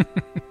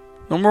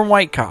 No more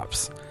white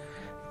cops.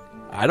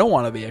 I don't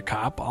want to be a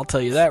cop. I'll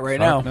tell you that right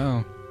now.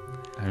 No.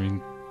 I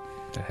mean,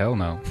 the hell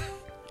no.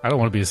 I don't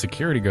want to be a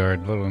security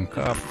guard, let alone a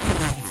cop.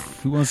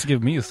 Who wants to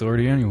give me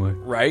authority anyway?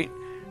 Right?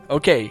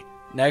 Okay,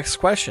 next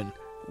question.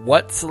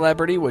 What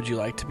celebrity would you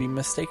like to be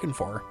mistaken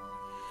for?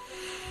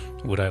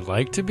 Would I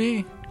like to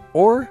be?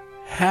 Or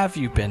have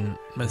you been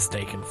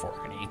mistaken for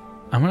any?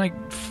 I'm like,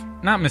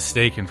 not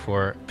mistaken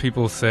for.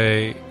 People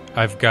say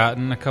I've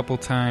gotten a couple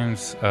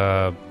times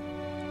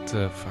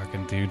the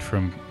fucking dude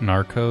from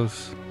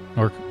Narcos.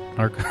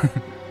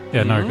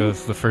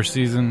 Narcos, the first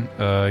season.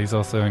 He's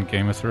also in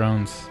Game of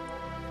Thrones,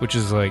 which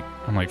is like,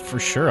 I'm like, for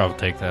sure I'll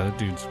take that. That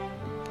dude's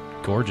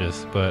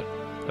gorgeous. But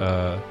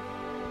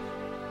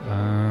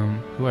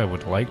who I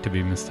would like to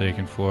be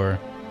mistaken for,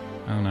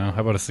 I don't know. How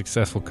about a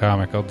successful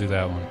comic? I'll do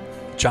that one.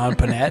 John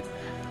Bonnet?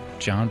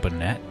 John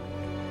Bonnet?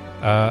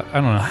 I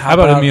don't know. How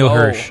about Emil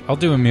Hirsch? I'll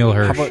do Emil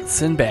Hirsch. How about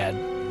Sinbad?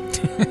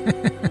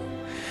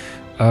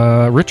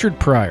 Richard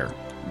Pryor.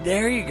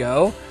 There you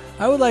go.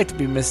 I would like to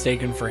be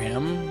mistaken for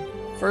him,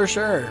 for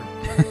sure.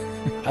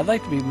 I'd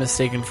like to be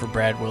mistaken for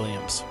Brad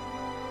Williams.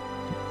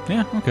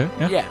 Yeah, okay.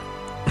 Yeah.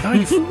 Oh,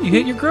 you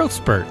hit your growth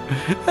spurt.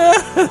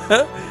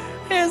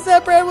 Hey, is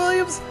that Brad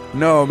Williams?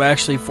 No, I'm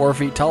actually 4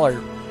 feet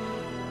taller.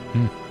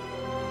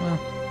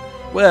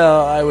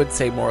 Well, I would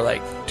say more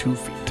like 2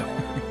 feet taller.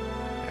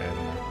 I don't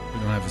know. We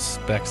don't have his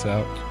specs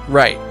out.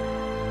 Right.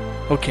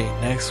 Okay,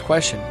 next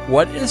question.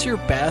 What is your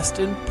best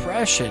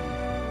impression?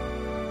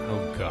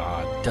 Oh,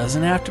 God.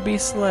 Doesn't have to be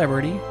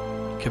celebrity.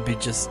 Could be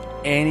just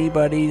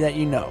anybody that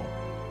you know.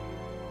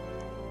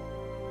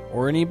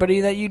 Or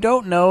anybody that you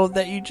don't know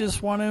that you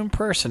just want to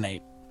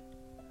impersonate.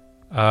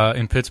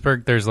 In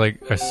Pittsburgh, there's like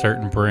a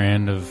certain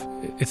brand of.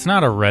 It's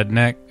not a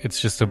redneck.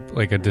 It's just a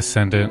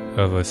descendant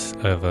of a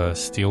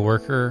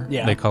steelworker.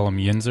 Yeah. They call them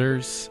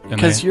Yinzers.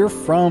 Because you're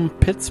from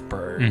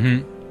Pittsburgh.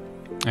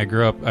 Mm-hmm. I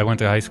grew up. I went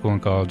to high school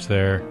and college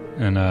there,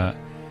 and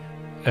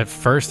at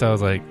first I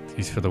was like,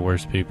 these are the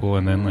worst people,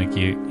 and then like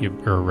you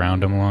are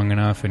around them long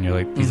enough, and you're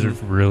like, these are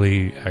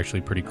really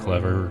actually pretty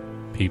clever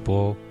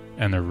people,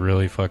 and they're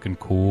really fucking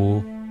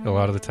cool a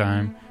lot of the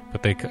time.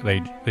 But they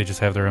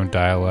just have their own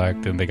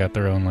dialect, and they got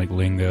their own like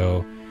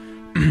lingo.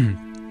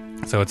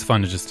 So it's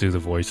fun to just do the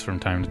voice from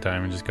time to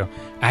time and just go,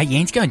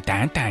 Yin's going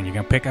downtown. You're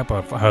going to pick up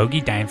a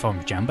hoagie down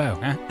from Jumbo,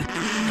 huh?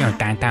 Going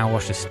downtown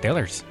watch the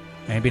Steelers.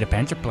 Maybe the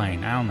Pens are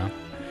playing. I don't know.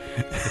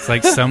 It's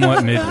like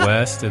somewhat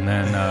Midwest, and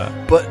then...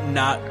 but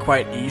not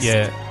quite East.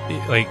 Yeah,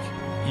 like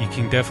you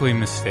can definitely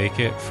mistake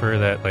it for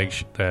that, like,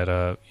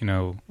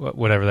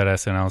 whatever that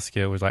SNL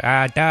skit was like,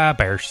 da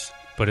Bears.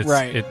 But it's...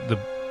 Right.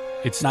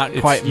 It's not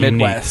quite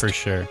Midwest, for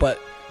sure. But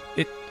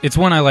it's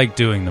one I like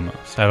doing the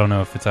most. I don't know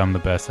if I'm the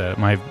best at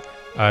it.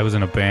 I was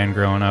in a band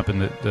growing up,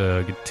 and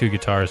the two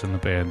guitarists in the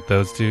band,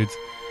 those dudes,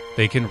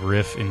 they can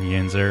riff in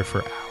Yinzer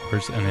for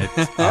hours, and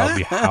I'll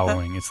be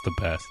howling. It's the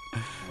best.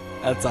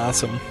 That's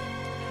awesome.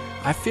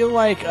 I feel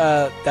like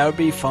that would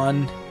be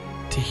fun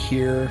to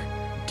hear.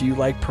 Do you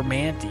like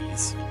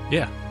Permantes?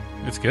 Yeah,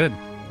 it's good.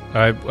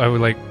 I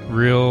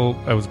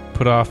was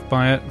put off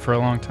by it for a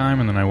long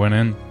time, and then I went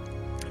in.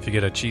 If you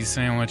get a cheese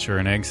sandwich or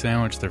an egg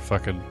sandwich,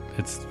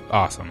 it's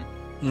awesome.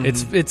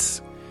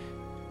 Mm-hmm.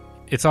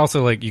 It's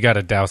also like you got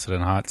to douse it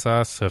in hot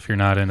sauce. So if you're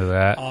not into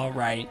that, all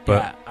right.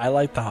 But yeah, I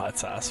like the hot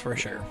sauce for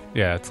sure.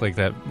 Yeah, it's like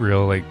that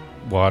real like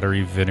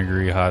watery,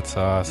 vinegary hot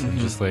sauce, and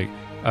just like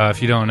if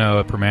you don't know,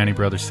 a Permane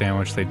Brothers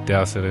sandwich, they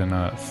douse it in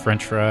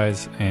French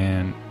fries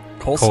and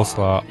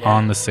coleslaw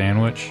on the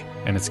sandwich,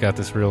 and it's got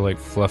this real like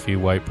fluffy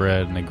white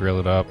bread, and they grill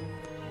it up,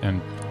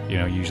 and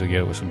usually get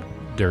it with some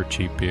dirt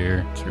cheap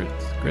beer. It's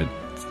good.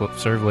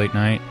 Served late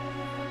night.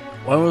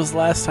 When was the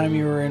last time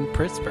you were in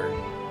Pittsburgh?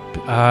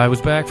 I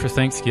was back for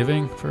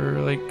Thanksgiving for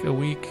like a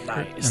week.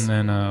 Nice.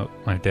 And then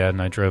my dad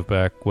and I drove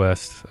back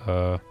west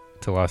to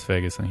Las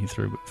Vegas, and he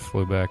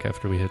flew back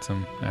after we hit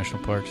some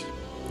national parks.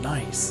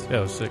 Nice. Yeah,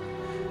 it was sick.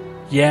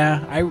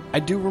 Yeah, I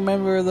do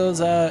remember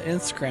those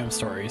Instagram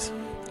stories.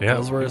 Yeah.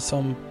 Those were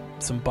some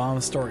bomb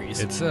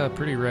stories. It's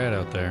pretty rad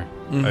out there.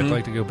 Mm-hmm. I'd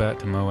like to go back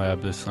to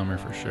Moab this summer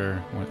for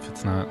sure, if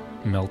it's not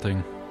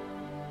melting.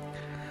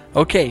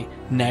 Okay,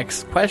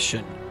 next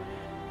question.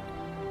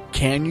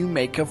 Can you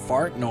make a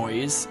fart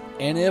noise?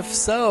 And if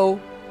so,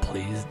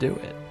 please do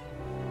it.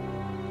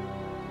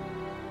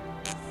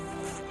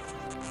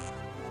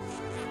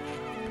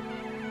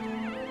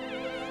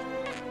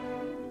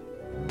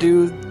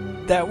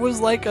 Dude, that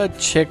was like a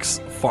chick's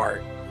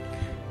fart.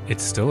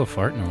 It's still a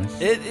fart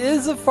noise. It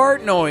is a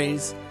fart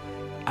noise.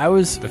 I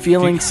was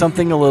feeling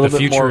something a little bit more...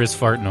 The future is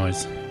fart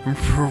noise.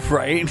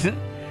 Right?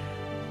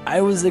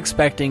 I was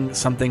expecting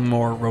something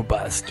more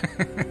robust.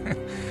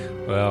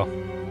 Well,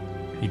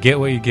 you get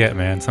what you get,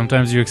 man.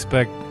 Sometimes you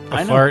expect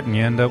a fart and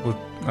you end up with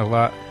a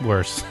lot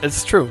worse.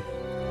 It's true.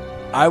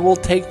 I will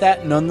take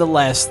that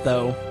nonetheless,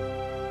 though.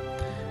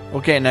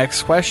 Okay,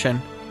 next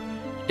question.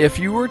 if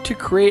you were to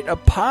create a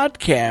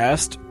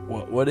podcast,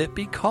 what would it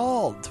be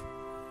called?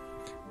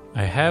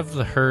 I have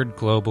the Herd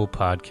Global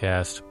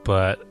podcast,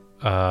 but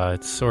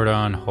it's sort of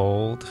on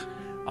hold.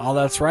 Oh,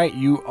 that's right.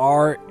 You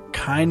are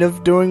kind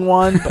of doing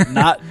one, but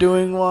not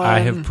doing one. I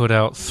have put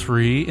out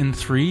 3 in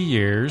 3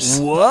 years.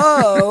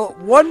 Whoa.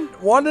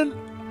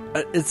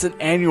 It's an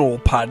annual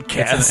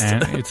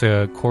podcast. It's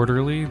a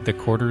quarterly. The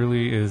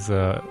quarterly is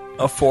a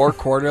 4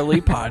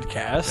 quarterly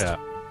podcast. Yeah.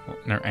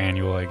 Or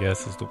annual, I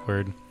guess, is the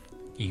word.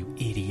 You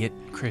idiot,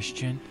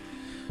 Christian.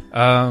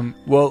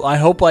 Well, I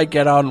hope I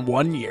get on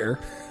 1 year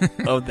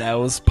of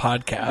those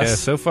podcasts. Yeah,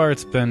 so far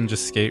it's been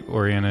just skate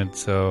oriented,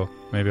 so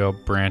maybe I'll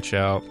branch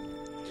out.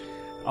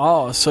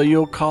 Oh, so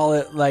you'll call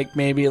it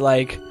maybe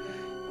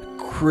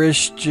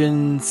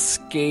Christian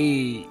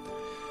Skate.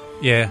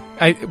 Yeah,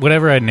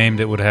 whatever I named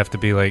it would have to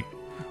be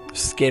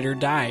Skate or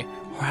Die.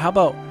 Or how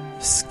about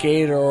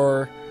Skate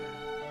or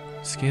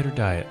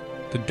Diet?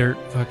 The dirt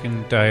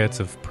fucking diets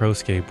of pro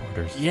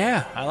skateboarders.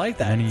 Yeah, I like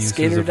that. Many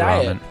Skate uses or of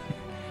Diet. ramen.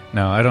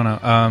 No, I don't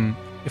know.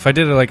 If I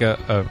did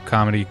a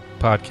comedy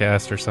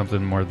podcast or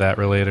something more that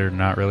related or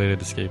not related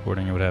to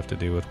skateboarding, it would have to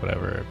do with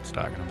whatever I was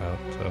talking about.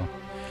 So,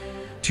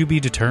 to be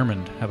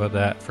determined. How about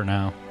that for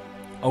now?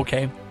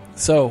 Okay,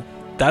 so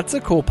that's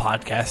a cool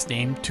podcast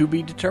name. To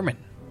be determined.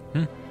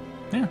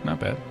 Yeah, not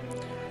bad.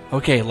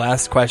 Okay,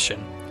 last question.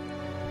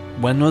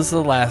 When was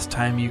the last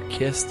time you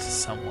kissed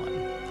someone?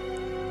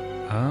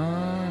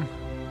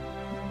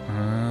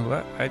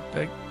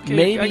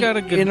 Maybe I got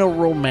a good, in a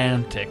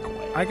romantic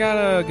way. I got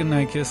a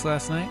goodnight kiss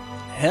last night.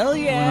 Hell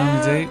yeah! Went on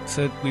a date.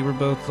 Said we were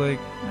both think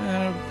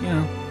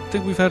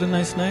we've had a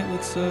nice night.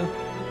 Let's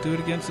do it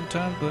again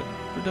sometime. But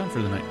we're done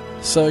for the night.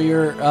 So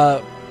you're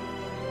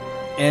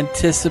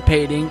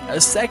anticipating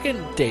a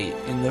second date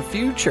in the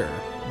future.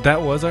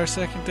 That was our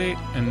second date,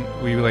 and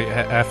we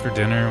after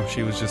dinner.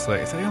 She was just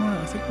like, I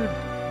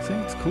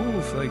think it's cool.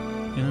 It's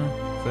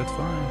if that's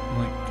fine. I'm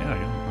like, yeah,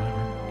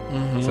 whatever.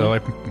 Mm-hmm. So I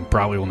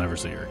probably will never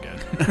see her again.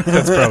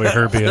 That's probably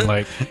her being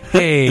like,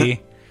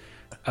 hey,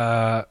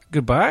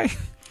 goodbye.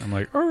 I'm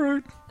like, all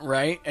right.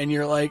 Right? And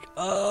you're like,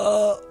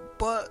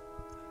 but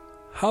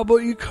how about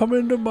you come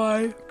into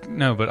my...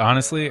 No, but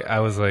honestly, I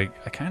was like,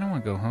 I kind of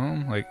want to go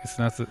home. It's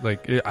not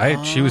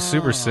that, she was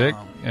super sick,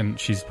 and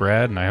she's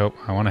rad, and I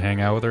want to hang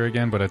out with her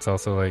again, but it's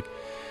also if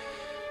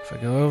I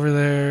go over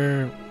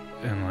there,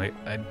 and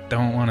I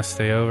don't want to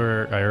stay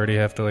over, I already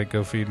have to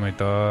go feed my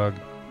dog,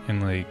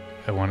 and I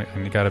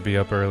got to be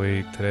up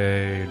early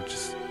today,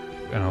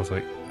 and I was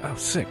like, oh,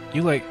 sick.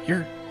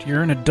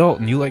 You're an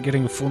adult and you like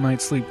getting a full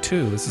night's sleep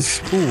too. This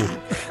is cool.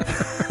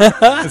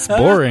 It's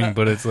boring,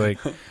 but it's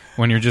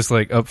when you're just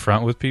up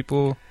front with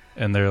people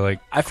and they're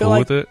I feel cool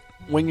with it.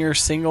 When you're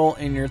single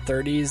in your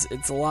 30s,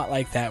 it's a lot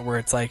like that where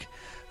it's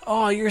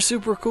oh, you're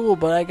super cool,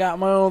 but I got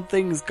my own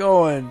things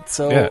going.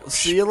 So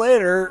see you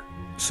later.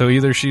 So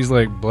either she's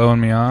blowing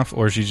me off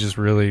or she's just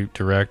really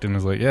direct and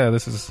is yeah,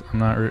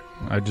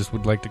 I just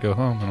would like to go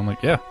home. And I'm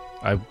like, yeah,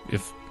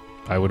 if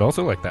I would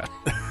also like that.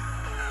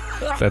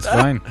 That's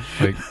fine.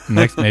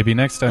 Maybe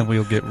next time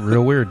we'll get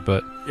real weird,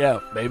 but yeah,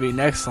 maybe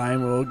next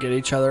time we'll get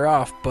each other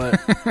off. But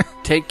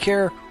take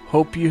care.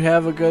 Hope you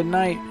have a good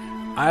night.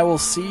 I will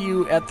see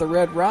you at the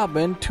Red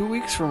Robin 2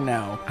 weeks from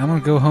now. I'm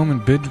gonna go home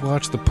and binge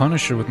watch The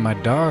Punisher with my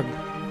dog.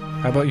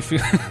 How about you feel?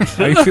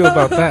 How you feel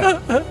about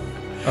that?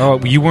 Oh,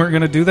 you weren't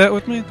gonna do that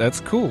with me? That's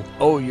cool.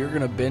 Oh, you're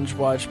gonna binge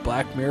watch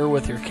Black Mirror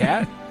with your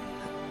cat?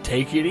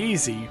 Take it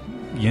easy.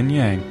 Yin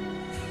yang.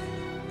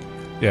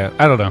 Yeah,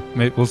 I don't know.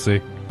 Maybe we'll see.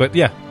 But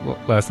yeah,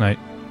 last night,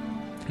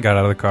 got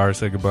out of the car,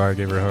 said goodbye,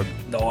 gave her a hug.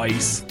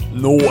 Nice.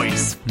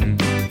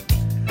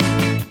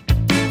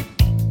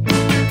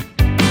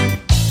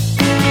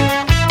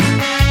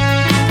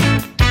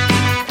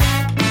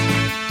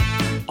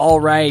 All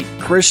right,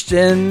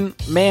 Christian,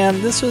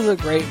 man, this was a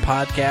great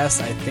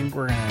podcast. I think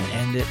we're going to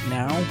end it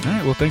now. All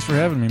right, well, thanks for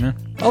having me, man.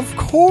 Of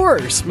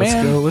course,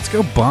 man. Let's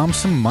go bomb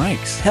some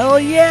mics. Hell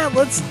yeah,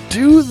 let's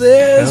do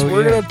this. Hell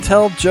We're yeah. going to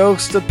tell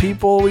jokes to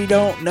people we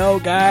don't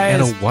know,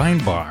 guys. At a wine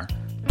bar.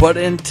 But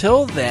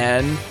until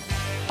then,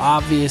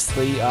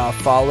 obviously,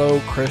 follow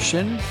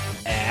Christian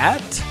at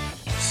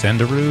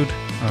Senderud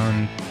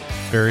on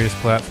various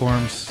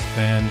platforms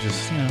and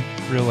just,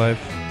 real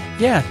life.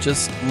 Yeah,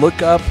 just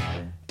look up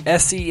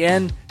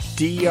SENDRUED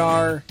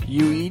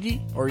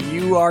or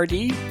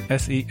URD.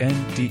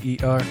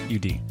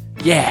 SENDERUD.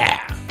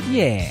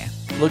 Yeah.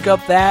 Look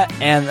up that,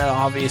 and then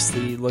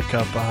obviously look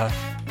up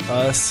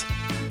us.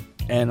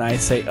 And I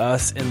say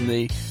us in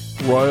the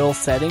royal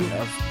setting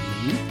of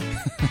me.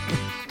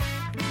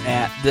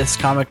 At This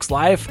Comics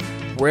Life,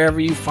 wherever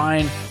you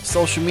find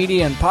social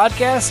media and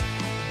podcasts.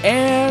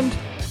 And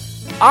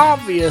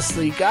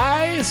obviously,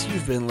 guys,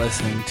 you've been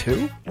listening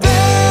to